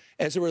highlight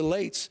as it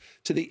relates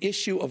to the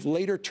issue of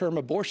later-term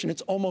abortion,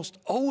 it's almost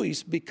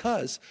always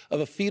because of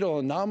a fetal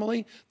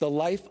anomaly, the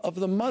life of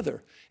the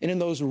mother. And in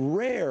those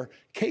rare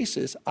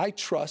cases, I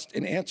trust,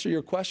 and answer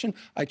your question,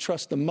 I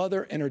trust the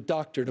mother and her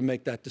doctor to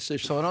make that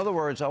decision. So in other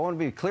words, I want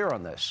to be clear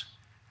on this.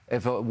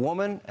 If a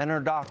woman and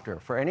her doctor,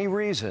 for any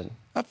reason,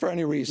 Not for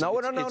any reason. No.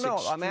 It's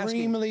I'm asking.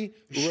 extremely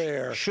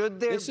rare. Should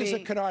there this be? Is a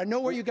canard. I know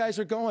where you guys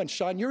are going,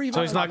 Sean. You're even.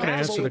 So he's not going to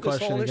answer the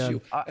question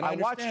again. I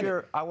watched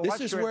your. This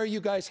is where you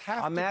guys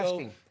have to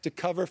go to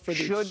cover for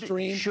the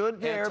extreme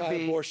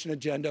anti-abortion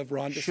agenda of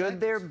Ron DeSantis. Should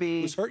there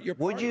be? Who's hurt your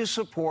would party. you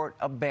support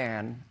a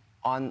ban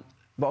on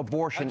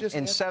abortion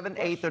in 7th,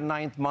 8th, or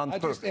 9th month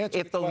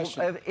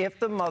if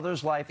the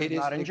mother's life is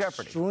not in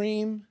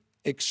jeopardy?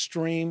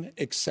 Extreme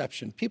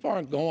exception. People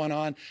aren't going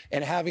on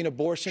and having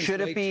abortions.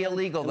 Should it be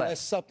illegal then?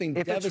 Unless something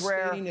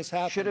devastating has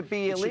happened. Should it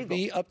be illegal? It should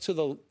be up to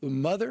the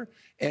mother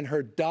and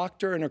her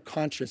doctor and her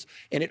conscience.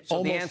 And it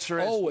so the answer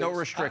is always, no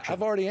restriction.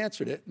 I've already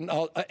answered it, and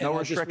I'll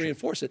just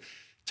reinforce it.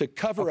 To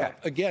cover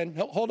up, again,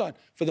 hold on,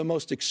 for the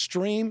most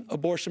extreme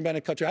abortion ban in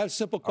the country. I have a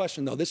simple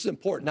question, though. This is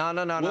important. No.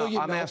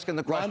 I'm asking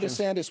the question. Ron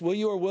DeSantis, will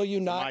you or will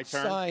you not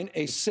sign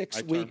a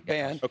 6-week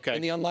ban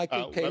in the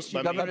unlikely case?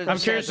 I'm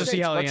curious to see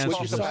how he answers.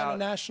 Would you sign a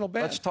national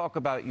ban? Let's talk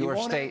about your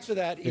state. He won't answer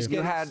that. He's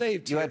getting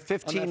saved you had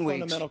 15 on that weeks.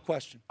 Fundamental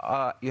question.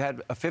 You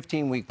had a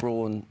 15-week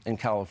rule in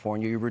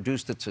California. You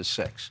reduced it to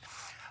 6.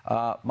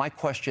 My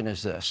question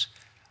is this.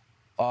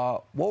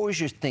 What was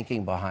your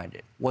thinking behind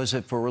it? Was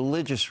it for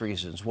religious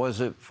reasons?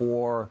 Was it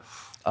for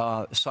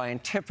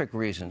scientific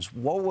reasons?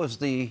 What was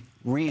the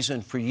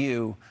reason for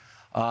you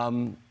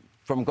from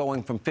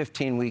going from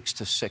 15 weeks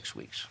to 6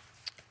 weeks?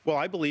 Well,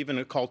 I believe in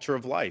a culture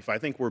of life. I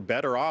think we're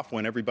better off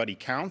when everybody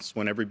counts,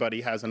 when everybody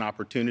has an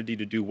opportunity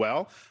to do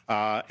well,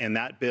 and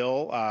that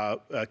bill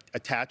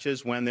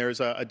attaches when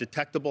there's a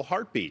detectable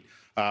heartbeat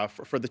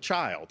for the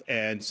child.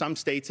 And some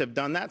states have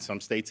done that.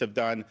 Some states have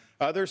done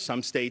others.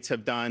 Some states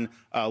have done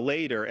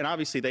later. And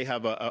obviously, they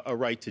have a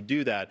right to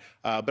do that.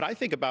 But I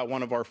think about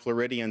one of our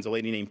Floridians, a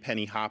lady named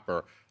Penny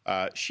Hopper.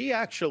 She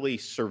actually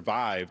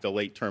survived a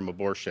late-term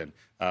abortion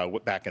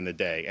back in the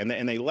day,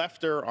 and they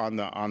left her on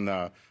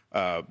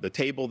the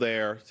table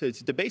there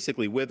to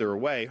basically wither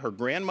away. Her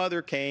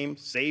grandmother came,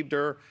 saved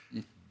her,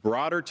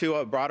 brought her to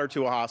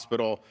a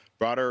hospital,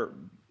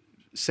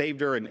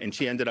 saved her, and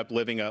she ended up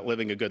living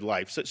a good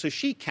life. So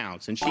she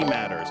counts and she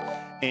matters.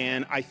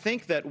 And I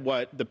think that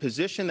what the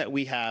position that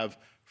we have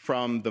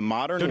from the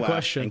modern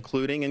left,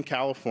 including in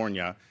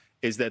California,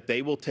 is that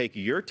they will take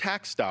your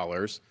tax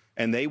dollars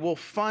and they will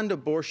fund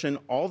abortion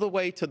all the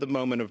way to the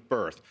moment of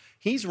birth.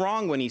 He's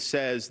wrong when he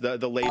says the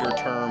later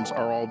terms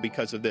are all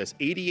because of this.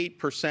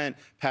 88%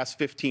 past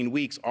 15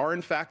 weeks are,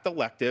 in fact,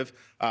 elective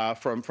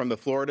from the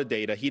Florida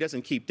data. He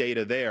doesn't keep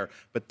data there.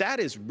 But that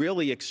is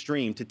really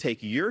extreme, to take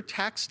your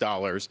tax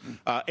dollars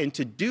and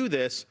to do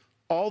this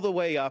all the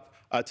way up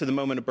to the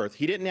moment of birth.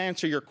 He didn't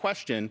answer your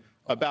question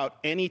about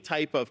any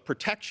type of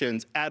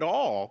protections at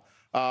all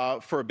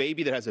for a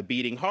baby that has a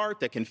beating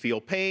heart, that can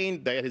feel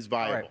pain, that is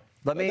viable.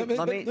 But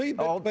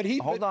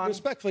hold on.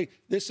 Respectfully,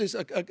 this is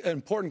an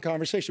important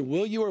conversation.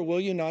 Will you or will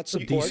you not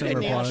support a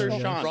national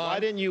ban? Why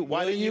didn't you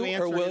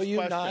answer or will you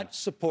question? not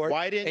support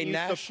a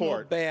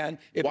national ban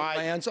if it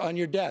lands on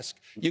your desk?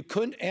 You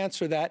couldn't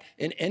answer that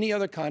in any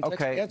other context.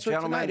 Okay, answer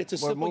gentlemen, it tonight. It's a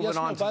we're simple moving yes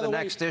on no. to By the way,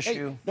 next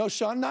issue. Hey, no,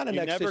 Sean, not a you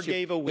next never issue.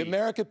 gave a week. The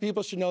American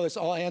people should know this.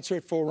 I'll answer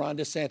it for Ron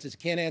DeSantis. He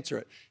can't answer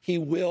it. He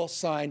will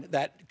sign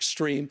that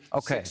extreme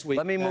 6-week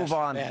let me move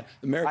on. ban.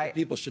 The American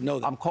people should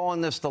know that. I'm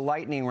calling this the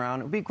lightning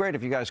round. It would be great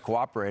if you guys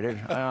cooperated.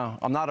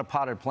 I'm not a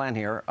potted plant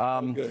here.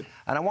 Good.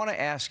 And I want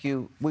to ask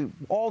you, we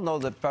all know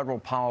that federal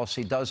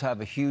policy does have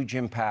a huge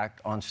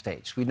impact on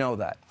states. We know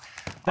that.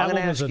 I'm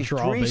going to ask you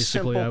three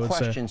simple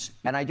questions,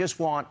 and I just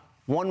want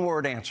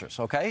one-word answers,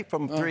 okay,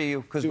 from three of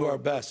you, because we're our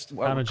best.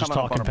 We're not just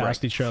talking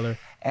past each other.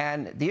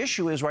 And the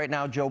issue is right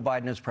now Joe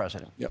Biden is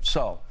president. Yep.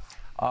 So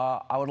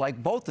I would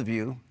like both of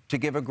you to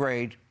give a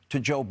grade to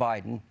Joe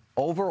Biden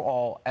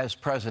overall as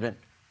president.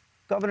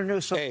 Governor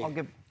Newsom, I'll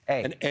give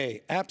A. An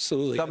A,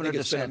 absolutely. Governor I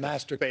think it's been a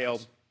master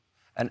failed.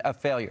 And a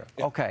failure.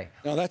 Yeah. Okay.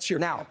 No, that's your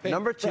now.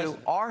 Number two,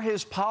 are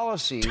his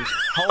policies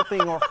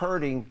helping or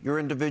hurting your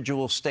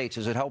individual states?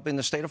 Is it helping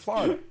the state of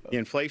Florida? The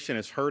inflation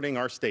is hurting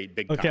our state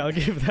big time. Okay, I'll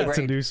give that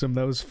to Newsom.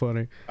 That was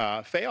funny.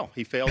 Fail.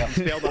 He failed.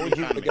 He failed on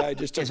the The guy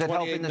just took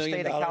 $28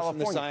 million from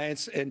the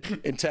Science and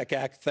Tech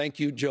Act. Thank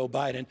you, Joe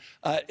Biden.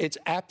 It's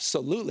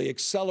absolutely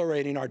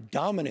accelerating our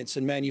dominance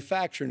in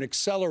manufacturing,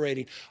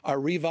 accelerating our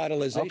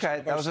revitalization. Okay,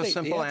 of that our was state. a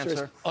simple the answer.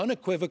 answer. Is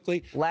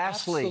unequivocally,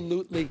 lastly,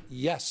 absolutely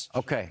yes.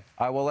 Okay,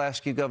 I will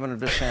ask you, Governor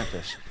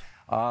DeSantis.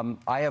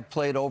 I have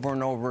played over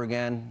and over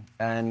again,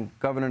 and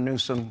Governor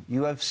Newsom,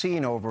 you have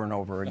seen over and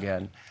over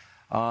again.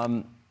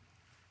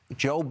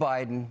 Joe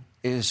Biden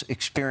is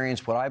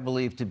experienced what I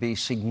believe to be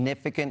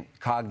significant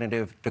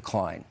cognitive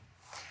decline.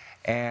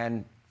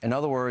 And in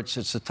other words,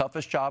 it's the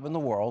toughest job in the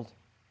world.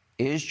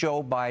 Is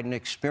Joe Biden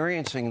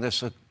experiencing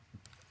this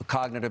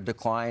cognitive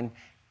decline?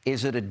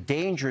 Is it a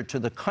danger to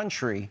the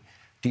country?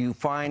 Do you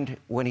find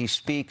when he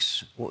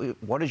speaks,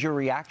 what is your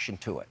reaction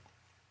to it?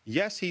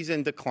 Yes, he's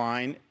in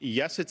decline.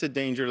 Yes, it's a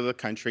danger to the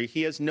country.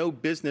 He has no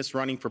business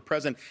running for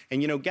president.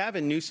 And, you know,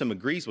 Gavin Newsom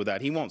agrees with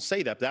that. He won't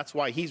say that. But that's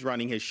why he's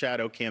running his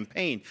shadow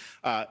campaign.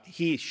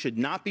 He should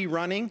not be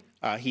running.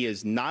 He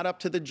is not up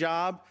to the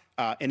job.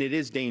 And it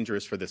is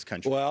dangerous for this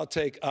country. Well,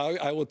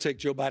 I will take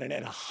Joe Biden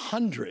at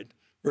 100%.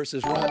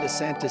 versus Ron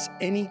DeSantis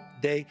any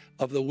day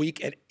of the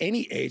week at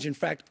any age. In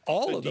fact,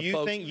 all of the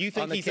folks you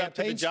think on the he's up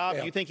to the campaign job?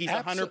 trail. You think he's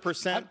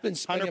 100%? I've been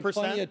spending 100%?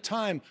 plenty of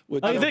time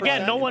with.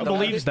 Again, no one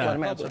believes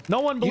that. No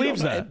one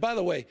believes that. By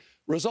the way,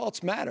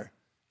 results matter.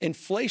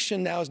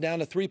 Inflation now is down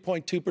to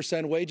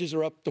 3.2%. Wages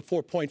are up to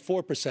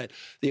 4.4%.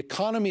 The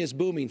economy is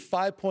booming,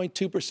 5.2%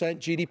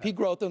 GDP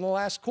growth in the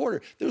last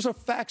quarter. Those are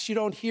facts you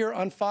don't hear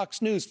on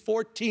Fox News.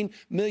 14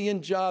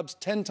 million jobs,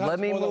 10 times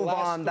Let me more than the move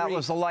last on. That three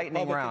was the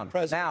lightning Republican round.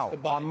 presidents Now,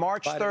 combined. on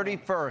March Biden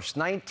 31st,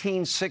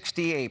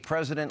 1968,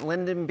 President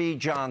Lyndon B.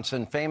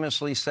 Johnson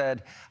famously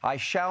said, "I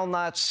shall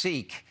not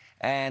seek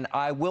and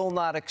I will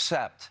not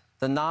accept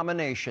the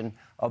nomination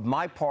of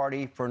my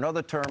party for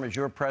another term as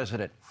your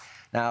president."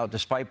 Now,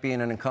 despite being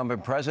an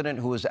incumbent president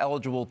who is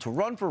eligible to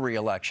run for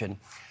re-election,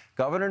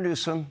 Governor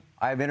Newsom,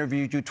 I've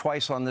interviewed you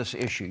twice on this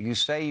issue. You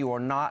say you are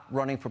not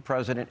running for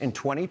president in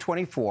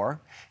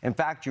 2024. In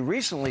fact, you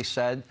recently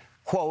said,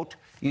 quote,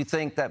 you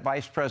think that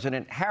Vice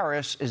President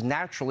Harris is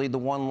naturally the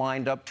one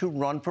lined up to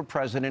run for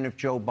president if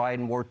Joe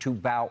Biden were to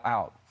bow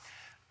out.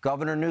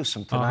 Governor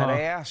Newsom, tonight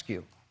I ask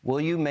you,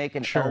 will you make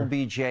an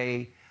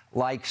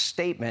LBJ-like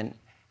statement?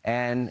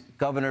 And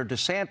Governor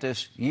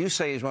DeSantis, you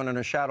say he's running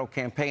a shadow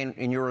campaign.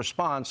 In your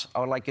response,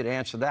 I would like you to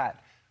answer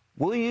that.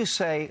 Will you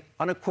say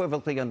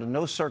unequivocally, under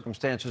no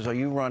circumstances are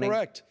you running?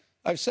 Correct.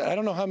 I've said, I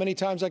don't know how many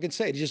times I can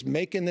say it. Just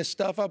making this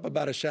stuff up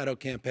about a shadow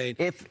campaign.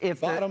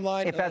 Bottom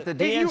line, if at the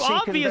DNC you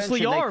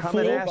obviously convention are, they come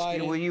and ask Biden,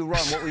 you, will you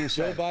run? What will you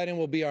say? Joe Biden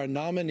will be our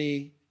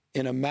nominee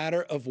in a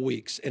matter of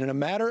weeks. And in a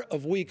matter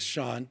of weeks,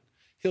 Sean,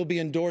 he'll be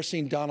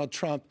endorsing Donald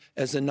Trump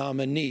as a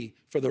nominee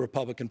for the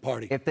Republican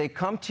Party. If they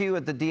come to you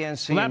at the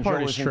DNC and Joe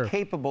is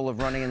incapable of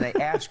running and they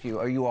ask you,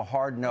 are you a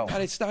hard no?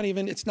 And it's not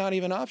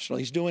even optional.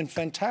 He's doing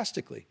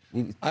fantastically.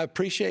 I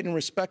appreciate and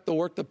respect the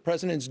work the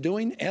president's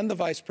doing and the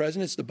vice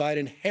president's, the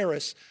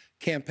Biden-Harris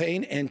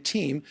campaign and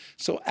team.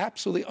 So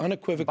absolutely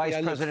unequivocally, I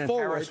look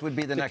forward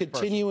to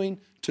continuing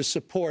to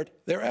support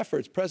their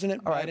efforts.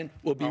 President Biden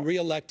will be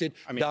reelected.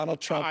 Donald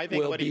Trump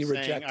will be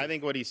rejected. I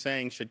think what he's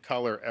saying should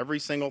color every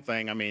single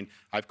thing. I mean,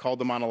 I've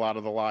called him on a lot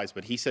of the lies,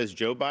 but he says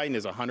Joe Biden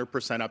is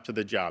 100% up to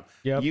the job.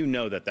 Yep. You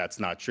know that that's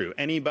not true.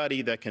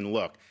 Anybody that can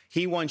look,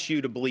 he wants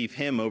you to believe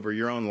him over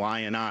your own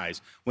lying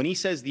eyes. When he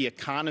says the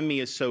economy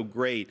is so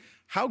great,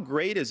 how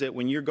great is it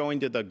when you're going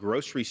to the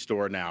grocery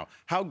store now?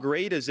 How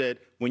great is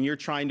it when you're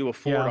trying to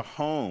afford a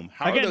home?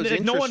 How are those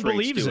interest no one rates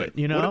believes doing? it,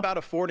 you know? What about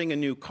affording a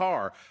new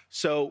car?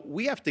 So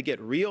we have to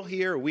get real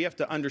here. We have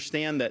to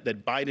understand that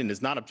Biden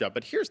is not a job.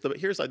 But here's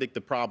I think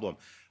the problem.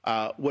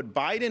 What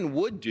Biden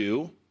would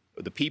do,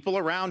 the people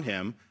around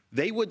him,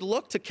 they would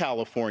look to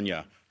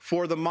California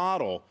for the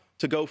model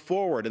to go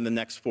forward in the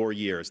next 4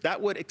 years.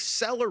 That would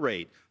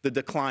accelerate the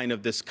decline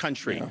of this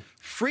country. Yeah.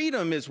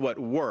 Freedom is what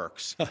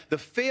works. The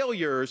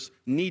failures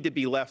need to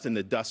be left in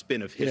the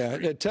dustbin of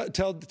history. Yeah,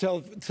 tell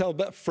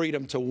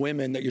freedom to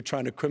women that you're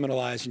trying to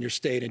criminalize in your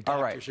state. And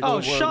all right. Shut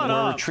up.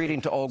 We're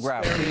retreating to old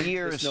ground. For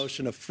years, this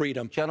notion of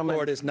freedom. Gentlemen,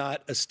 Florida is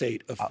not a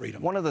state of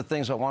freedom. One of the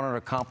things I wanted to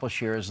accomplish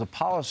here is the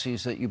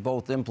policies that you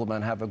both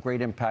implement have a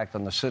great impact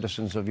on the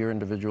citizens of your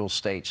individual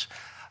states.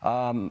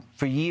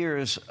 For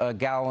years, a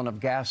gallon of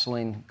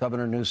gasoline,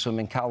 Governor Newsom,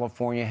 in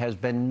California has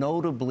been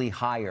notably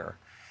higher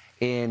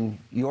in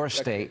your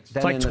state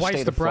than in the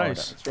state of Florida.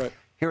 That's right.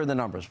 Here are the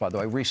numbers, by the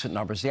way, recent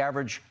numbers. The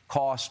average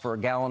cost for a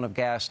gallon of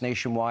gas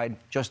nationwide,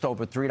 just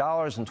over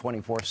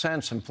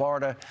 $3.24. In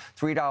Florida,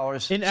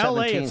 $3.17. In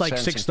LA, it's like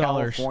 $6. In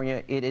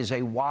California, it is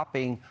a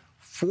whopping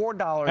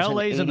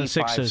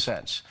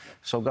 $4.85.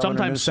 So,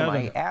 Governor Newsom,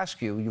 I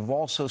ask you, you've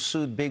also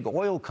sued big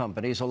oil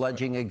companies,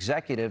 alleging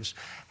executives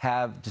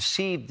have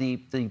deceived the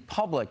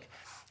public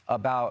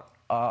about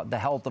the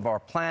health of our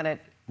planet,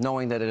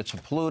 knowing that it's a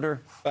polluter.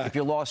 If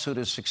your lawsuit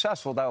is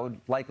successful, that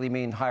would likely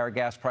mean higher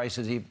gas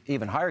prices,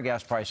 even higher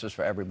gas prices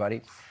for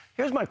everybody.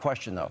 Here's my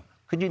question, though.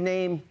 Could you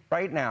name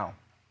right now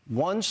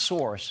one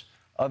source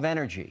of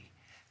energy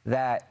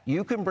that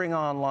you can bring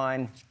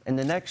online in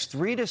the next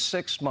 3 to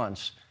 6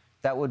 months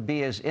that would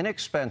be as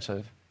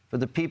inexpensive for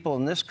the people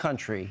in this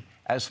country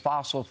as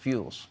fossil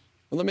fuels?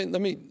 Well,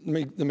 let me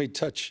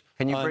touch.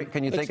 Can you think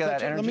of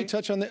that energy? Let me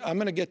touch on I'm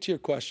going to get to your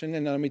question,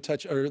 and then let me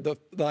touch the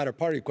latter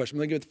part of your question.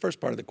 Let me give you the first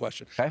part of the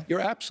question. Okay. You're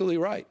absolutely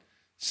right.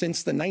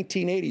 Since the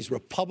 1980s,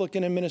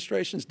 Republican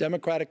administrations,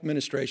 Democratic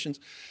administrations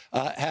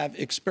have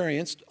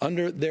experienced,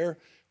 under their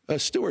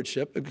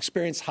stewardship,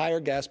 experienced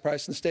higher gas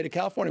prices in the state of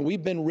California.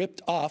 We've been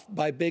ripped off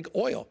by big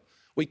oil.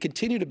 We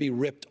continue to be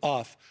ripped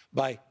off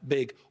by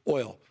big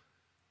oil.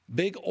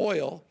 Big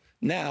oil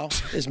now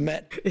is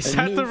met is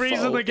that the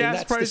reason the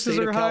gas prices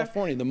are high?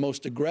 California, the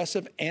most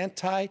aggressive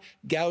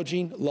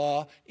anti-gouging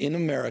law in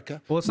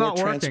America. Well, it's not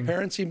working. More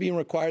transparency being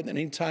required than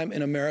any time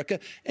in America.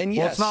 And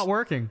yes, well, it's not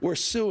working. We're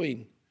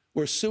suing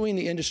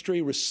the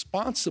industry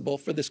responsible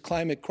for this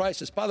climate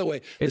crisis. By the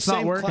way, it's the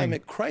same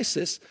climate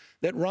crisis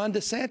that Ron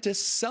DeSantis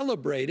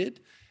celebrated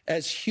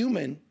as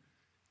human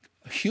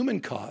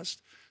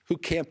caused, who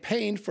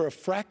campaigned for a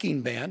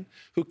fracking ban,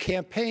 who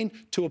campaigned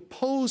to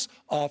oppose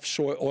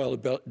offshore oil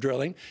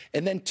drilling,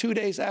 and then 2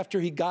 days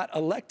after he got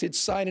elected,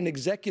 signed an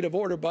executive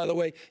order. By the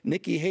way,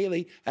 Nikki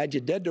Haley had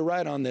you dead to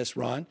right on this,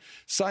 Ron.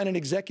 Signed an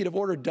executive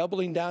order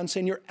doubling down,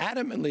 saying you're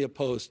adamantly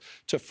opposed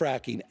to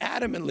fracking,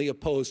 adamantly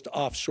opposed to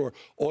offshore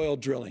oil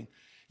drilling.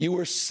 You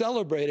were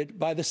celebrated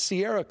by the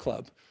Sierra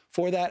Club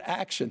for that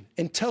action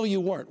until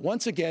you weren't.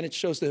 Once again, it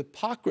shows the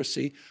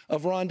hypocrisy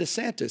of Ron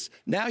DeSantis.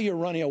 Now you're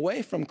running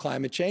away from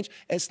climate change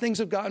as things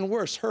have gotten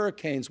worse.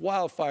 Hurricanes,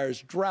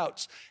 wildfires,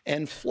 droughts,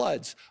 and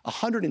floods.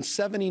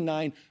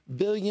 $179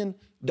 billion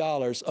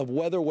of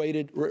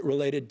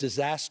weather-related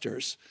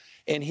disasters.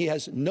 And he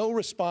has no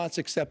response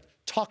except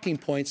talking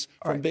points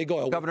from big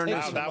oil. Governor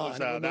Newsom, that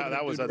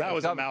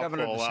was a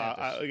mouthful.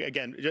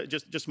 Again,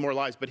 just more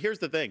lies. But here's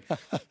the thing: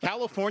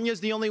 California is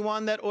the only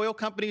one that oil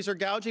companies are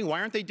gouging.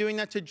 Why aren't they doing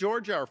that to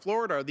Georgia or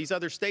Florida or these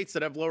other states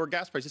that have lower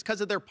gas prices?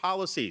 Because of their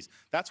policies.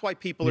 That's why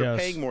people are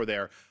paying more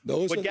there.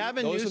 What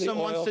Gavin Newsom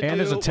wants to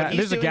do,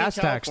 there's a gas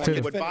tax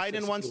too. What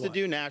Biden wants to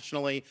do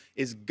nationally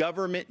is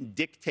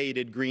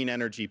government-dictated green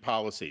energy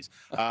policies.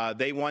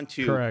 They want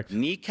to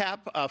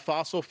kneecap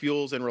fossil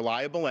fuels and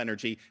reliable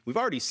energy. We've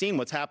already seen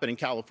what's happened in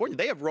California.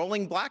 They have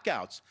rolling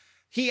blackouts.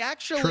 He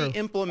actually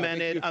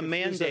implemented a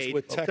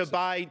mandate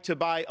to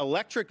buy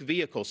electric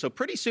vehicles. So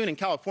pretty soon in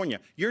California,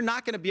 you're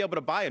not going to be able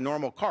to buy a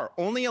normal car,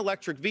 only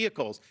electric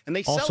vehicles. And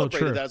they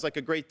celebrated that as like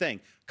a great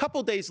thing. A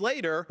couple days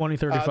later,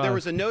 there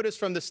was a notice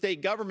from the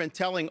state government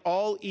telling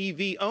all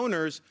EV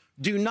owners,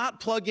 do not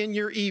plug in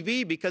your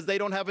EV because they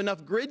don't have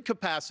enough grid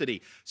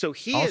capacity. So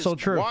he is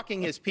walking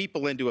his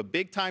people into a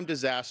big-time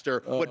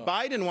disaster. What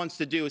Biden wants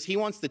to do is he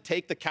wants to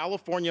take the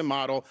California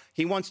model.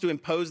 He wants to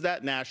impose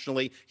that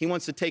nationally. He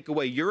wants to take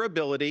away your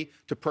ability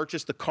to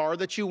purchase the car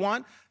that you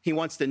want. He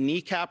wants to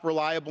kneecap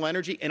reliable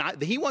energy. And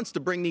he wants to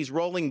bring these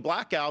rolling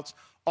blackouts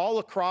all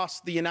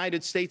across the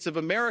United States of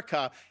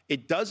America.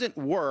 It doesn't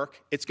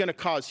work. It's going to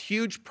cause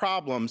huge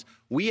problems.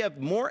 We have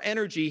more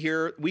energy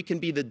here. We can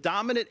be the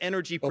dominant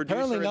energy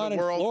producer in the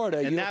world. Florida.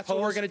 And that's what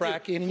we're going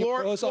to do.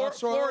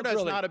 Florida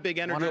is not a big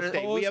energy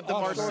state. We have the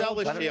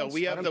Marcellus Shale.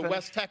 We have the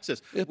West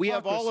Texas. We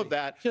have all of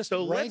that.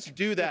 So let's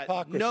do that.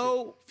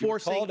 No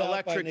forcing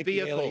electric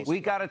vehicles. We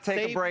got to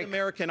take a break. The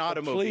American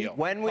automobile.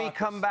 When we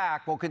come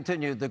back, we'll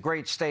continue the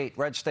great state,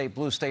 red state,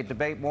 blue state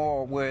debate.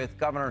 More with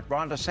Governor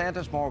Ron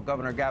DeSantis, more with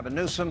Governor Gavin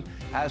Newsom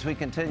as we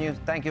continue.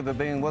 Thank you for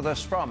being with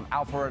us from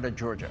Alpharetta,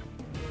 Georgia.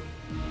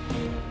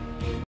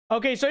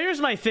 Okay, so here's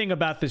my thing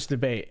about this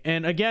debate.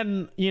 And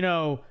again, you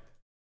know,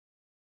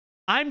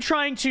 I'm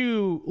trying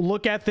to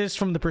look at this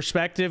from the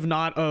perspective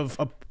not of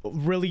a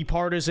really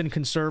partisan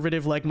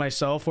conservative like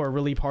myself or a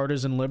really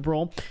partisan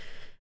liberal.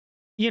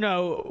 You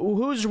know,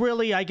 who's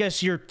really, I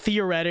guess you're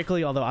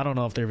theoretically, although I don't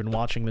know if they're even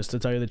watching this to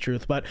tell you the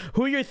truth, but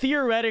who you're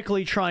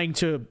theoretically trying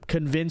to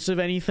convince of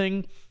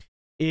anything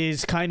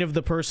is kind of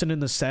the person in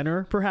the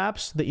center,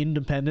 perhaps, the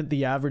independent,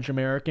 the average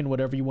American,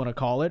 whatever you want to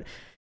call it.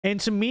 And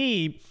to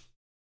me,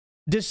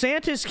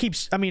 DeSantis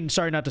keeps,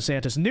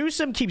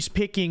 Newsom keeps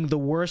picking the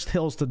worst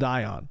hills to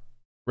die on,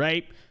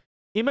 right?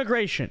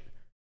 Immigration.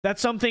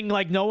 That's something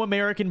like no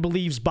American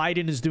believes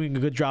Biden is doing a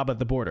good job at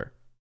the border.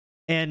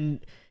 And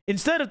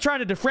instead of trying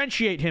to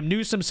differentiate him,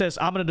 Newsom says,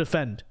 I'm going to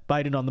defend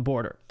Biden on the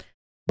border.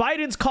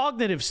 Biden's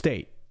cognitive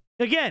state.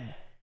 Again,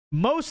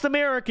 most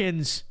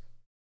Americans,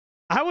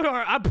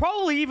 I'm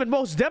probably even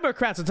most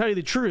Democrats, to tell you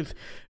the truth,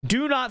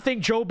 do not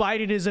think Joe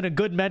Biden is in a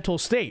good mental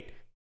state.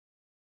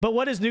 But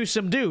what does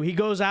Newsom do? He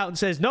goes out and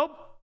says, nope,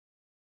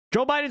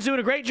 Joe Biden's doing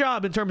a great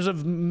job in terms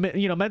of,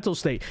 mental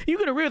state. You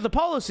can agree with the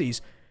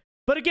policies.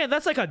 But again,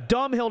 that's like a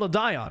dumb hill to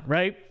die on,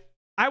 right?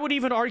 I would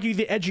even argue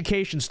the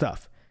education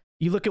stuff.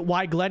 You look at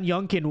why Glenn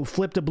Youngkin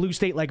flipped a blue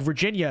state like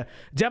Virginia.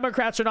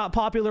 Democrats are not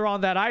popular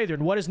on that either.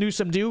 And what does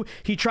Newsom do?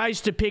 He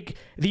tries to pick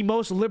the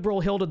most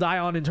liberal hill to die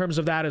on in terms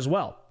of that as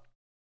well.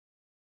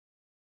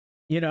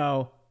 You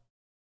know,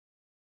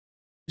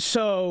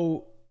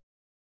 so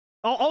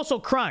also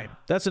crime.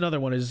 That's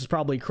another one, is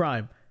probably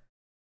crime.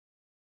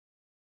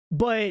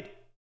 But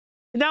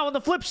now on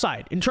the flip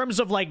side, in terms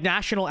of like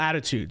national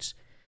attitudes,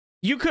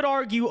 you could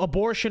argue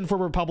abortion for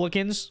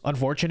Republicans,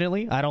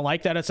 unfortunately. I don't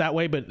like that it's that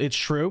way, but it's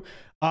true.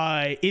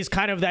 Is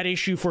kind of that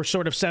issue for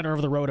sort of center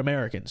of the road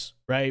Americans,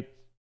 right?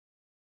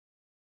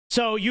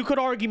 So you could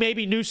argue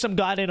maybe Newsom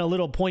got in a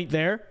little point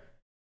there.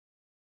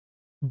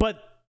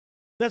 But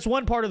that's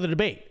one part of the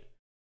debate.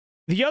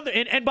 The other,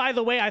 and by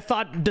the way, I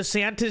thought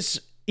DeSantis,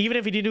 even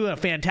if he didn't do a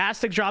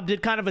fantastic job,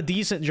 did kind of a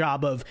decent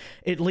job of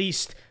at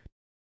least,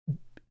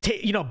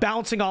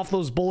 bouncing off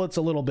those bullets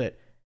a little bit.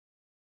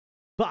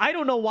 But I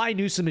don't know why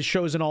Newsom has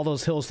chosen all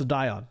those hills to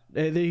die on.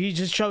 He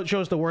just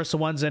chose the worst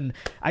ones, and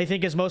I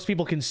think as most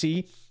people can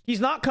see, he's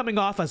not coming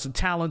off as a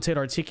talented,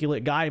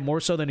 articulate guy, more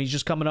so than he's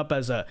just coming up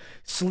as a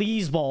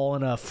sleazeball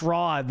and a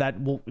fraud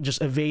that will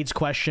just evades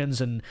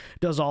questions and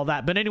does all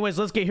that. But anyways,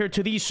 let's get here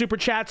to these super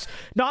chats.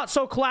 Not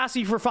so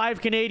classy for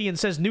 5 Canadian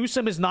says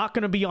Newsom is not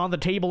going to be on the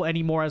table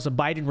anymore as a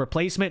Biden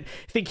replacement.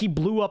 Think he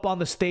blew up on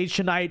the stage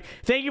tonight.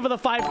 Thank you for the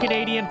 5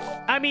 Canadian.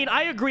 I mean,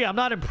 I agree. I'm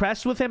not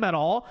impressed with him at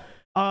all.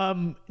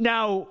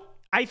 Now,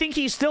 I think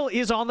he still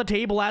is on the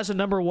table as a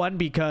number one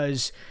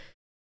because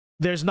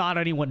there's not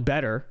anyone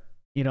better.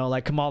 You know,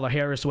 like Kamala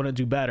Harris wouldn't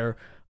do better.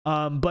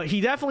 But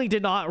he definitely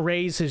did not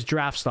raise his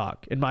draft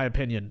stock, in my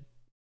opinion,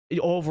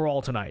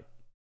 overall tonight.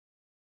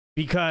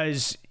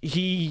 Because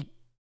he,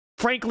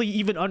 frankly,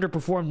 even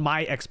underperformed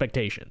my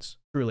expectations.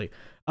 Truly.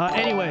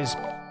 Anyways,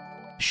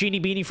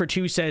 Sheeny Beanie for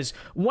 2 says,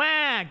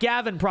 wah,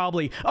 Gavin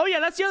probably. Oh yeah,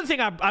 that's the other thing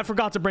I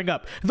forgot to bring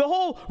up. The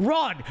whole,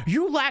 Ron,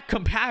 you lack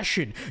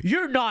compassion.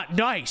 You're not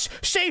nice.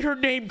 Say her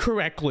name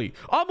correctly.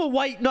 I'm a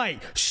white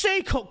knight.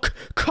 Say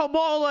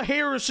Kamala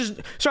Harris's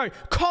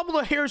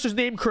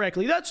name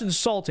correctly. That's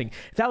insulting.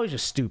 That was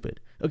just stupid.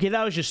 Okay,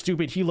 that was just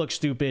stupid. He looks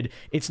stupid.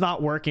 It's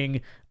not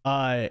working.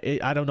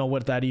 I don't know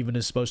what that even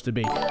is supposed to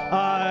be.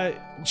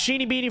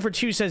 Sheeny Beanie for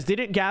 2 says,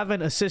 didn't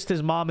Gavin assist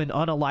his mom in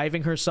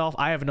unaliving herself?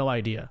 I have no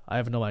idea.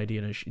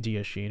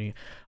 Sheeny.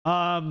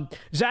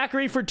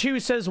 Zachary for 2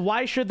 says,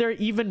 why should there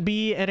even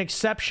be an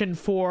exception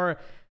for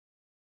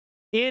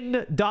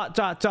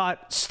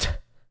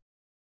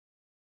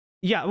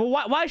yeah, well,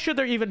 why should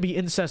there even be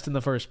incest in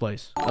the first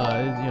place? You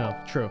know,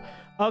 true.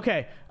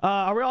 Okay,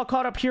 are we all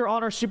caught up here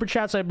on our super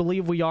chats? I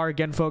believe we are.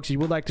 Again, folks, if you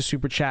would like to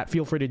super chat,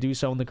 feel free to do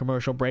so in the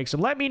commercial breaks,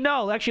 and let me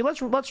know. Actually,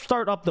 let's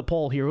start up the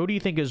poll here. Who do you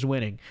think is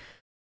winning?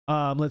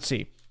 Let's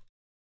see.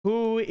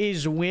 Who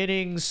is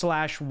winning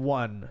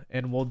 /1?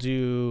 And we'll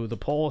do the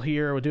poll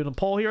here. We'll do the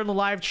poll here in the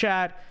live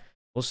chat.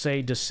 We'll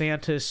say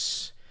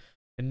DeSantis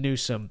and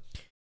Newsom.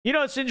 You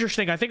know, it's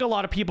interesting. I think a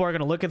lot of people are going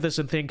to look at this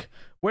and think,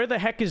 where the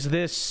heck is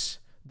this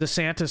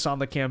DeSantis on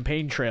the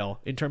campaign trail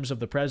in terms of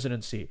the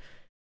presidency?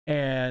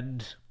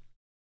 And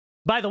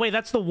by the way,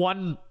 that's the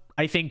one,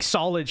 I think,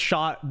 solid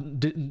shot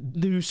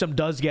Newsom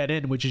does get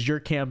in, which is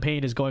your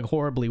campaign is going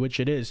horribly, which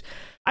it is.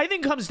 I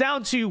think comes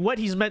down to what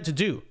he's meant to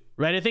do,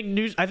 right? I think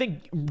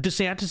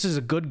DeSantis is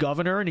a good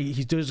governor and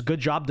he does a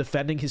good job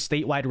defending his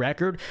statewide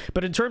record.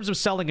 But in terms of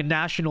selling a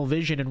national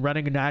vision and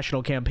running a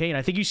national campaign,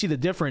 I think you see the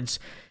difference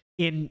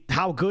in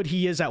how good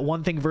he is at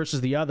one thing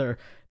versus the other.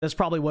 That's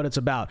probably what it's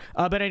about.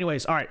 But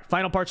anyways, all right,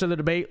 final parts of the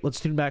debate. Let's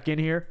tune back in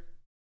here.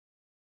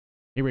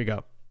 Here we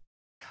go.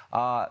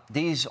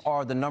 These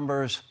are the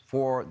numbers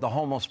for the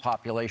homeless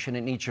population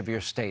in each of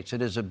your states.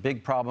 It is a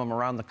big problem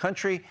around the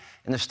country.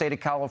 In the state of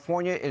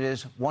California, it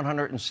is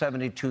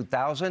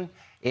 172,000.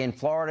 In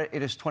Florida,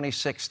 it is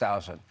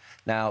 26,000.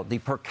 Now, the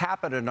per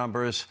capita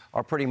numbers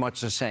are pretty much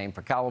the same.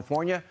 For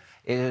California,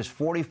 it is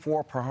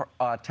 44 per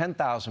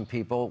 10,000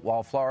 people,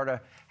 while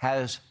Florida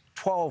has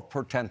 12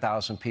 per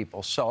 10,000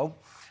 people. So,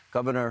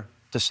 Governor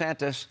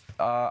DeSantis,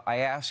 I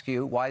ask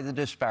you, why the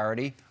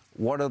disparity?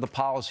 What are the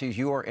policies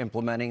you are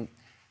implementing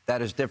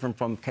that is different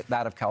from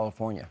that of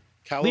California?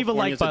 Leave a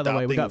like, by the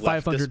way. We got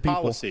 500 people.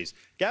 Policies.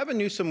 Gavin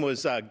Newsom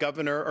was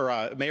governor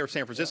or mayor of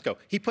San Francisco.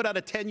 He put out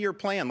a 10-year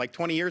plan like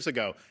 20 years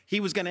ago. He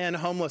was going to end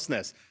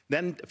homelessness.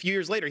 Then a few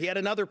years later, he had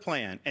another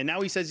plan. And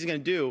now he says he's going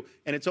to do,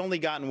 and it's only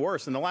gotten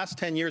worse. In the last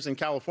 10 years in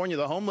California,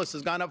 the homeless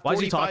has gone up 45%. Why is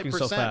he talking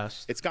so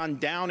fast? It's gone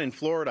down in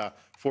Florida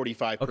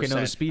 45%. Okay, no,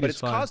 the speed but is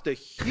it's fine. caused a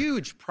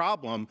huge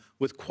problem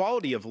with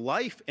quality of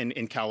life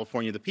in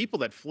California. The people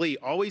that flee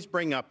always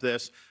bring up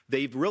this.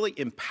 They've really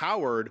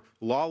empowered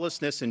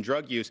lawlessness and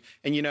drug use.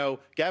 And, you know,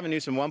 Gavin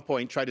Newsom at one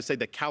point tried to say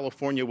that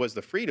California was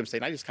the freedom state.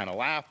 And I just kind of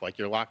laughed, like,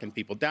 you're locking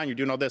people down, you're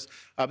doing all this.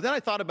 But then I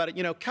thought about it.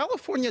 You know,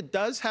 California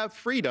does have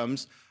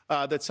freedoms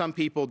that some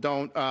people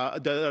don't,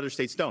 that other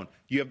states don't.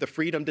 You have the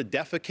freedom to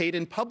defecate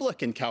in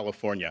public in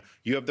California.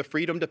 You have the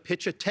freedom to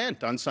pitch a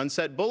tent on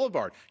Sunset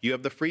Boulevard. You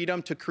have the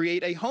freedom to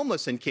create a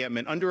homeless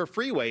encampment under a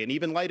freeway and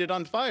even light it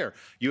on fire.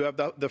 You have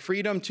the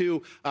freedom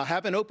to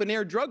have an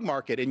open-air drug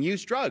market and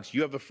use drugs.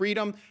 You have the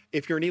freedom,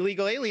 if you're an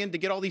illegal alien, to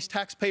get all these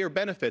taxpayer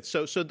benefits.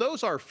 So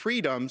those are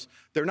freedoms.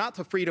 They're not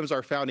the freedoms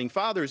our founding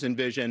fathers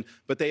envisioned,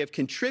 but they have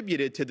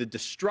contributed to the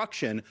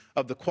destruction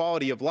of the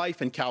quality of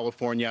life in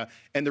California,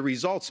 and the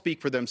results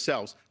speak for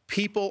themselves.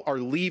 People are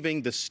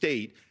leaving the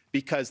state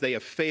because they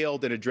have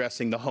failed in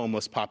addressing the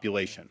homeless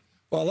population.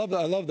 Well,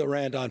 I love the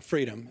rant on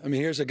freedom. I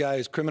mean, here's a guy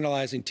who's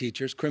criminalizing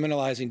teachers,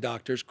 criminalizing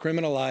doctors,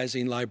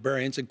 criminalizing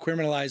librarians, and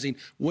criminalizing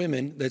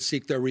women that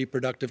seek their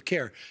reproductive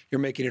care.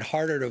 You're making it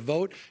harder to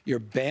vote. You're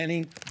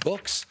banning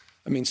books.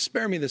 I mean,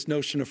 spare me this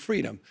notion of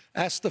freedom.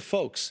 Ask the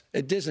folks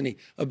at Disney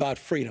about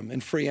freedom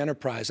and free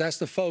enterprise. Ask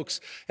the folks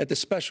at the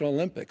Special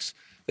Olympics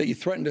that you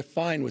threatened to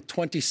fine with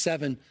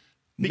 $27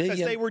 million. Because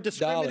they were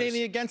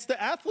discriminating against the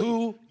athletes.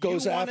 Who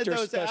goes after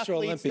those Special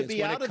Olympians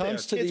when it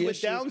comes to the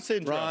issue, Down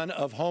syndrome, Ron,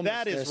 of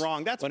homelessness? That is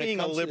wrong. That's being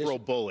a liberal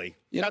bully.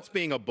 That's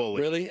being a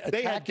bully. Really?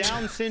 They had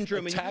Down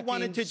syndrome, and you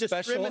wanted to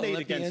discriminate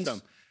against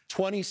them.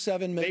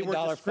 $27 million they were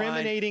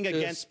discriminating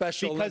against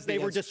because they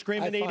were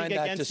discriminating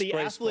against the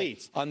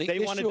athletes. They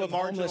wanted to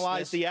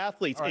marginalize the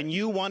athletes, and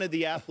you wanted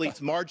the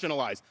athletes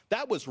marginalized.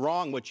 That was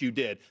wrong what you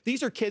did.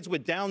 These are kids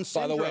with Down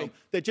syndrome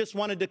that just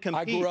wanted to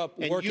compete. I grew up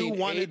working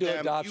aid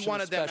to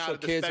adoption of special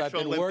kids. I've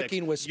been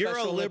working with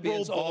Special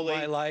Olympians all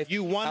my life.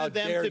 You wanted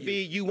them to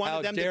be. You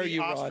wanted them to be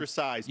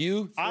ostracized.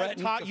 You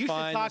threatened to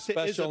fine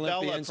Special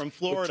Olympians from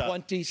Florida.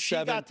 $27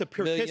 she got to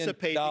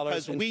participate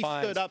because we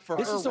stood up for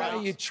her rights. This is the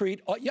way you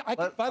treat.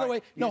 By the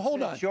way, no,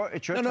 hold on. It's your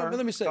no, turn.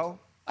 let me say, Go.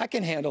 I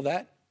can handle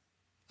that.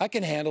 I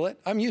can handle it.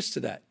 I'm used to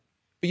that.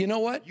 But you know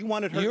what? You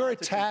wanted her your not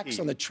to attacks compete.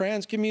 on the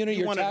trans community,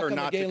 your wanted attack her on the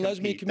not gay to and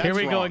lesbian compete. community.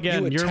 Here we go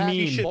again. You You're attack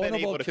mean.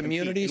 vulnerable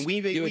communities.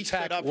 You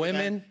attack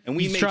women. and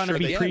we He's made trying to sure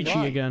be they- preachy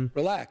Ron, again.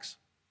 Relax.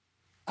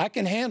 I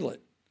can handle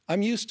it.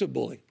 I'm used to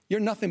bullying. You're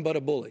nothing but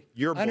a bully.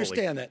 You're a I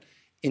understand that.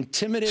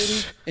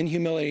 Intimidating and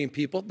humiliating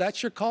people,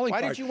 that's your calling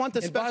card. Why did you want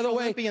the And by Special the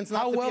way, Olympians not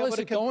how to be well able is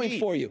to it going compete?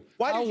 for you?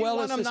 Why How did you well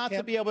want is them this not to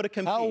camp- be able to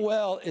compete? How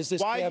well is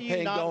this Why do campaign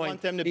you not going?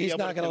 want them to be He's able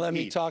not to going to let me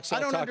compete? talk, so I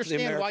I'll don't talk to the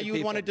understand American why you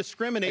would want to people.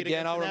 discriminate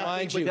Again, against I'll an athlete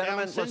remind with you, Down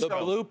Gentlemen, let's syndrome. go.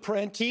 the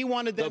blueprint, He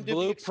wanted them the to be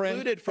blueprint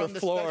excluded for from the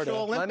Florida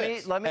Special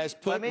Olympics. has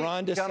put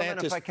Ron gentlemen,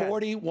 if I DeSantis can.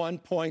 41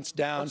 points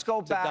down Let's go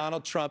to back.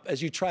 Donald Trump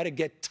as you try to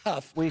get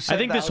tough. We I said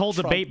think that. this whole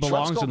Trump. debate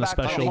belongs Let's go in the back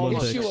to the Special The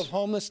Olympics. issue of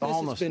homelessness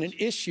has been an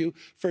issue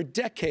for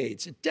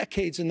decades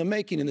in the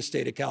making in the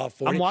state of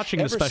California. I'm watching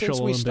the Ever Special since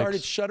we Olympics.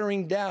 started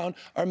shuttering down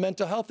our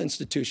mental health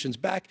institutions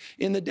back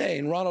in the day,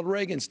 in Ronald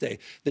Reagan's day.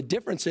 The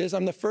difference is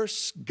I'm the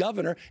first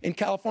governor in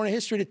California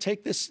history to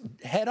take this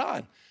head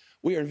on.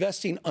 We are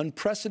investing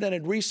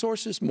unprecedented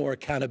resources, more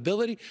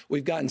accountability.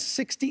 We've gotten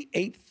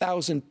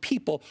 68,000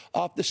 people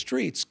off the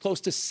streets, close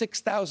to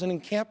 6,000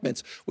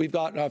 encampments we've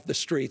gotten off the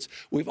streets.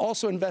 We've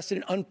also invested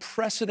in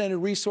unprecedented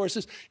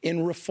resources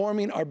in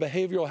reforming our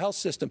behavioral health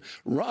system.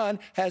 Ron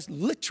has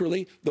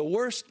literally the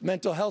worst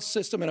mental health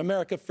system in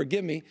America,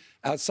 forgive me,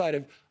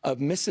 outside of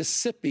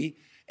Mississippi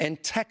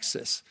and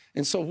Texas.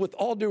 And so with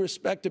all due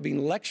respect to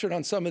being lectured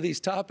on some of these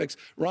topics,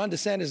 Ron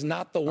DeSantis is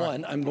not the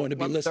one I'm going to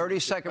be listening to.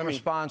 30-second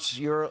response.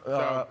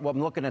 Well,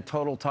 I'm looking at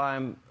total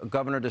time.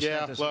 Governor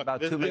DeSantis, look,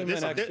 about 2 Give him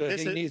minutes. an extra.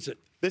 He needs it.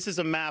 This is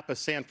a map of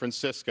San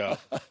Francisco.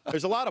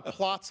 There's a lot of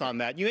plots on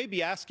that. You may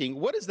be asking,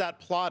 what is that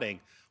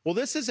plotting? Well,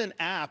 this is an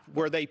app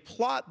where they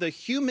plot the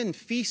human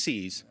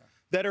feces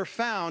that are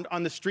found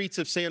on the streets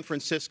of San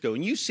Francisco.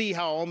 And you see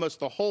how almost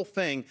the whole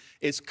thing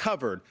is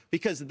covered,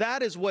 because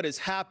that is what has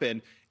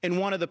happened in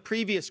one of the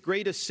previous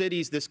greatest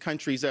cities this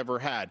country's ever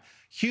had.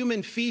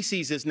 Human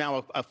feces is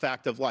now a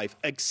fact of life,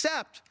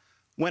 except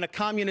when a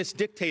communist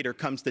dictator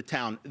comes to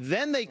town.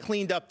 Then they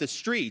cleaned up the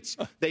streets.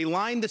 They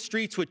lined the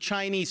streets with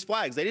Chinese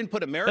flags. They didn't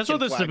put American flags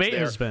there. That's what this debate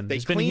has been. They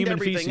It's been cleaned human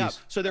everything up.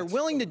 feces. So they're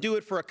willing to do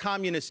it for a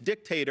communist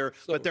dictator,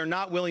 but they're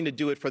not willing to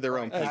do it for their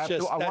own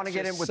people. I want to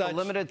get in with the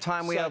limited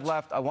time we have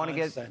left. I want to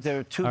get, there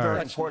are two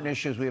very important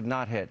issues we have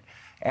not hit.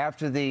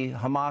 After the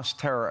Hamas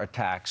terror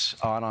attacks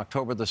on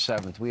October the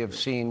 7th, we have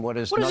seen what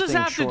is What does this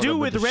nothing have to short do of a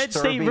with red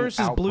state disturbing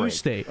versus blue outbreak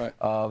state?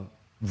 of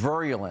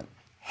virulent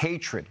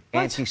hatred,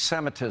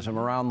 anti-Semitism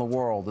around the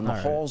world, in the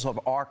halls of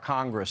our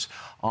Congress,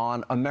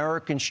 on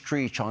American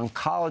streets, on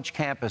college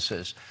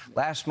campuses.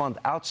 Last month,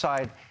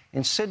 outside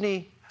in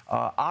Sydney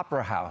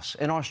Opera House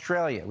in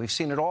Australia. We've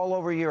seen it all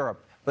over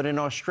Europe, but in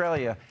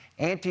Australia,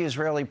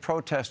 anti-Israeli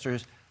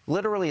protesters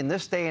literally in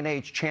this day and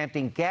age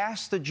chanting,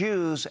 "Gas the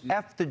Jews,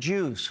 F the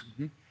Jews."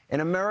 In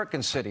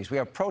American cities, we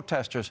have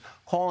protesters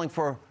calling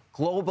for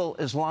global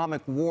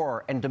Islamic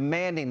war and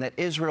demanding that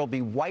Israel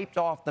be wiped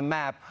off the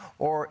map,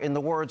 or in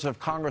the words of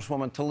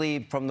Congresswoman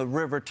Tlaib, from the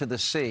river to the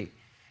sea.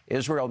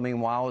 Israel,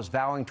 meanwhile, is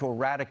vowing to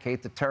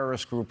eradicate the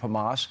terrorist group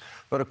Hamas.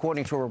 But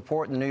according to a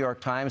report in the New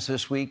York Times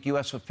this week,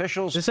 U.S.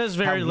 officials This has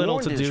very have little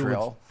warned to do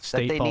Israel with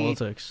state that they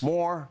politics. need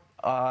more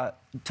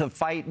to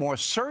fight more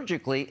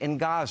surgically in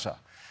Gaza.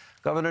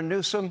 Governor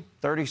Newsom,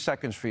 30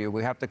 seconds for you.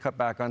 We have to cut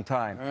back on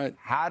time. All right.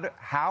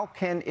 How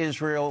can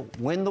Israel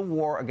win the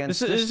war against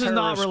this is not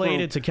terrorist related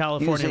group to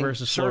California using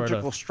versus Florida?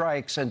 surgical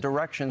strikes and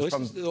directions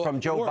from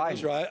Joe Biden?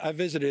 Israel. I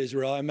visited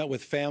Israel. I met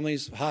with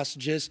families,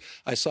 hostages.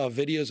 I saw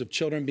videos of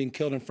children being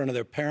killed in front of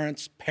their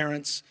parents,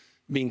 parents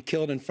being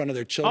killed in front of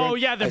their children. Oh,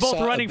 yeah, they're both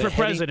running for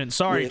president.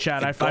 Sorry,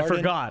 Chad, I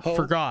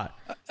forgot.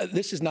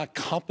 This is not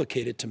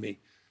complicated to me.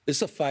 This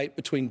is a fight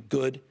between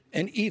good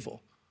and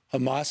evil.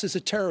 Hamas is a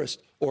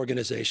terrorist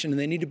organization, and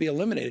they need to be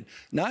eliminated,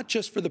 not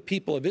just for the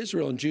people of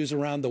Israel and Jews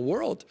around the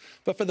world,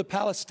 but for the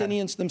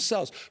Palestinians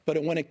themselves.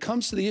 But when it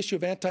comes to the issue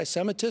of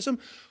anti-Semitism,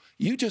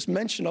 you just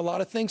mentioned a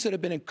lot of things that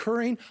have been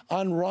occurring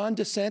on Ron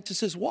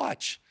DeSantis's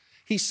watch.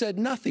 He said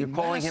nothing. You're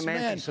calling him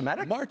Mass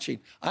anti-Semitic? marching.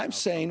 I'm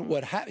saying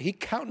he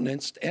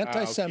countenanced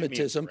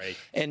anti-Semitism,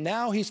 and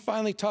now he's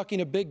finally talking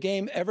a big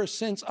game ever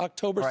since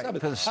October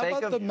 7th. How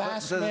about the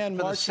mass man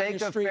marching in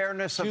the street?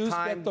 Fairness of Jews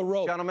time, get the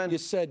rope. gentlemen, You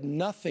said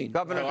nothing.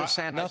 Governor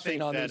DeSantis.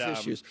 Nothing on these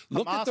issues.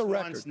 Look at the Hamas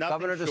record. wants nothing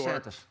Governor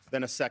short DeSantis.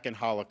 than a second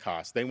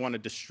Holocaust. They want to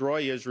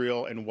destroy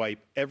Israel and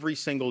wipe every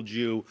single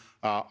Jew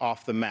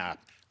off the map.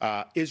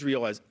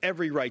 Israel has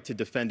every right to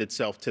defend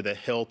itself to the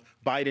hilt.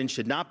 Biden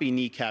should not be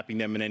kneecapping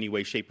them in any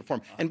way, shape, or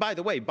form. And by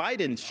the way,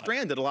 Biden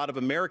stranded a lot of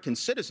American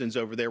citizens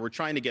over there. We're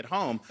trying to get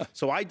home.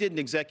 So I did an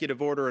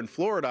executive order in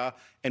Florida,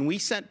 and we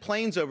sent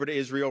planes over to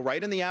Israel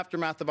right in the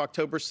aftermath of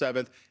October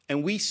 7th,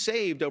 and we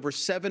saved over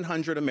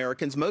 700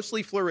 Americans,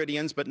 mostly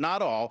Floridians, but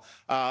not all,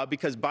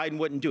 because Biden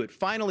wouldn't do it.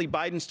 Finally,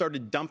 Biden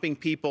started dumping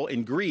people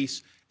in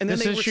Greece, and then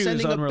they were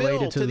sending a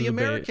bill to the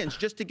Americans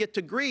just to get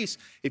to Greece.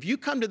 If you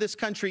come to this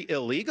country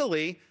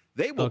illegally,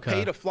 They will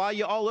pay to fly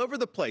you all over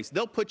the place.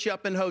 They'll put you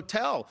up in a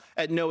hotel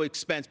at no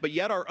expense. But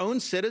yet our own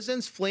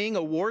citizens fleeing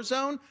a war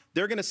zone,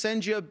 they're going to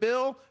send you a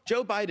bill.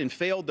 Joe Biden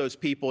failed those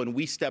people, and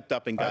we stepped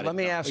up and got it. Let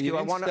me ask you.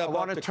 I want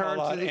to turn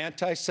to the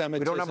anti-Semitism.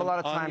 We don't have a lot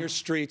of time on your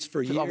streets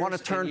for years. I want to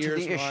turn to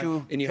the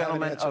issue,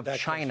 gentlemen, of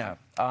China.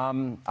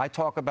 I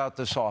talk about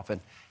this often.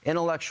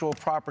 Intellectual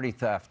property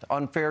theft,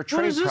 unfair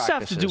trade practices. What does this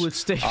have to do with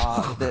state?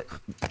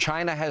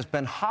 China has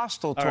been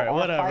hostile to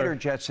our fighter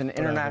jets in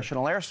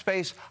international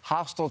airspace,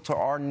 hostile to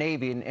our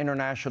Navy in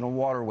international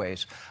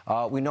waterways.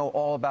 We know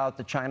all about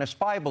the China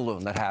spy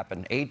balloon that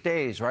happened 8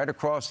 days right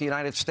across the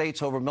United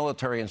States over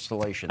military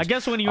installations. I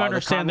guess when you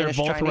understand they're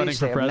both running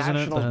for president,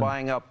 nationals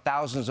buying up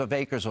thousands of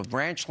acres of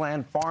ranch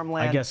land,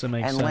 farmland, I guess it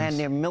makes and sense. land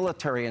near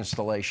military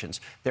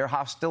installations. Their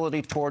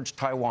hostility towards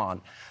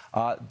Taiwan.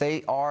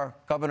 They are,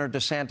 Governor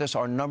DeSantis,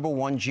 our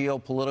 #1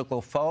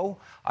 geopolitical foe.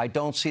 I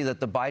don't see that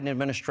the Biden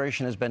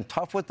administration has been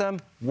tough with them.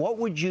 What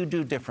would you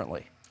do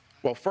differently?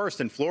 Well,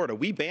 first, in Florida,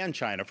 we banned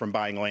China from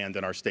buying land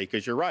in our state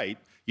because you're right.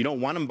 You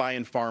don't want them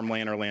buying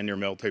farmland or land near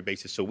military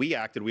bases. So we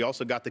acted. We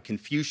also got the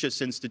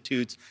Confucius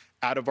Institutes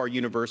out of our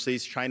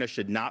universities. China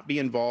should not be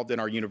involved in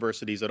our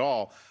universities at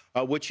all.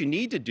 What you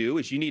need to do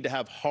is you need to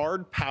have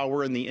hard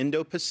power in the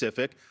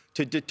Indo-Pacific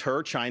to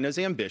deter China's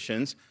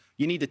ambitions.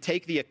 You need to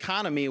take the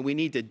economy, and we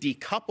need to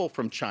decouple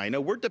from China.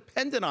 We're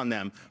dependent on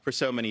them for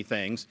so many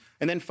things.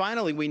 And then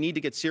finally, we need to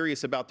get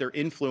serious about their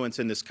influence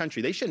in this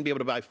country. They shouldn't be able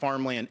to buy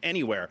farmland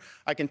anywhere.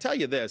 I can tell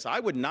you this,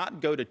 I would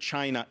not go to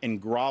China and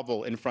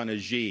grovel in front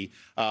of Xi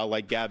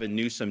like Gavin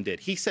Newsom did.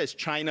 He says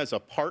China's a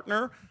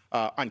partner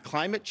on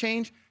climate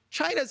change.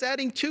 China's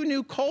adding 2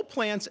 new coal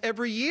plants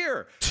every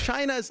year.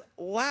 China's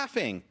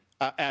laughing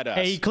at us.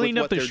 Hey, he cleaned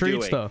up the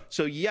streets, though.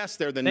 So yes,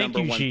 they're the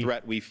 #1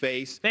 threat we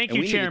face. Thank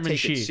you, Chairman Xi.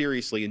 Xi. It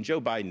seriously, and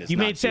Joe Biden is You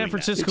not made San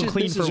Francisco that.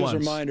 clean for once. Just a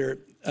reminder,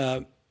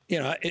 you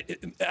know,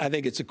 I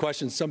think it's a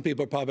question some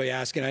people are probably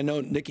asking. I know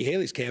Nikki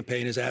Haley's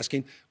campaign is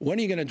asking, when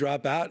are you going to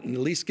drop out and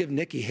at least give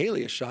Nikki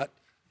Haley a shot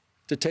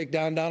to take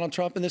down Donald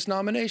Trump in this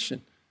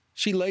nomination?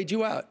 She laid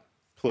you out.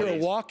 Please. You're a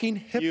walking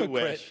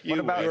hypocrite.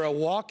 You're a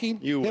walking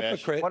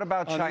hypocrite What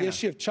about on China? the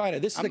issue of China.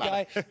 This is the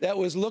guy that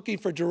was looking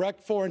for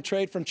direct foreign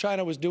trade from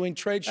China, was doing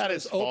trade shows, That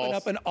is open false.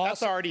 up an awesome.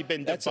 That's already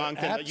been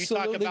debunked. And you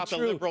talk about the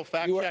liberal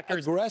fact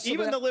checkers.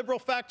 Even the liberal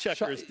fact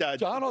checkers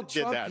Donald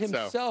did Trump that.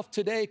 himself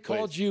today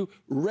called you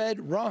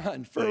Red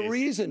Ron for a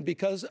reason,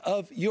 because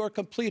of your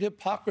complete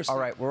hypocrisy. All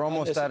right, we're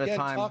almost out of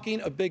time.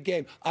 Talking a big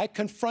game. I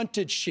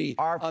confronted Xi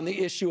on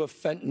the issue of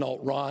fentanyl,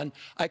 Ron.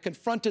 I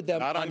confronted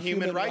them Not on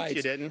human rights.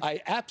 You didn't.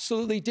 I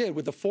absolutely did,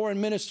 with the foreign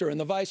minister and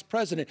the vice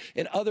president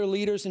and other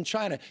leaders in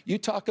China. You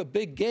talk a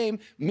big game.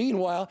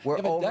 Meanwhile, we're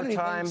you haven't over done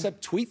anything time.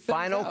 except tweet things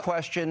Final out.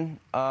 question,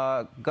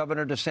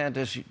 Governor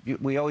DeSantis.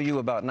 We owe you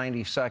about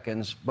 90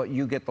 seconds, but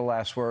you get the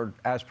last word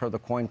as per the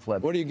coin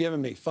flip. What are you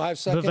giving me? 5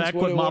 seconds? Vivek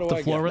would mop the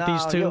floor with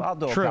these two. I'll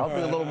do it. True. I'll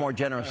be a little more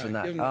generous than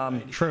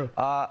that. True.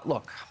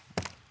 Look,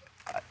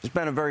 it's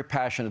been a very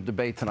passionate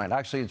debate tonight.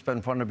 Actually, it's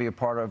been fun to be a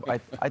part of.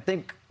 I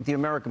think the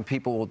American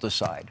people will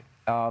decide.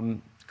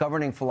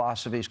 Governing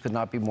philosophies could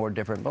not be more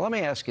different. But let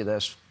me ask you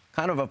this.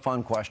 Kind of a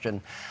fun question.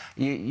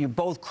 You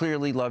both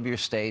clearly love your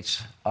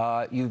states.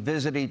 You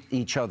visited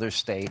each other's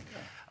state.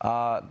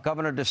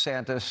 Governor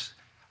DeSantis,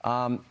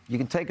 you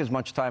can take as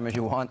much time as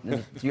you want.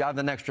 You have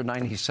an extra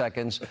 90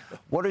 seconds.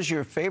 What is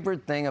your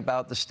favorite thing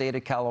about the state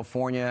of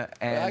California?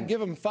 And I'd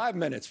give him 5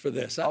 minutes for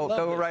this.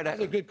 go right ahead.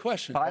 That's a good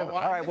question. All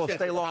right, we'll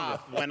stay longer.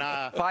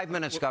 5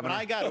 minutes, Governor.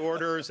 When I got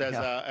orders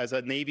as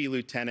a Navy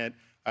lieutenant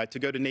to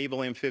go to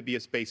Naval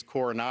Amphibious Base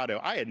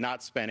Coronado, I had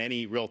not spent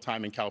any real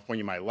time in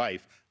California in my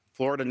life.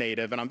 Florida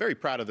native, and I'm very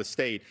proud of the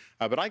state.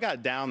 But I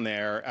got down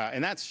there,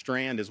 and that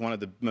Strand is one of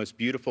the most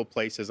beautiful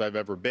places I've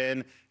ever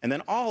been. And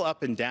then all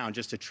up and down,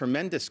 just a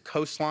tremendous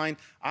coastline.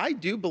 I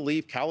do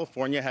believe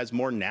California has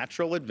more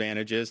natural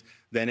advantages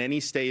than any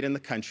state in the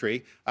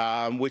country,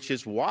 which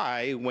is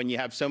why when you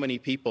have so many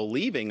people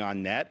leaving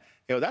on net,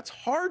 you know, that's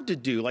hard to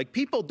do. Like,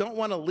 people don't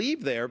want to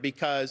leave there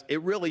because it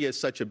really is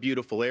such a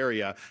beautiful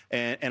area.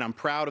 And I'm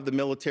proud of the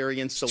military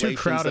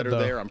installations that are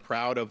there. I'm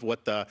proud of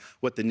what the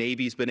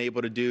Navy's been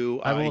able to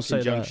do in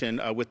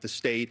conjunction with the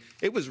state.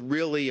 It was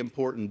really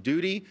important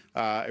duty.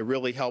 It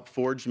really helped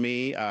forge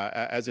me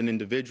as an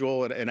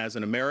individual and as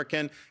an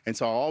American. And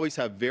so I'll always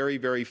have very,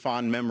 very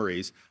fond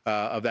memories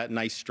of that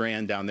nice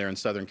Strand down there in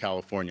Southern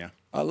California.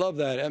 I love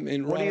that. I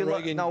mean,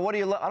 Reagan. No, what do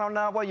you love? I don't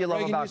know what you love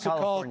Reagan about used to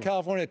California. call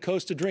California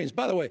Coast of Dreams.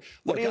 By the way,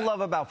 what do you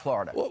love about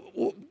Florida?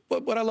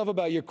 What I love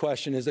about your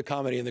question is the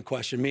comedy in the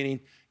question,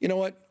 meaning, you know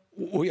what?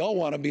 We all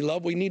want to be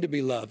loved. We need to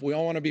be loved. We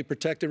all want to be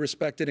protected,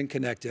 respected, and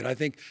connected. I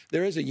think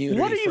there is a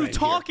unity. What are you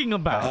talking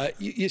about?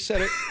 You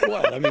said it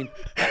well. I mean,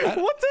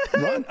 what the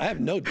heck? Ron, I have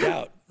no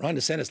doubt Ron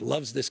DeSantis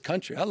loves this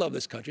country. I love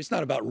this country. It's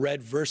not about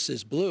red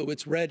versus blue.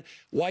 It's red,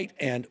 white,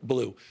 and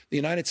blue. The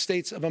United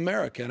States of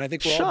America. And I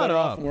think we're all better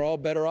off, and we're all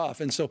better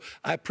off. And so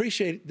I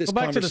appreciate this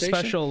conversation. Go back to the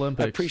Special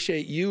Olympics. I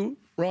appreciate you,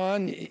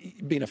 Ron,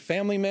 being a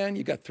family man.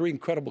 You got 3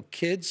 incredible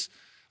kids.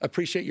 I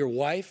appreciate your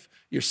wife,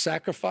 your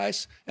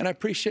sacrifice, and I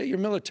appreciate your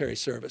military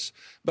service.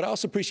 But I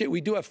also appreciate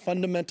we do have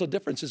fundamental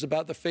differences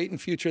about the fate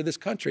and future of this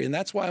country. And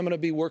that's why I'm going to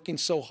be working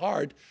so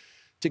hard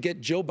to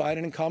get Joe Biden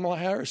and Kamala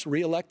Harris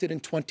reelected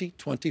in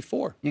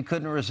 2024. You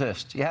couldn't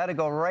resist. You had to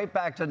go right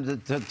back to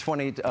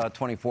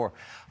 2024.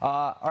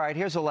 All right,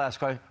 here's the last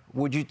question.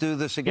 Would you do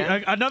this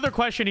again? Another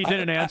question he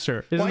didn't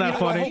answer. Isn't that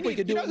funny? I hope we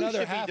could do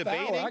another half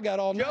hour. I got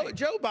all night.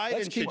 Joe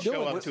Biden should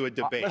show up to a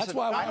debate. That's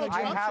why I want to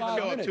jump 5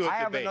 minutes. I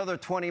have another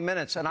 20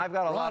 minutes, and I've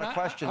got a lot of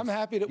questions. I'm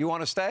happy to. You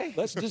want to stay?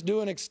 Let's just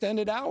do an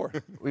extended hour.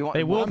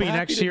 They will be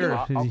next year.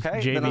 Okay,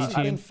 JV It's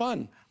been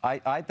fun.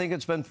 I think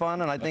it's been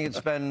fun, and I think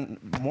it's been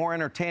more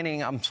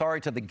entertaining. I'm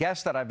sorry to the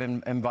guests that I've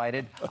been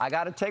invited. I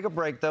got to take a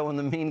break, though, in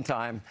the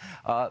meantime.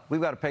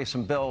 We've got to pay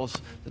some bills.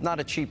 It's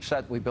not a cheap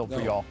set we built for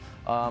y'all.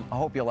 I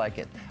hope you like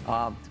it.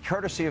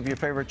 Courtesy of your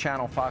favorite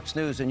channel, Fox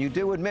News, and you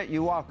do admit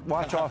you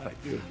watch often.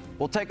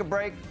 We'll take a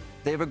break.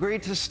 They've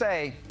agreed to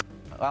stay.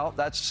 Well,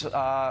 that's,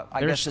 I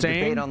guess, the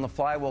debate on the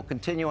fly. We'll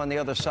continue on the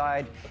other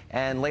side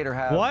and later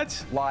have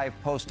live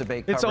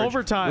post-debate coverage. It's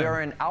overtime. We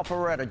are in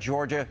Alpharetta,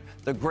 Georgia,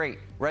 the great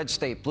red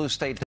state, blue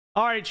state.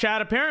 All right,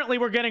 Chad, apparently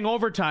we're getting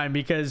overtime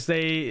because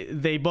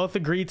they both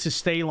agreed to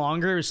stay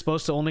longer. It's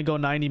supposed to only go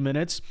 90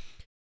 minutes.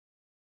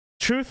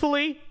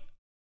 Truthfully,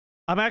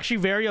 I'm actually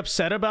very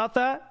upset about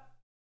that.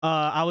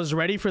 I was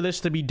ready for this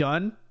to be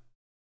done.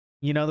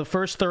 You know, the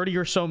first 30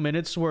 or so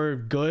minutes were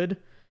good.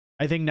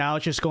 I think now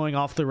it's just going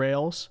off the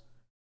rails.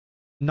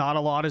 Not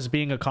a lot is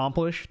being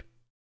accomplished.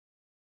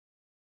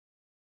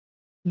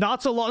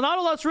 Not a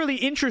lot's really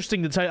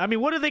interesting to tell you. I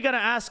mean, what are they going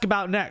to ask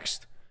about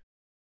next?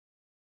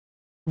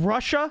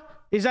 Russia?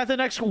 Is that the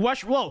next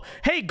question? Whoa.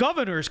 Hey,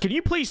 governors, can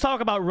you please talk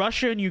about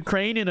Russia and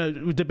Ukraine in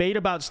a debate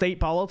about state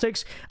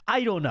politics?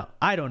 I don't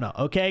know.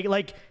 Okay?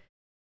 Like,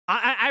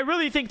 I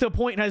really think the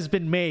point has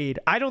been made.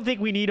 I don't think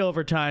we need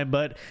overtime,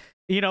 but,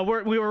 you know,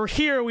 we were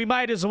here. We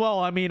might as well.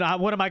 I mean,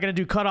 what am I going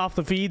to do? Cut off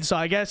the feed? So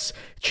I guess,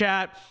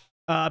 chat,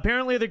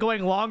 apparently they're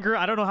going longer.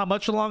 I don't know how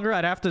much longer.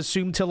 I'd have to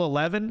assume till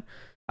 11.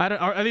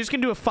 Are they just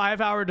going to do a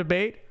 5-hour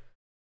debate?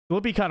 It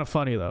would be kind of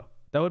funny, though.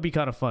 That would be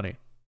kind of funny.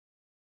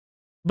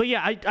 But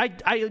yeah,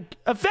 I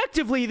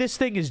effectively, this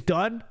thing is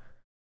done.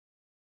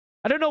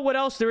 I don't know what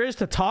else there is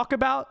to talk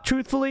about,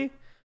 truthfully.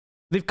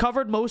 They've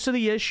covered most of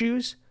the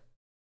issues.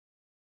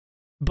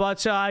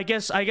 But I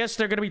guess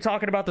they're going to be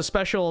talking about the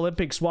Special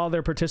Olympics while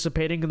they're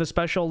participating in the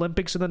Special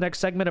Olympics in the next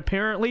segment,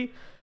 apparently.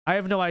 I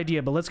have no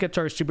idea, but let's get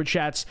to our super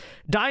chats.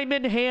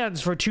 Diamond Hands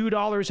for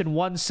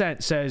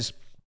 $2.01 says,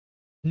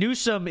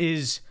 Newsom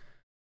is...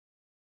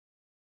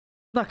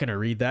 I'm not going to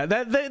read that.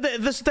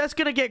 That's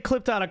going to get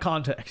clipped out of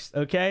context,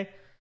 okay?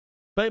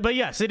 But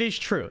yes, it is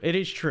true. It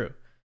is true.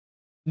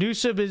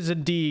 Newsom is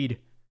indeed...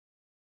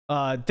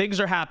 things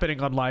are happening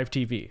on live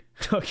TV.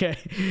 Okay.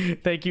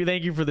 Thank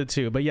you for the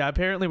 2. But yeah,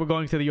 apparently we're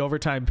going through the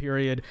overtime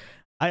period.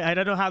 I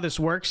don't know how this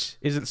works.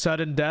 Is it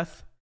sudden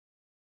death?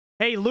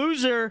 Hey,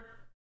 loser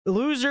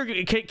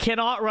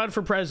cannot run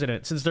for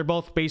president since they're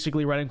both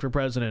basically running for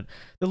president.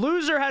 The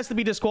loser has to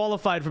be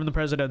disqualified from the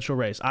presidential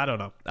race. I don't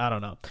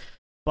know.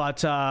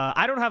 But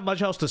I don't have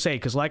much else to say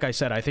because, like I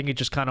said, I think it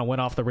just kind of went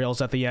off the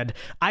rails at the end.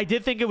 I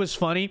did think it was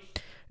funny.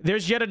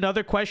 There's yet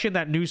another question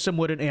that Newsom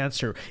wouldn't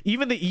answer.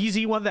 Even the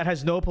easy one that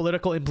has no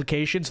political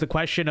implications, the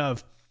question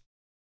of,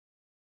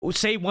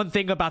 say one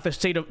thing about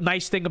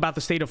nice thing about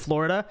the state of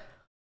Florida.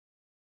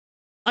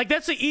 Like,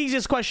 that's the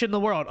easiest question in the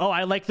world. Oh,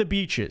 I like the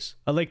beaches.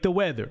 I like the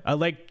weather. I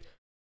like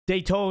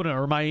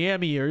Daytona or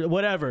Miami or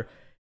whatever.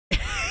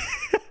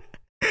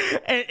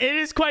 And it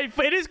is quite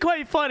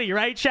funny,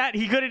 right, chat?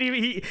 He couldn't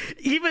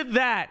even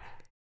that.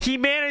 He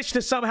managed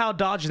to somehow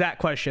dodge that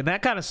question.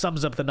 That kind of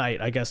sums up the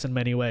night, I guess, in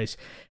many ways.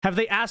 Have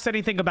they asked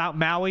anything about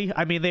Maui?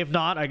 I mean, they've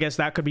not. I guess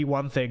that could be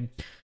one thing.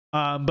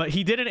 But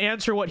he didn't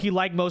answer what he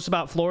liked most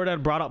about Florida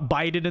and brought up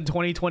Biden in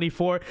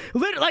 2024.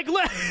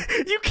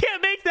 You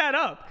can't make that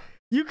up.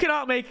 You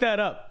cannot make that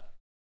up.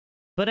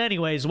 But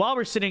anyways, while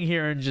we're sitting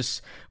here and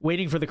just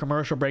waiting for the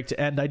commercial break to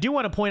end, I do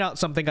want to point out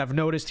something I've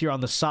noticed here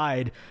on the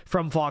side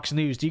from Fox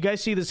News. Do you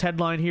guys see this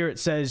headline here? It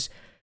says,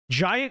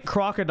 giant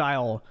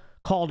crocodile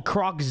called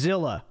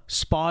Croczilla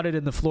spotted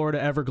in the Florida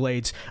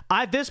Everglades.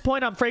 At this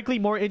point, I'm frankly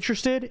more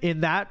interested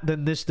in that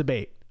than this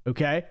debate,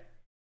 okay?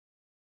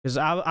 Because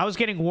I was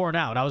getting worn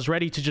out. I was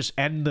ready to just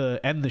end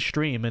the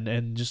stream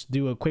and just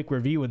do a quick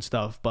review and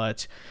stuff,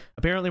 but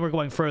apparently we're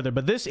going further.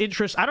 But this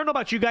interests, I don't know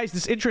about you guys,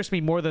 this interests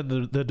me more than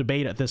the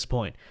debate at this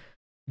point.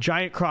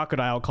 Giant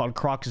crocodile called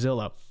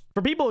Croczilla.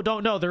 For people who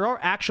don't know, there are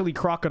actually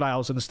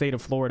crocodiles in the state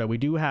of Florida. We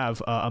do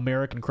have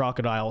American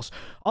crocodiles,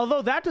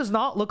 although that does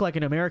not look like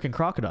an American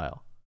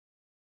crocodile.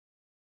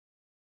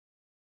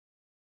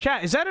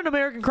 Chat, is that an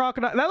American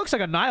crocodile? That looks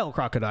like a Nile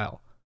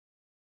crocodile.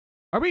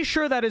 Are we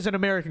sure that is an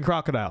American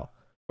crocodile?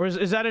 Or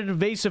is that an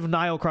invasive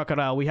Nile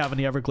crocodile we have in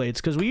the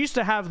Everglades? Because we used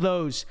to have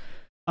those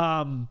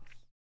for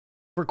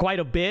quite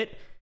a bit,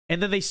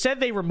 and then they said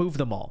they removed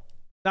them all.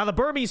 Now, the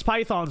Burmese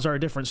pythons are a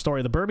different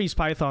story. The Burmese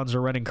pythons are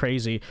running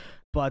crazy,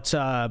 but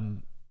that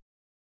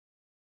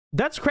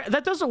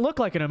doesn't look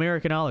like an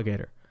American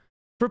alligator.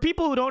 For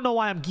people who don't know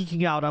why I'm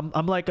geeking out,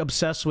 I'm like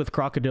obsessed with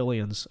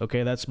crocodilians.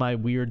 Okay, that's my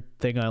weird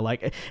thing I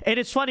like. And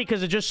it's funny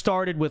because it just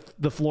started with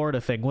the Florida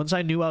thing. Once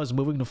I knew I was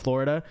moving to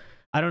Florida,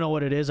 I don't know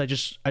what it is. I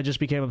just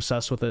became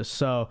obsessed with this.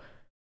 So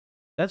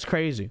that's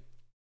crazy.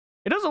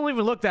 It doesn't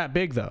even look that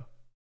big though.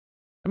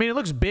 I mean, it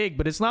looks big,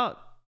 but it's not.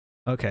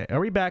 Okay, are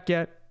we back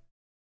yet?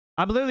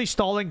 I'm literally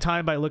stalling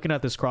time by looking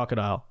at this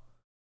crocodile.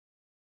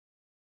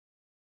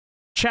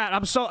 Chat,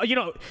 I'm so,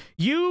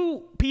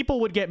 you people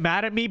would get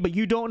mad at me, but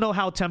you don't know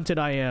how tempted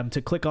I am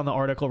to click on the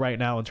article right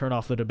now and turn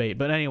off the debate.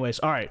 But anyways,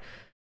 all right.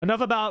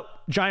 Enough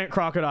about giant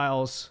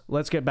crocodiles.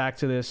 Let's get back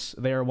to this.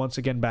 They are once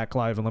again back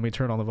live, and let me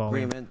turn on the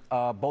volume. Agreement.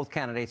 Both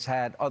candidates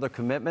had other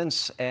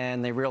commitments,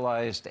 and they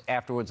realized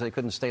afterwards they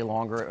couldn't stay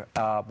longer.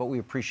 But we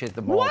appreciate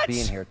them all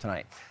being here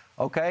tonight.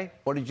 Okay,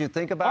 what did you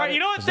think about it? All right, you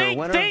know what?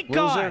 Thank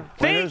God.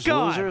 Thank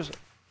God. Losers?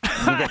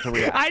 You get to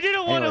react. I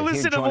didn't want to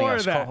listen to more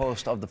of that.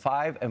 Co-host of The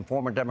Five and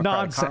former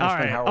Democratic Congressman all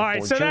right.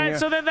 Harold Ford Jr.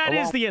 So then that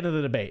is the end of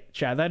the debate,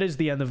 Chad. That is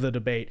the end of the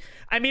debate.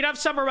 I mean, I've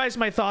summarized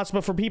my thoughts,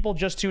 but for people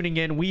just tuning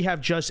in, we have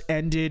just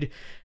ended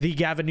the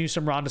Gavin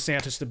Newsom, Ron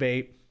DeSantis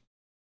debate.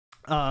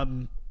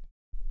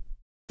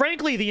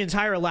 Frankly, the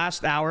entire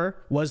last hour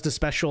was the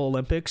Special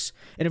Olympics.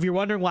 And if you're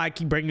wondering why I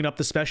keep bringing up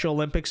the Special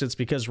Olympics, it's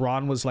because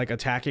Ron was like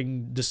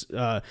attacking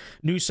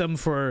Newsom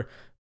for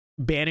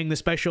banning the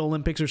Special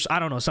Olympics, or I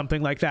don't know,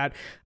 something like that.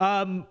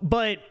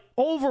 But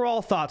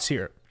overall thoughts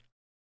here.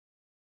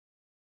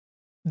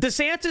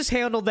 DeSantis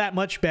handled that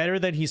much better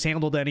than he's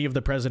handled any of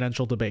the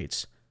presidential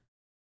debates.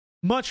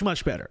 Much,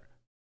 much better.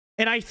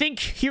 And I think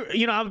here,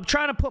 I'm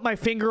trying to put my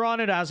finger on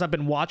it as I've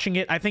been watching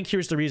it. I think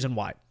here's the reason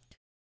why.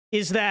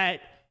 Is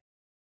that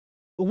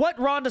what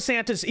Ron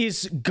DeSantis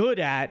is good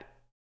at,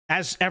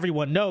 as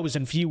everyone knows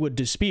and few would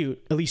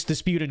dispute, at least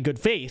dispute in good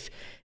faith,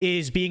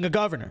 is being a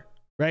governor.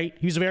 Right?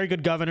 He's a very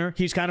good governor.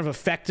 He's kind of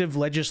effective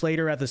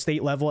legislator at the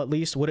state level, at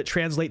least. Would it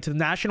translate to the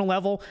national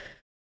level?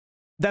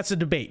 That's a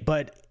debate.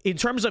 But in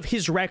terms of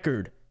his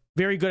record,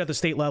 very good at the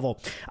state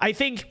level. I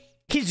think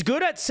he's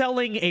good at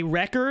selling a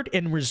record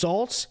and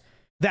results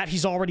that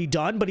he's already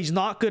done, but he's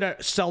not good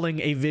at selling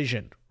a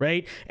vision,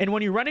 right? And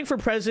when you're running for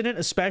president,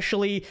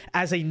 especially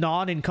as a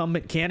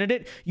non-incumbent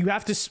candidate, you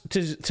have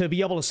to be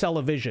able to sell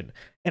a vision.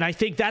 And I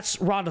think that's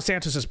Ron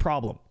DeSantis'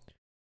 problem.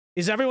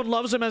 Is everyone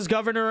loves him as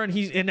governor,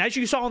 and as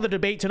you saw in the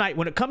debate tonight,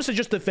 when it comes to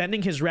just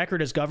defending his record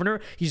as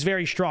governor, he's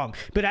very strong.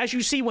 But as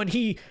you see, when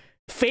he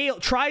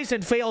tries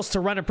and fails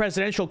to run a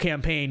presidential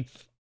campaign,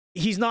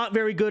 he's not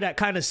very good at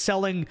kind of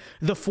selling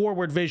the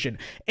forward vision.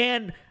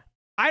 And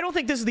I don't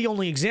think this is the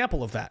only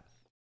example of that.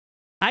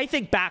 I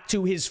think back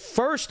to his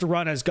first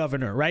run as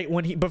governor, right?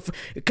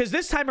 Because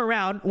this time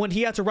around, when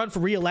he had to run for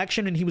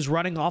re-election and he was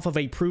running off of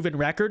a proven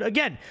record,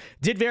 again,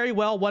 did very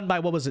well, won by,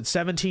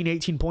 17,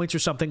 18 points or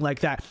something like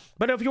that.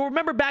 But if you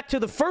remember back to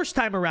the first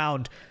time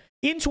around,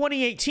 in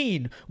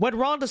 2018, when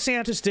Ron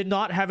DeSantis did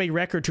not have a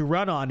record to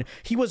run on,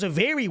 he was a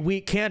very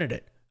weak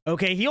candidate.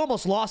 Okay, he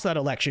almost lost that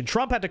election.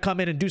 Trump had to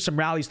come in and do some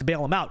rallies to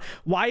bail him out.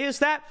 Why is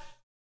that?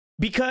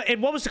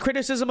 And what was the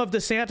criticism of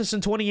DeSantis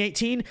in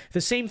 2018?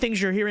 The same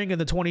things you're hearing in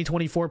the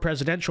 2024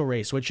 presidential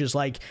race, which is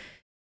like,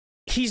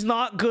 he's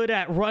not good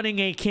at running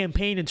a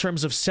campaign in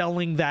terms of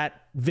selling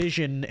that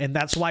vision, and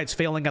that's why it's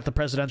failing at the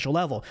presidential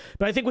level.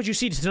 But I think what you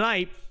see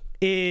tonight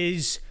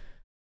is,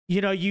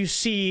 you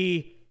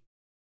see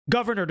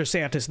Governor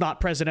DeSantis,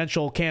 not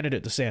presidential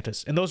candidate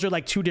DeSantis. And those are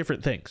like two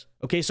different things.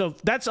 Okay, so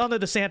that's on the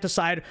DeSantis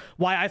side,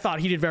 why I thought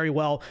he did very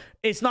well.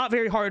 It's not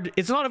very hard.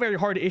 It's not a very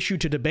hard issue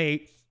to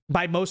debate.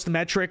 By most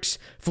metrics,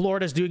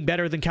 Florida's doing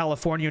better than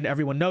California, and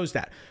everyone knows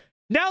that.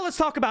 Now let's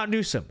talk about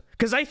Newsom,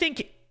 because I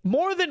think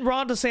more than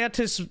Ron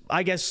DeSantis,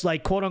 I guess,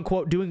 like, quote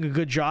unquote, doing a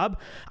good job,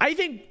 I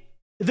think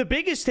the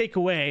biggest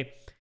takeaway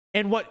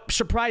and what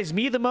surprised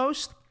me the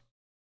most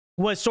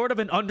was sort of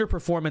an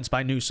underperformance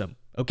by Newsom,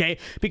 okay?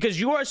 Because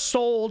you are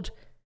sold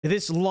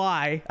this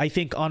lie, I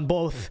think, on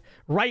both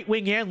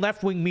right-wing and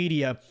left-wing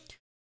media.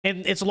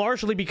 And it's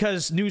largely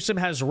because Newsom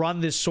has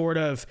run this sort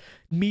of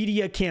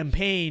media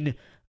campaign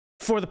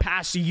for the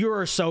past year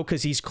or so,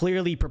 because he's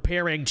clearly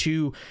preparing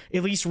to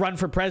at least run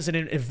for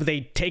president if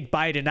they take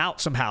Biden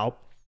out somehow,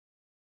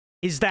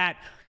 is that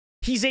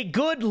he's a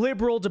good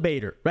liberal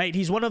debater, right?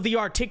 He's one of the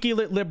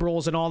articulate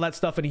liberals and all that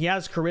stuff, and he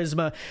has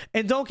charisma.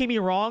 And don't get me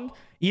wrong,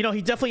 he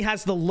definitely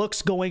has the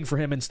looks going for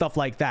him and stuff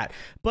like that.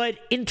 But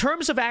in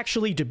terms of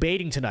actually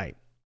debating tonight,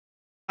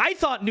 I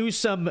thought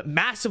Newsom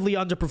massively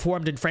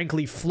underperformed and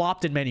frankly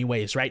flopped in many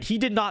ways, right? He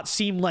did not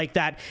seem like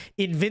that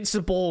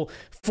invincible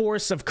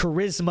force of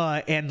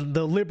charisma and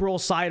the liberal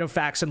side of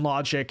facts and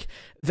logic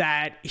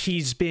that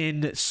he's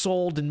been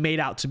sold and made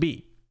out to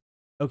be,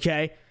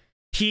 okay?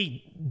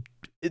 He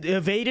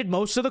evaded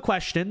most of the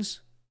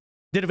questions,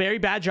 did a very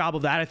bad job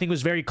of that. I think it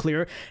was very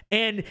clear.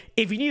 And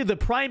if you needed the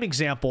prime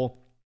example,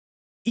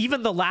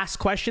 even the last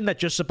question that's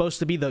just supposed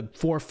to be the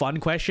for fun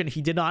question,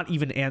 he did not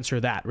even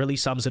answer that. Really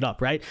sums it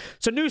up, right?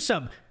 So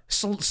Newsom,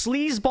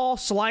 sleazeball,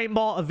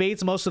 slimeball,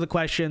 evades most of the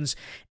questions.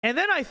 And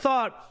then I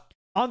thought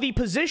on the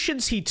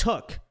positions he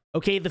took,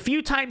 okay, the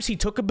few times he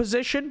took a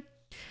position,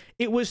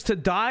 it was to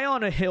die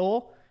on a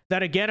hill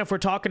that, again, if we're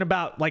talking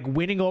about like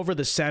winning over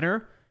the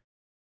center,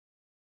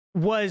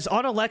 was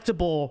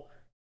unelectable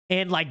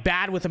and like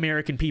bad with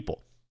American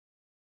people.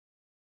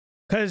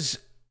 Because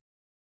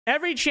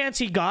every chance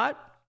he got,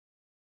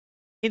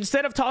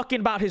 instead of talking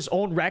about his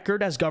own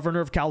record as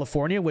governor of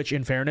California, which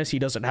in fairness, he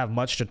doesn't have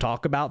much to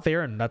talk about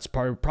there, and that's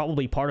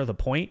probably part of the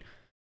point.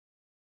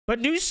 But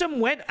Newsom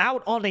went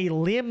out on a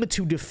limb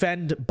to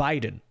defend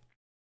Biden.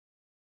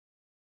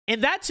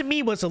 And that to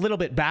me was a little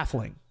bit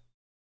baffling.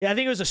 I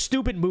think it was a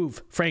stupid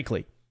move,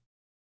 frankly.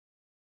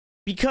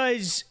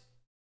 Because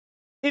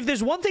if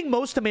there's one thing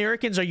most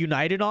Americans are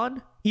united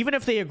on, even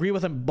if they agree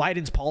with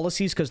Biden's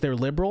policies because they're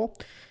liberal,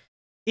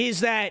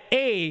 is that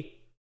A,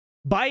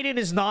 Biden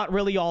is not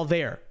really all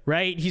there,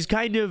 right? He's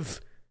kind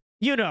of,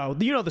 you know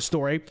the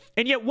story.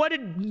 And yet, what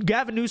did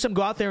Gavin Newsom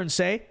go out there and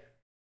say?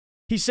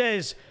 He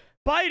says,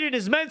 Biden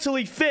is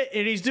mentally fit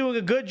and he's doing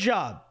a good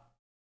job.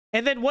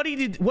 And then what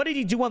did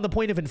he do on the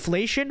point of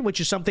inflation, which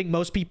is something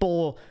most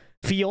people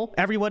feel,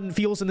 everyone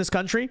feels in this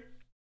country?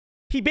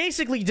 He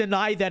basically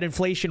denied that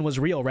inflation was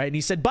real, right? And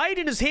he said,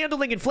 Biden is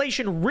handling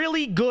inflation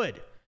really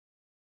good.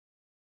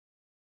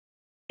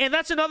 And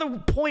that's another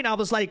point. I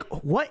was like,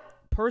 what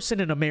person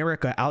in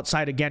America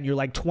outside, again, you're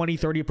like 20,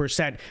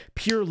 30%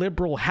 pure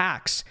liberal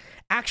hacks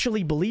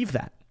actually believe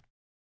that?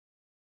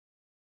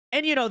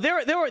 And, you know,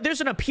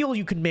 there's an appeal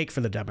you can make for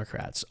the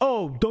Democrats.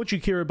 Oh, don't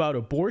you care about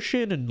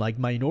abortion and like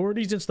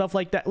minorities and stuff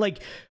like that?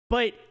 Like,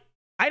 but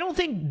I don't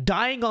think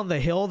dying on the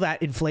hill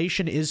that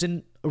inflation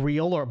isn't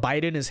real or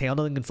Biden is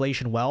handling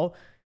inflation well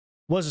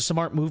was a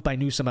smart move by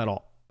Newsom at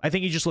all. I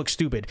think he just looks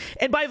stupid.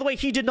 And by the way,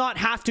 he did not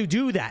have to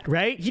do that,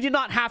 right? He did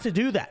not have to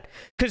do that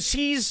because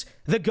he's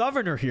the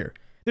governor here.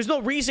 There's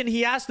no reason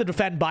he has to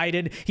defend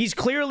Biden. He's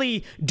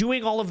clearly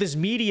doing all of this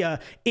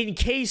media in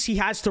case he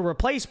has to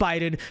replace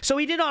Biden. So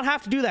he did not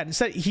have to do that.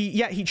 Instead,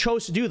 he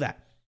chose to do that.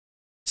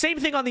 Same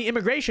thing on the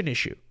immigration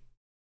issue.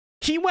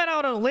 He went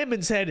out on a limb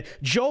and said,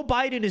 Joe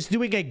Biden is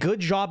doing a good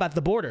job at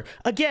the border.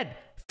 Again,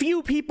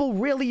 few people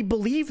really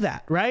believe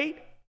that,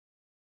 right?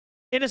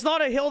 And it's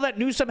not a hill that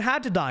Newsom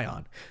had to die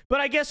on.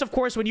 But I guess, of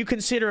course, when you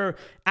consider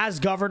as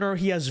governor,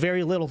 he has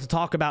very little to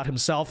talk about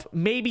himself.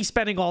 Maybe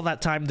spending all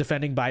that time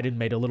defending Biden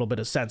made a little bit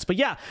of sense. But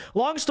yeah,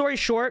 long story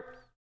short,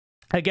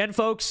 again,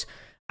 folks,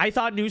 I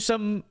thought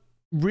Newsom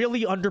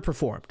really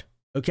underperformed.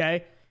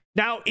 Okay.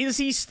 Now, is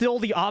he still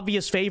the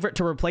obvious favorite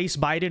to replace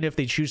Biden if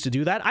they choose to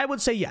do that? I would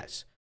say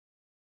yes.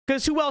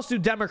 Because who else do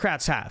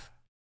Democrats have?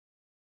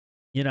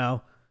 You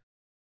know?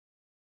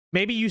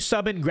 Maybe you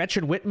sub in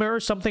Gretchen Whitmer or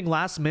something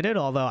last minute,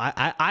 although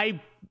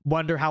I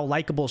wonder how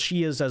likable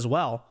she is as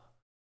well.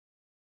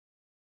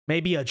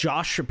 Maybe a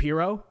Josh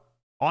Shapiro.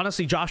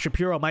 Honestly, Josh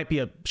Shapiro might be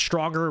a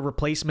stronger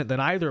replacement than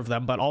either of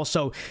them, but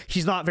also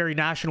he's not very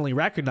nationally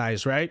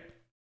recognized, right?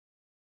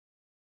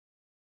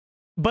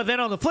 But then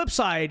on the flip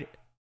side,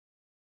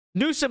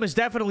 Newsom is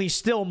definitely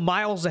still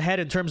miles ahead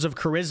in terms of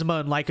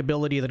charisma and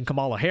likability than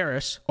Kamala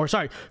Harris.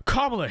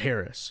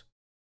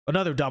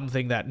 Another dumb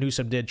thing that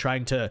Newsom did,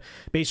 trying to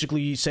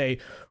basically say,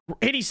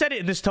 and he said it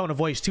in this tone of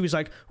voice too. He's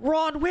like,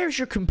 Ron, where's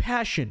your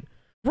compassion?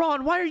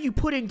 Ron, why are you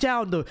putting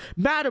down the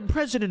Madam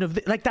President of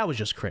the... Like, that was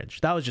just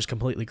cringe. That was just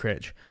completely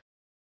cringe.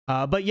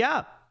 But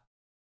yeah,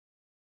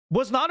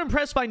 was not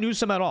impressed by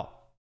Newsom at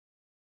all.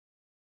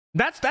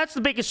 That's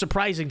the biggest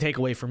surprising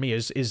takeaway for me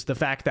is the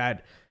fact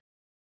that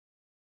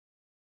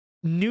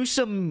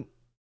Newsom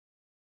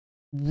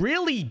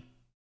really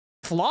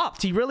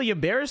flopped. He really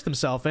embarrassed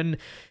himself. And,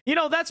 you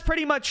know, that's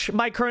pretty much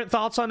my current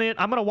thoughts on it.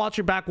 I'm going to watch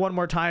it back one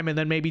more time and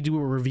then maybe do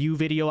a review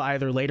video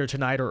either later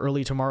tonight or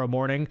early tomorrow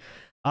morning.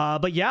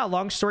 But yeah,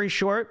 long story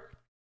short,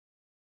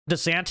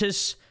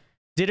 DeSantis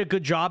did a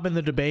good job in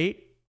the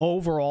debate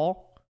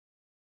overall.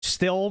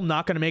 Still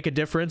not going to make a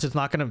difference. It's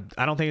not going to,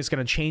 I don't think it's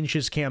going to change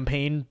his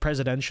campaign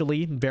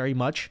presidentially very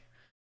much.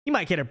 He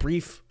might get a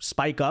brief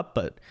spike up,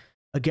 but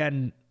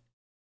again,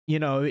 you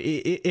know,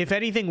 if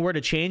anything were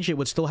to change, it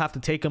would still have to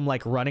take him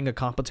like running a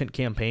competent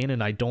campaign.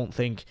 And I don't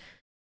think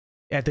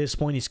at this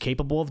point he's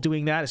capable of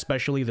doing that,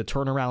 especially the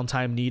turnaround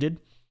time needed.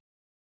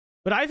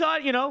 But I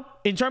thought, you know,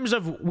 in terms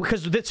of,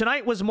 because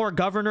tonight was more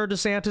Governor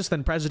DeSantis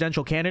than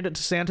presidential candidate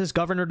DeSantis.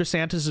 Governor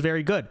DeSantis is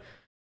very good.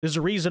 There's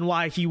a reason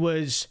why he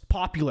was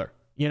popular,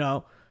 you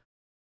know.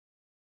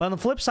 But on the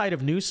flip side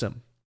of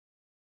Newsom,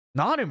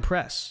 not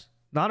impressed.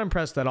 Not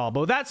impressed at all.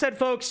 But with that said,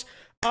 folks,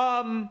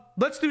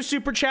 let's do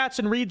super chats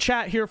and read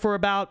chat here for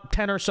about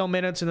 10 or so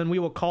minutes, and then we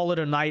will call it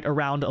a night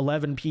around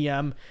 11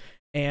 p.m.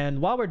 And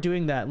while we're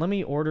doing that, let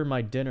me order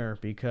my dinner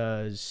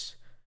because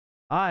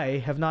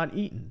I have not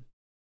eaten.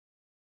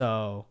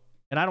 So,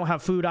 and I don't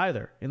have food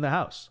either in the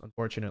house,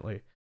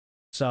 unfortunately.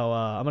 So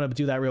I'm going to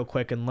do that real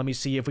quick and let me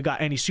see if we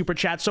got any super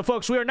chats. So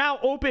folks, we are now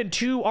open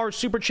to our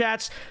super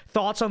chats.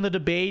 Thoughts on the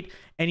debate,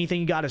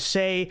 anything you got to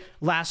say.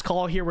 Last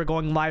call here. We're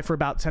going live for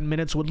about 10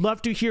 minutes. Would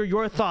love to hear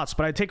your thoughts,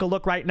 but I take a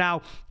look right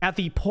now at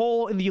the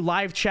poll in the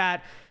live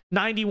chat.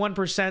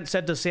 91%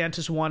 said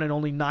DeSantis won and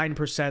only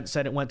 9%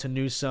 said it went to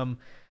Newsom.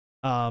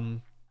 I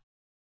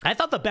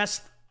thought the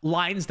best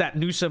lines that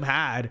Newsom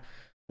had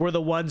were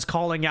the ones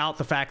calling out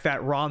the fact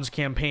that Ron's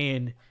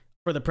campaign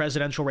for the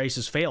presidential race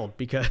has failed,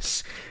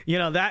 because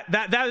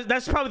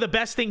that's probably the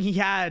best thing he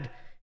had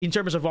in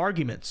terms of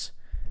arguments.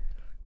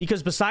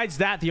 Because besides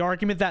that, the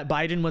argument that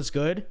Biden was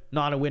good,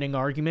 not a winning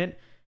argument,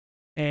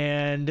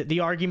 and the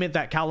argument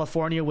that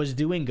California was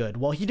doing good,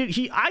 well,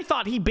 I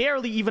thought he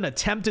barely even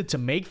attempted to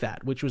make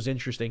that, which was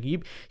interesting.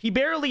 He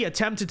barely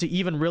attempted to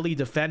even really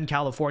defend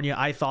California,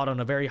 I thought, on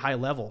a very high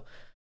level.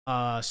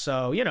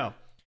 So,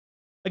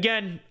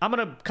 again, I'm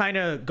gonna kind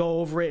of go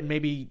over it and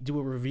maybe do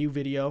a review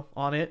video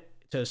on it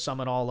to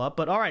sum it all up.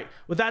 But all right,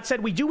 with that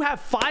said, we do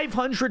have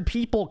 500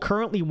 people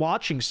currently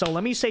watching, so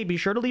let me say, be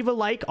sure to leave a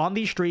like on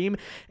the stream,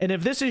 and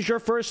if this is your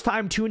first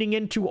time tuning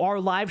into our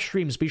live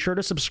streams, be sure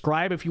to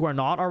subscribe if you are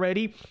not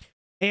already,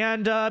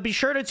 and be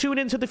sure to tune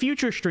into the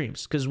future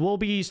streams, because we'll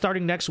be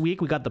starting next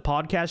week. We got the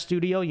podcast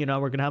studio,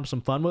 we're gonna have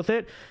some fun with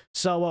it,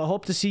 so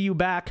hope to see you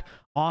back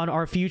on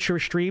our future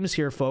streams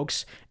here,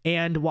 folks.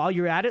 And while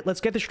you're at it,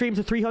 let's get the stream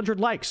to 300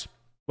 likes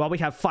while we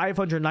have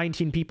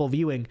 519 people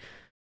viewing.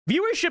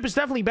 Viewership is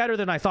definitely better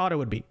than I thought it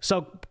would be.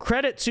 So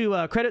credit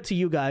to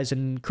you guys,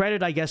 and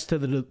credit, I guess, to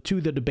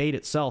the debate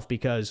itself,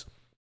 because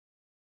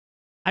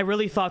I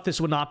really thought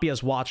this would not be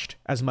as watched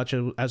as much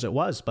as it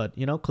was. But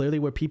clearly,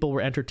 where people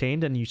were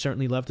entertained, and you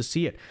certainly love to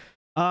see it.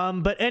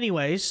 But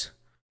anyways,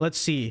 let's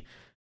see.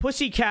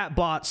 Pussycat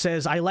Bot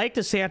says, I like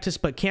DeSantis,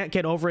 but can't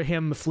get over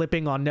him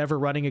flipping on never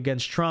running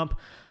against Trump.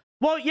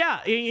 Well, yeah,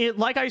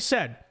 like I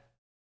said,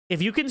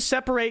 if you can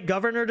separate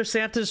Governor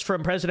DeSantis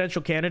from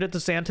presidential candidate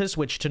DeSantis,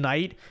 which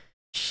tonight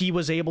he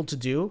was able to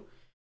do,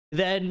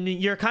 then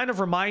you're kind of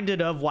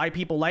reminded of why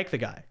people like the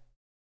guy.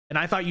 And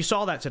I thought you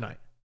saw that tonight,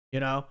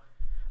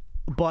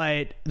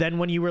 But then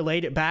when you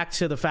relate it back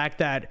to the fact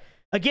that,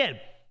 again,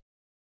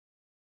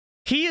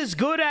 he is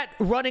good at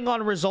running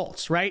on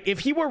results, right? If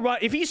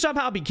he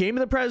somehow became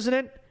the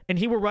president and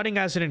he were running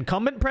as an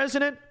incumbent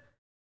president,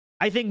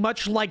 I think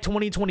much like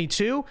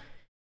 2022,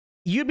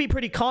 you'd be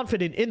pretty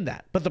confident in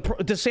that. But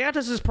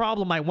DeSantis's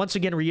problem, I once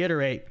again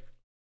reiterate,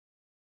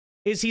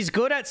 is he's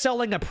good at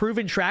selling a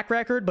proven track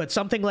record, but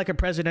something like a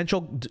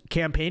presidential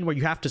campaign where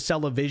you have to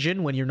sell a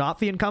vision when you're not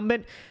the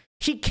incumbent,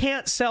 he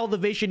can't sell the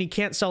vision, he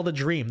can't sell the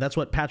dream. That's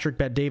what Patrick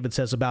Bet-David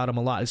says about him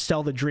a lot, is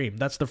sell the dream.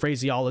 That's the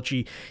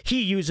phraseology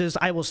he uses.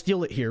 I will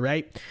steal it here,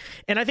 right?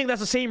 And I think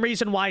that's the same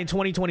reason why in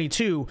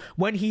 2022,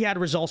 when he had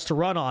results to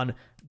run on,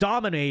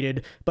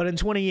 dominated, but in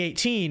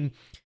 2018,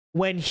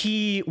 when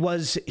he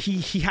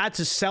had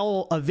to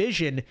sell a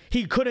vision,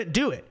 he couldn't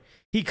do it.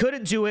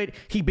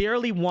 He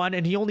barely won,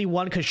 and he only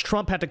won because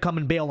Trump had to come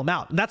and bail him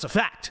out. And that's a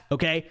fact,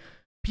 okay?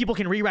 People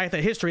can rewrite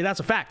that history. That's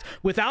a fact.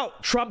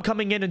 Without Trump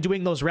coming in and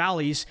doing those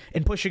rallies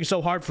and pushing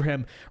so hard for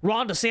him,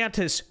 Ron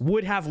DeSantis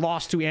would have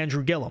lost to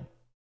Andrew Gillum.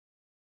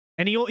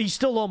 And he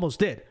still almost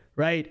did,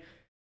 right?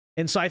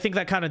 And so I think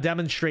that kind of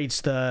demonstrates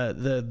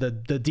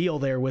the deal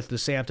there with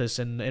DeSantis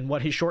and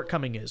what his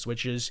shortcoming is,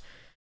 which is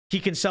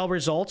he can sell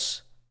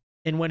results,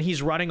 and when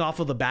he's running off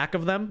of the back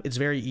of them, it's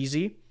very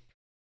easy.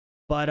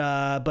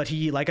 But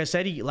he, like I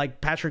said, like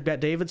Patrick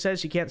Bet-David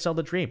says, he can't sell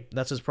the dream.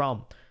 That's his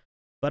problem.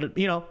 But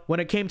when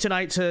it came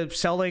tonight to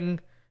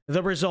selling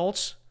the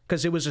results,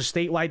 because it was a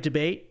statewide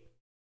debate,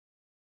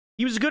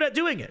 he was good at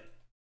doing it.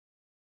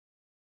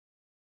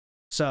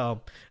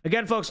 So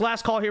again, folks,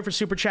 last call here for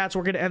super chats.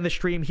 We're going to end the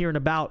stream here in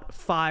about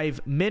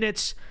 5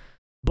 minutes.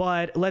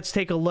 But let's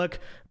take a look.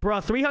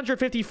 Bruh,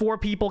 354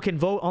 people can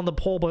vote on the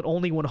poll, but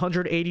only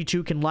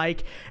 182 can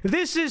like.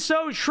 This is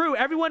so true.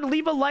 Everyone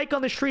leave a like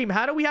on the stream.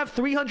 How do we have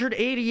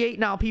 388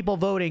 now people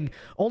voting?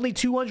 Only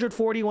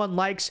 241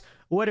 likes.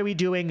 What are we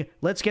doing?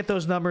 Let's get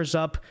those numbers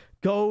up.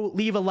 Go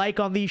leave a like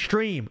on the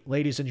stream,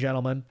 ladies and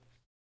gentlemen.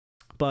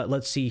 But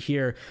let's see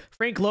here.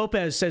 Frank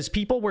Lopez says,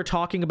 people were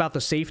talking about the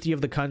safety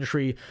of the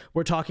country.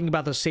 We're talking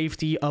about the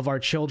safety of our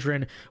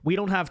children. We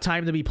don't have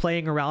time to be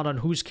playing around on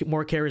who's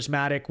more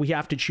charismatic. We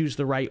have to choose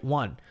the right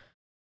one.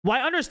 Well,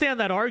 I understand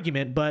that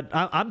argument, but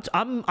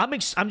I'm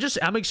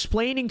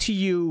explaining to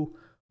you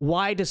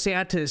why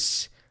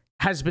DeSantis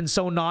has been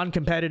so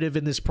non-competitive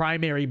in this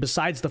primary,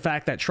 besides the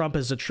fact that Trump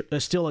is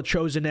still a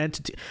chosen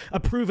entity,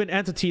 a proven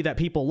entity that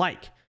people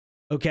like.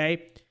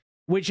 Okay?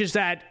 Which is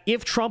that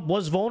if Trump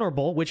was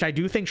vulnerable, which I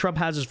do think Trump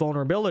has his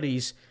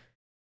vulnerabilities,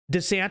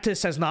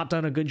 DeSantis has not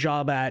done a good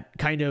job at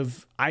kind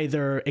of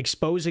either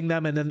exposing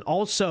them and then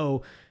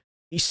also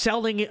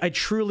selling a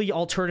truly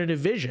alternative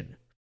vision.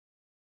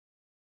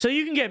 So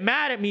you can get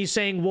mad at me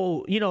saying,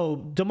 well,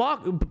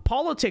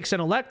 politics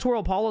and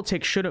electoral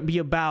politics shouldn't be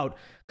about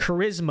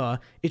charisma.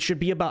 It should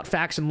be about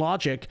facts and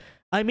logic.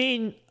 I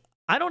mean,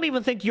 I don't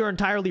even think you're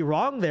entirely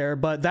wrong there,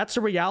 but that's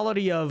the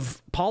reality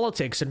of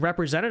politics and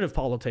representative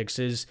politics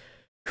is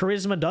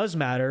charisma does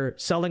matter.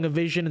 Selling a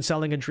vision and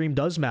selling a dream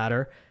does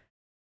matter.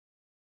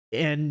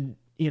 And,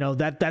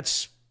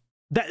 that's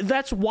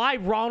why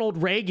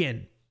Ronald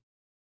Reagan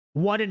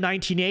won in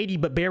 1980,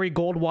 but Barry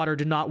Goldwater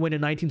did not win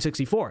in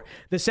 1964.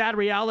 The sad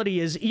reality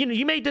is,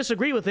 you may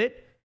disagree with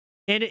it.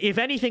 And if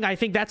anything, I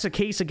think that's a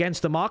case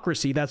against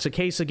democracy. That's a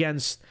case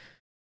against,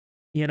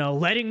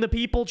 letting the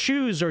people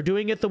choose or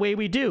doing it the way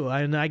we do.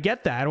 And I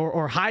get that.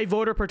 Or high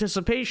voter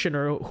participation,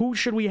 or who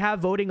should we have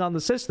voting on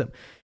the system?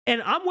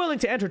 And I'm willing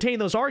to entertain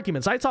those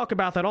arguments. I talk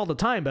about that all the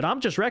time, but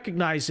I'm just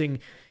recognizing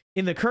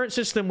in the current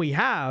system we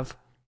have,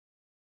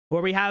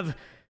 where we have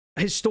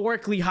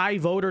historically high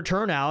voter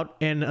turnout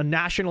and a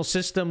national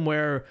system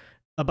where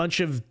a bunch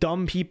of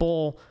dumb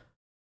people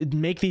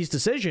make these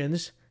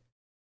decisions,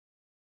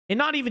 and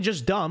not even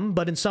just dumb,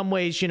 but in some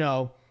ways, you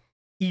know,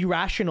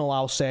 irrational,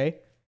 I'll say,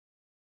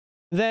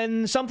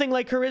 then something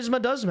like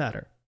charisma does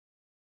matter.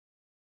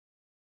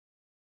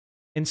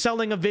 And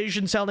selling a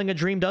vision, selling a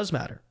dream does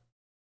matter.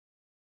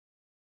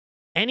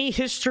 Any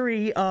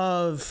history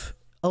of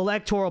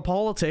electoral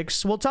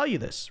politics will tell you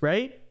this,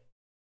 right?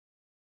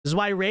 This is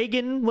why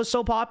Reagan was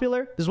so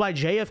popular. This is why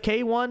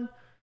JFK won.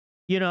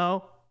 You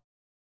know,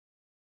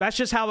 that's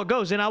just how it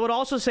goes. And I would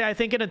also say, I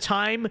think in a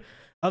time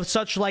of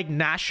such like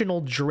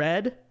national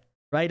dread,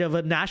 right, of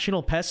a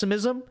national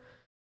pessimism,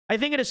 I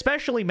think it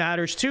especially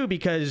matters too,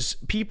 because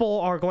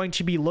people are going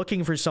to be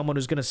looking for someone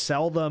who's going to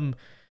sell them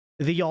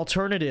the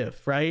alternative,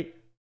 right?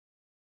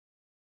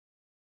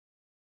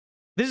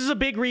 This is a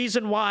big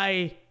reason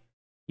why,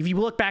 if you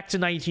look back to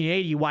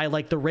 1980, why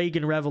like the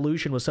Reagan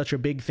Revolution was such a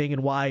big thing,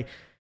 and why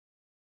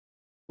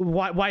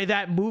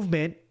that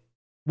movement,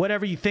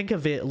 whatever you think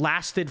of it,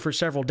 lasted for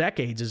several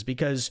decades, is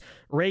because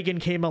Reagan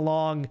came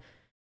along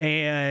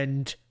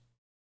and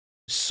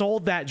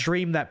sold that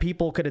dream that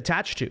people could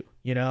attach to,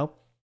 you know?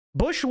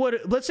 Bush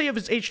would, let's say if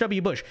it's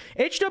H.W. Bush.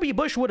 H.W.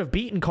 Bush would have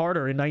beaten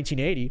Carter in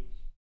 1980.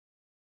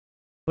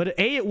 But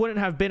A, it wouldn't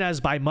have been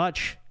as by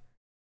much.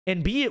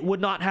 And B, it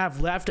would not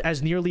have left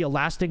as nearly a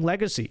lasting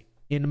legacy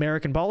in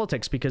American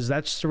politics, because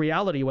that's the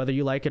reality, whether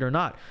you like it or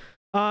not.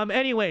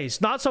 Anyways,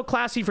 not so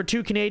classy for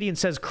 2 Canadians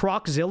says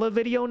Croczilla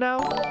video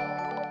now.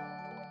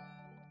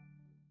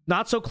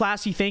 Not so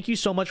classy. Thank you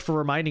so much for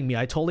reminding me.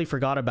 I totally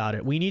forgot about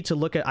it. We need to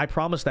look at, I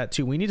promised that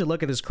too. We need to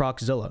look at this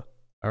Croczilla.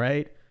 All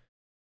right.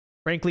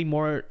 Frankly,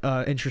 more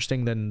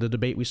interesting than the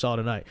debate we saw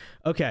tonight.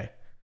 Okay.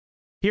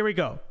 Here we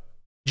go.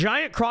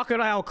 Giant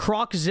crocodile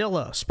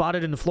Croczilla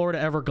spotted in the Florida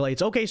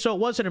Everglades. Okay, so it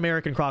was an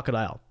American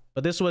crocodile,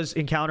 but this was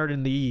encountered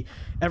in the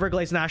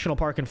Everglades National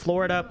Park in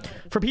Florida.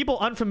 For people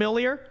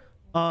unfamiliar,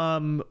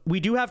 we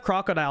do have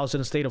crocodiles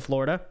in the state of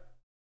Florida.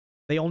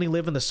 They only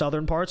live in the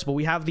southern parts, but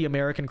we have the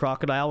American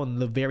crocodile in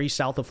the very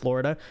south of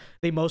Florida.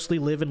 They mostly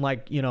live in,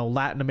 like, you know,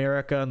 Latin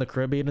America and the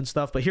Caribbean and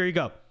stuff. But here you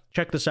go.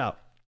 Check this out.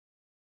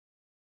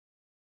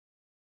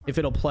 If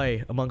it'll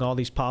play among all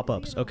these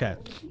pop-ups. Okay.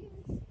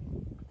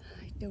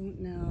 I don't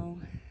know.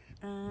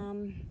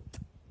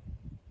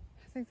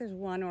 I think there's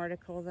one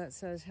article that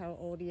says how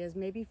old he is,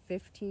 maybe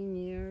 15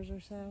 years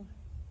or so.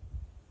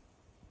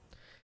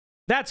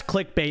 That's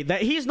clickbait.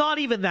 That he's not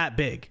even that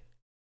big.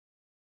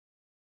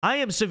 I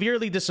am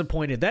severely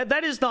disappointed.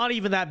 That is not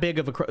even that big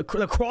of a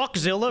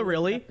Croczilla,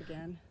 really?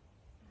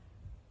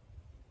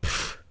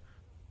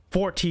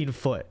 14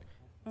 foot.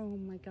 Oh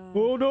my god.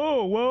 Oh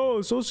no!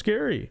 Whoa, so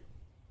scary.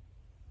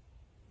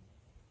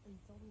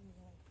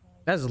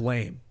 That's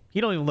lame.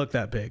 He don't even look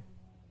that big.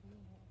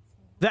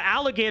 The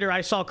alligator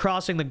I saw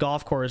crossing the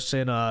golf course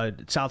in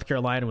South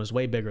Carolina was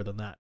way bigger than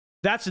that.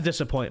 That's a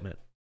disappointment.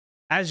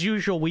 As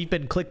usual, we've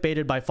been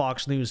clickbaited by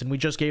Fox News, and we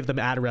just gave them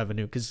ad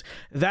revenue, because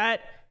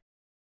that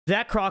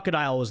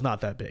crocodile was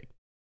not that big.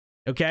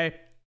 Okay?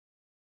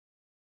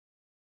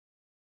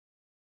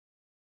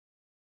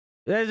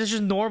 It's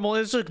just normal.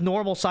 It's like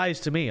normal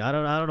size to me. I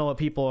don't know what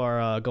people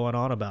are going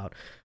on about.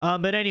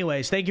 But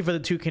anyways, thank you for the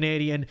 2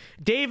 Canadian.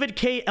 David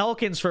K.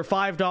 Elkins for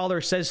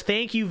 $5 says,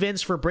 thank you,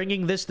 Vince, for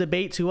bringing this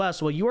debate to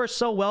us. Well, you are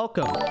so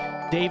welcome,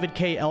 David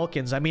K.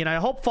 Elkins. I mean, I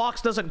hope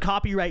Fox doesn't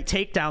copyright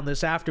takedown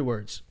this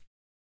afterwards.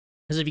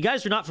 Because if you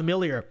guys are not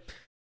familiar,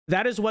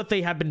 that is what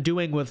they have been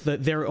doing with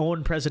their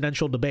own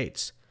presidential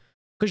debates.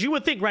 Because you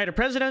would think, right, a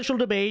presidential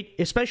debate,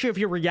 especially if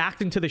you're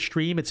reacting to the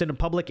stream, it's in a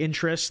public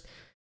interest.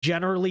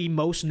 Generally,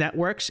 most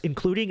networks,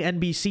 including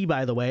NBC,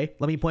 by the way,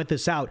 let me point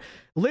this out.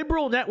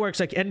 Liberal networks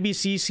like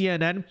NBC,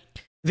 CNN,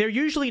 they're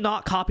usually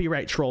not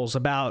copyright trolls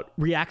about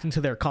reacting to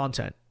their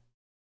content.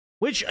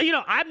 Which, you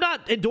know, I'm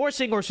not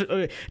endorsing or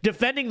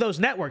defending those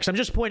networks. I'm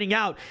just pointing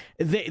out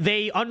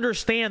they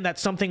understand that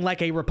something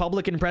like a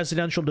Republican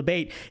presidential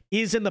debate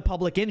is in the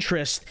public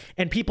interest,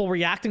 and people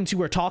reacting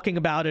to or talking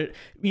about it,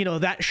 you know,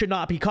 that should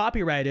not be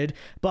copyrighted.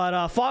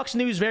 But Fox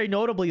News, very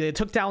notably, they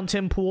took down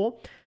Tim Pool.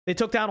 They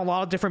took down a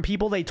lot of different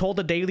people. They told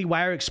the Daily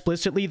Wire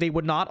explicitly they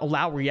would not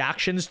allow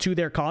reactions to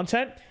their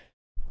content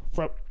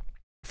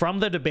from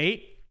the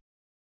debate,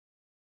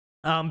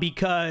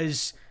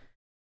 because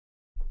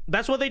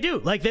that's what they do.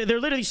 Like,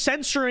 they're literally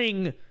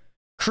censoring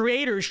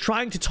creators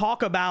trying to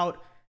talk about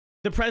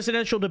the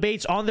presidential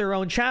debates on their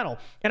own channel.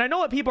 And I know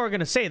what people are going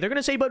to say. They're going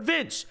to say, but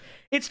Vince,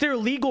 it's their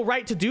legal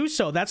right to do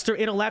so. That's their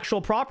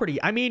intellectual property.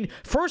 I mean,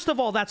 first of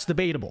all, that's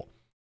debatable.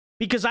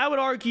 Because I would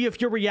argue if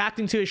you're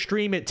reacting to a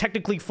stream, it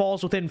technically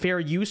falls within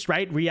fair use,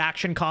 right?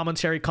 Reaction,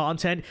 commentary,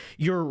 content.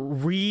 You're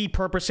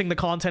repurposing the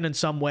content in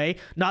some way.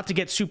 Not to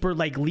get super,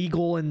 like,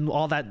 legal and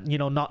all that, you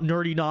know, not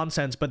nerdy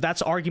nonsense, but that's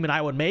the argument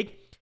I would make.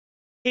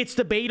 It's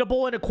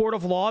debatable in a court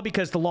of law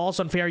because the laws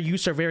on fair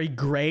use are very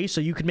gray,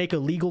 so you can make a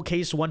legal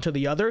case one to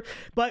the other.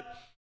 But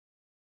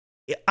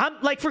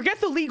I'm like, forget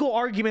the legal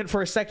argument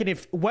for a second,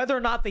 if whether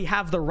or not they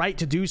have the right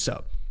to do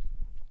so.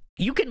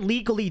 You can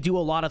legally do a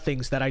lot of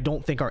things that I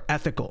don't think are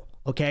ethical.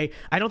 Okay,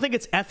 I don't think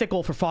it's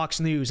ethical for Fox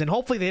News, and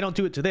hopefully they don't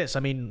do it to this.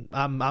 I mean,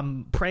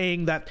 I'm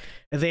praying that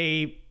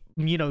they,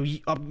 you know,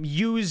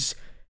 use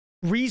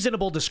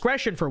reasonable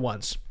discretion for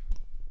once.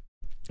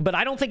 But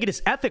I don't think it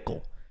is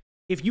ethical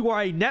if you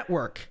are a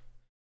network.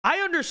 I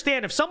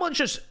understand if someone's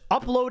just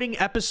uploading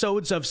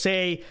episodes of,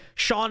 say,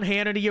 Sean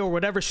Hannity or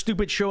whatever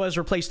stupid show has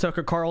replaced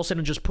Tucker Carlson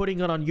and just putting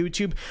it on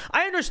YouTube.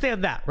 I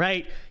understand that,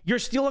 right? You're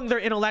stealing their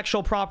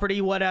intellectual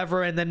property,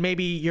 whatever, and then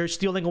maybe you're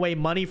stealing away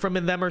money from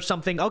them or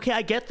something. Okay,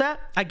 I get that.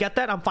 I get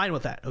that. I'm fine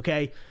with that,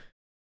 okay?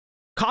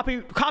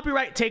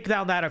 Copyright, take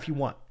down that if you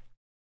want.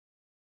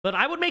 But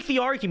I would make the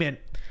argument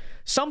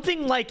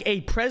something like a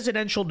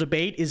presidential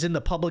debate is in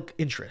the public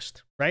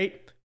interest,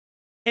 right?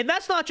 And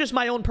that's not just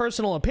my own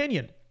personal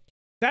opinion.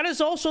 That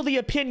is also the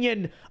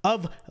opinion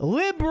of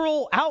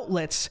liberal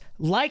outlets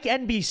like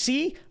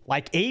NBC,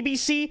 like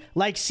ABC,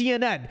 like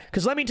CNN.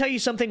 Because let me tell you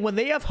something, when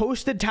they have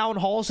hosted town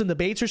halls and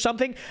debates or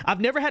something, I've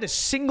never had a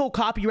single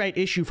copyright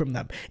issue from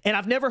them. And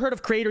I've never heard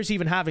of creators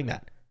even having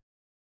that.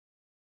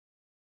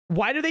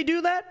 Why do they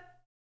do that?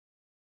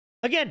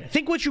 Again,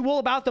 think what you will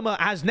about them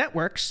as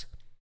networks,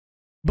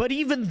 but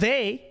even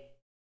they,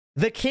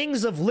 the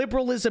kings of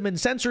liberalism and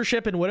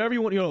censorship and whatever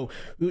you want, you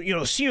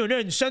know,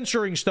 CNN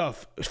censoring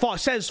stuff,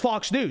 says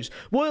Fox News.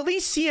 Well, at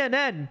least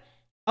CNN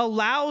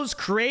allows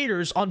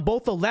creators on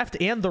both the left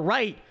and the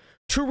right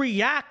to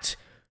react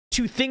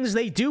to things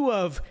they do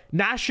of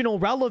national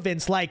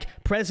relevance, like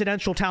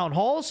presidential town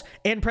halls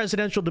and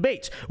presidential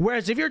debates.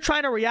 Whereas if you're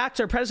trying to react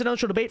to a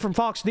presidential debate from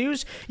Fox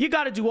News, you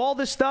got to do all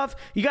this stuff.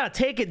 You got to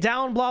take it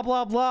down, blah,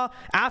 blah, blah,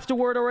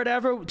 afterward or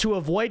whatever, to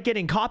avoid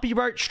getting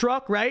copyright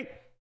struck, right?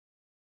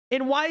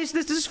 And why is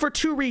this? This is for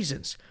two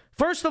reasons.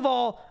 First of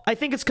all, I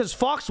think it's because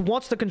Fox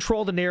wants to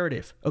control the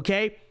narrative,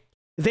 okay?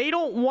 They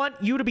don't want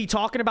you to be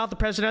talking about the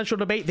presidential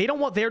debate. They don't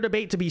want their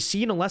debate to be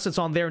seen unless it's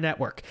on their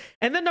network.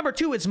 And then number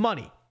two, it's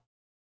money,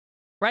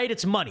 right?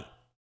 It's money.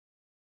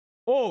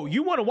 Oh,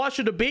 you want to watch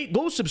the debate?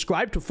 Go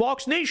subscribe to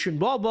Fox Nation,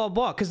 blah, blah,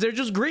 blah, because they're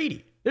just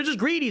greedy. They're just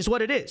greedy is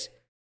what it is.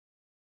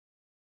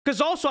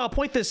 Because also, I'll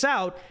point this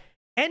out,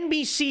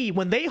 NBC,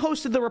 when they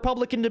hosted the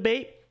Republican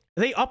debate,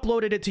 they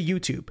uploaded it to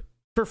YouTube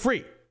for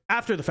free.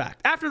 After the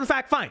fact. After the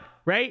fact, fine,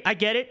 right? I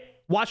get it.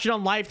 Watch it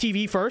on live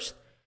TV first.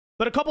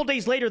 But a couple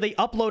days later, they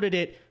uploaded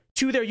it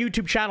to their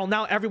YouTube channel.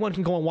 Now everyone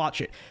can go and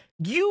watch it.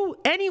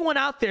 Anyone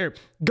out there,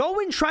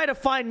 go and try to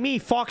find me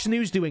Fox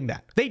News doing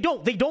that. They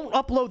don't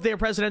upload their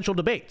presidential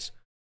debates.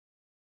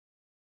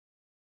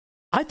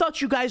 I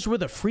thought you guys were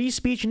the free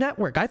speech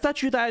network. I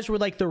thought you guys were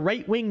like the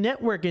right-wing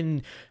network,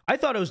 and I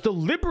thought it was the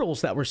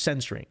liberals that were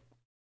censoring.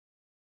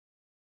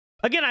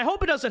 Again, I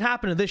hope it doesn't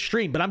happen to this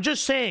stream, but I'm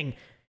just saying,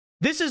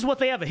 this is what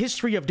they have a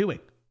history of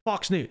doing,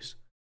 Fox News.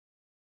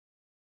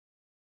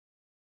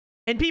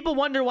 And people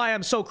wonder why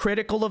I'm so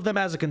critical of them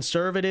as a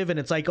conservative, and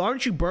it's like,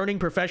 aren't you burning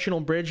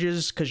professional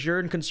bridges because you're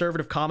in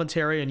conservative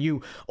commentary and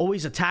you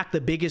always attack the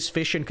biggest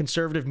fish in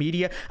conservative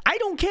media? I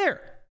don't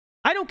care.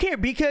 I don't care,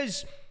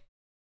 because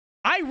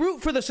I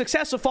root for the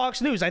success of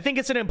Fox News. I think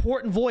it's an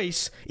important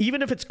voice.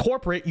 Even if it's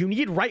corporate, you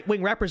need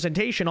right-wing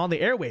representation on the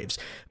airwaves.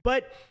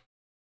 But,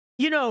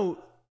 you know,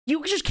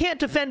 you just can't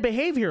defend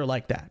behavior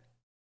like that.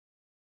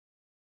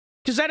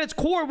 Because at its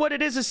core, what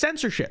it is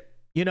censorship,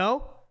 you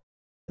know?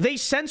 They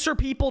censor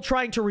people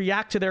trying to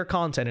react to their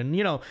content. And,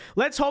 you know,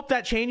 let's hope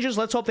that changes.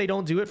 Let's hope they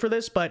don't do it for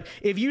this. But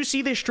if you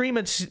see this stream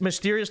and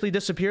mysteriously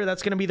disappear,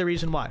 that's going to be the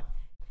reason why.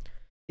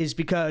 Is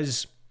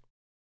because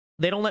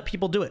they don't let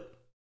people do it.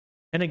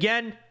 And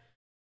again,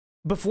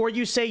 before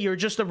you say you're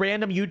just a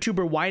random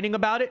YouTuber whining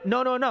about it,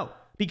 no.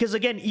 Because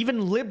again,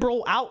 even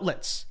liberal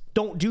outlets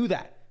don't do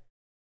that.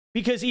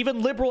 Because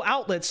even liberal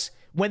outlets,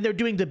 when they're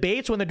doing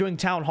debates, when they're doing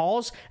town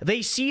halls,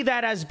 they see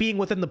that as being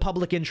within the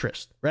public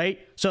interest, right?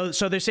 So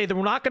they say that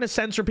we're not going to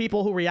censor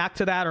people who react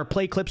to that or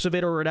play clips of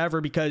it or whatever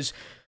because,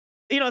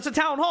 you know, it's a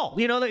town hall.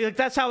 You know, like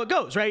that's how it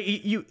goes, right?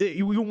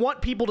 You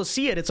want people to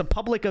see it. It's a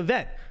public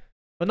event.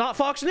 But not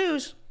Fox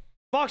News.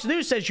 Fox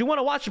News says, you want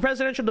to watch the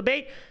presidential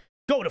debate?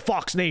 Go to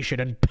Fox Nation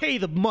and pay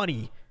the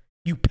money,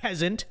 you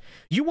peasant.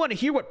 You want to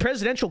hear what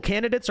presidential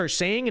candidates are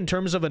saying in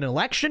terms of an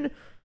election?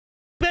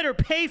 Better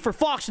pay for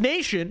Fox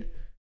Nation.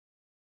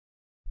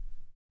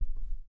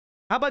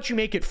 How about you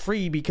make it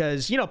free?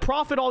 Because, you know,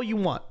 profit all you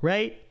want,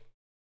 right?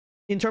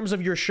 In terms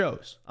of your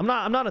shows. I'm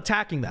not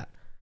attacking that.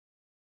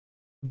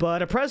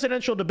 But a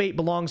presidential debate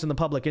belongs in the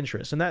public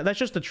interest. And that's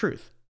just the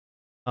truth.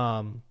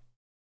 But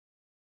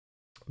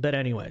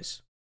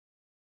anyways.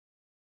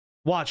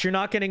 Watch, you're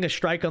not getting a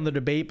strike on the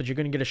debate, but you're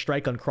going to get a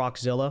strike on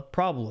Croczilla.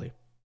 Probably.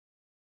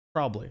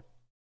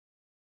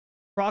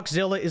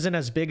 Croczilla isn't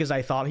as big as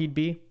I thought he'd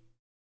be.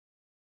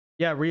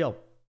 Yeah, real.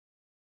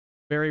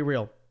 Very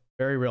real.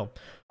 Very real.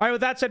 All right,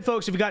 with that said,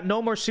 folks, if you got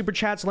no more super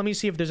chats, let me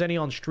see if there's any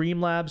on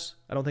Streamlabs.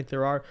 I don't think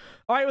there are.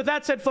 All right, with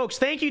that said, folks,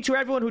 thank you to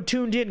everyone who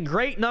tuned in.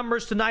 Great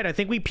numbers tonight. I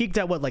think we peaked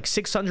at, what, like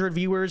 600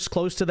 viewers,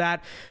 close to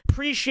that.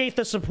 Appreciate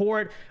the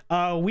support.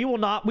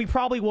 We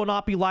probably will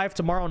not be live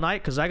tomorrow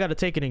night because I got to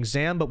take an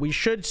exam, but we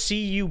should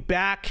see you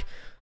back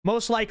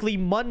most likely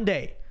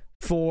Monday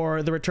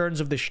for the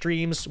returns of the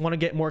streams. Want to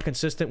get more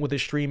consistent with the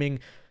streaming.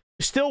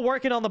 Still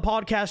working on the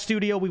podcast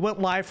studio. We went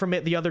live from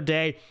it the other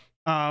day.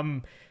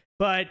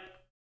 But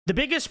the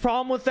biggest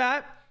problem with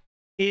that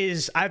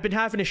is I've been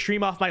having to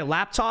stream off my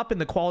laptop and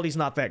the quality's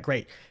not that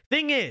great.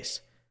 Thing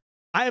is,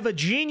 I have a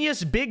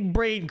genius, big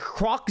brain,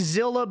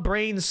 Croczilla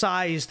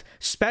brain-sized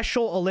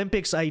Special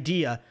Olympics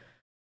idea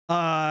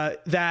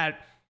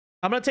that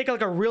I'm going to take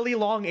like a really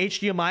long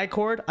HDMI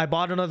cord. I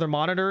bought another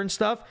monitor and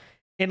stuff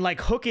and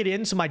like hook it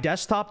into my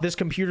desktop, this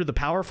computer, the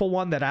powerful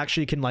one that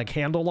actually can like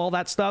handle all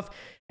that stuff,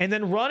 and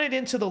then run it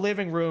into the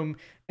living room,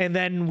 and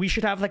then we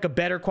should have like a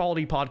better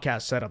quality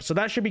podcast setup. So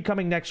that should be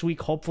coming next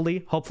week,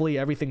 hopefully. Hopefully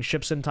everything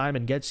ships in time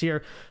and gets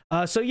here.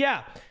 So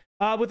yeah,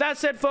 with that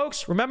said,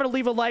 folks, remember to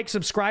leave a like,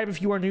 subscribe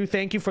if you are new.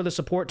 Thank you for the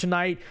support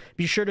tonight.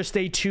 Be sure to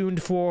stay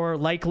tuned for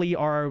likely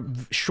our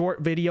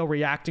short video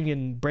reacting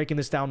and breaking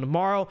this down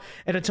tomorrow.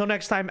 And until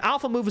next time,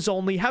 Alpha Moves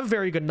only. Have a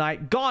very good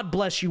night. God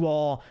bless you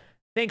all.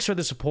 Thanks for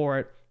the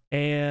support,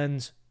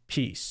 and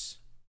peace.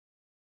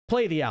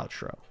 Play the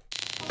outro.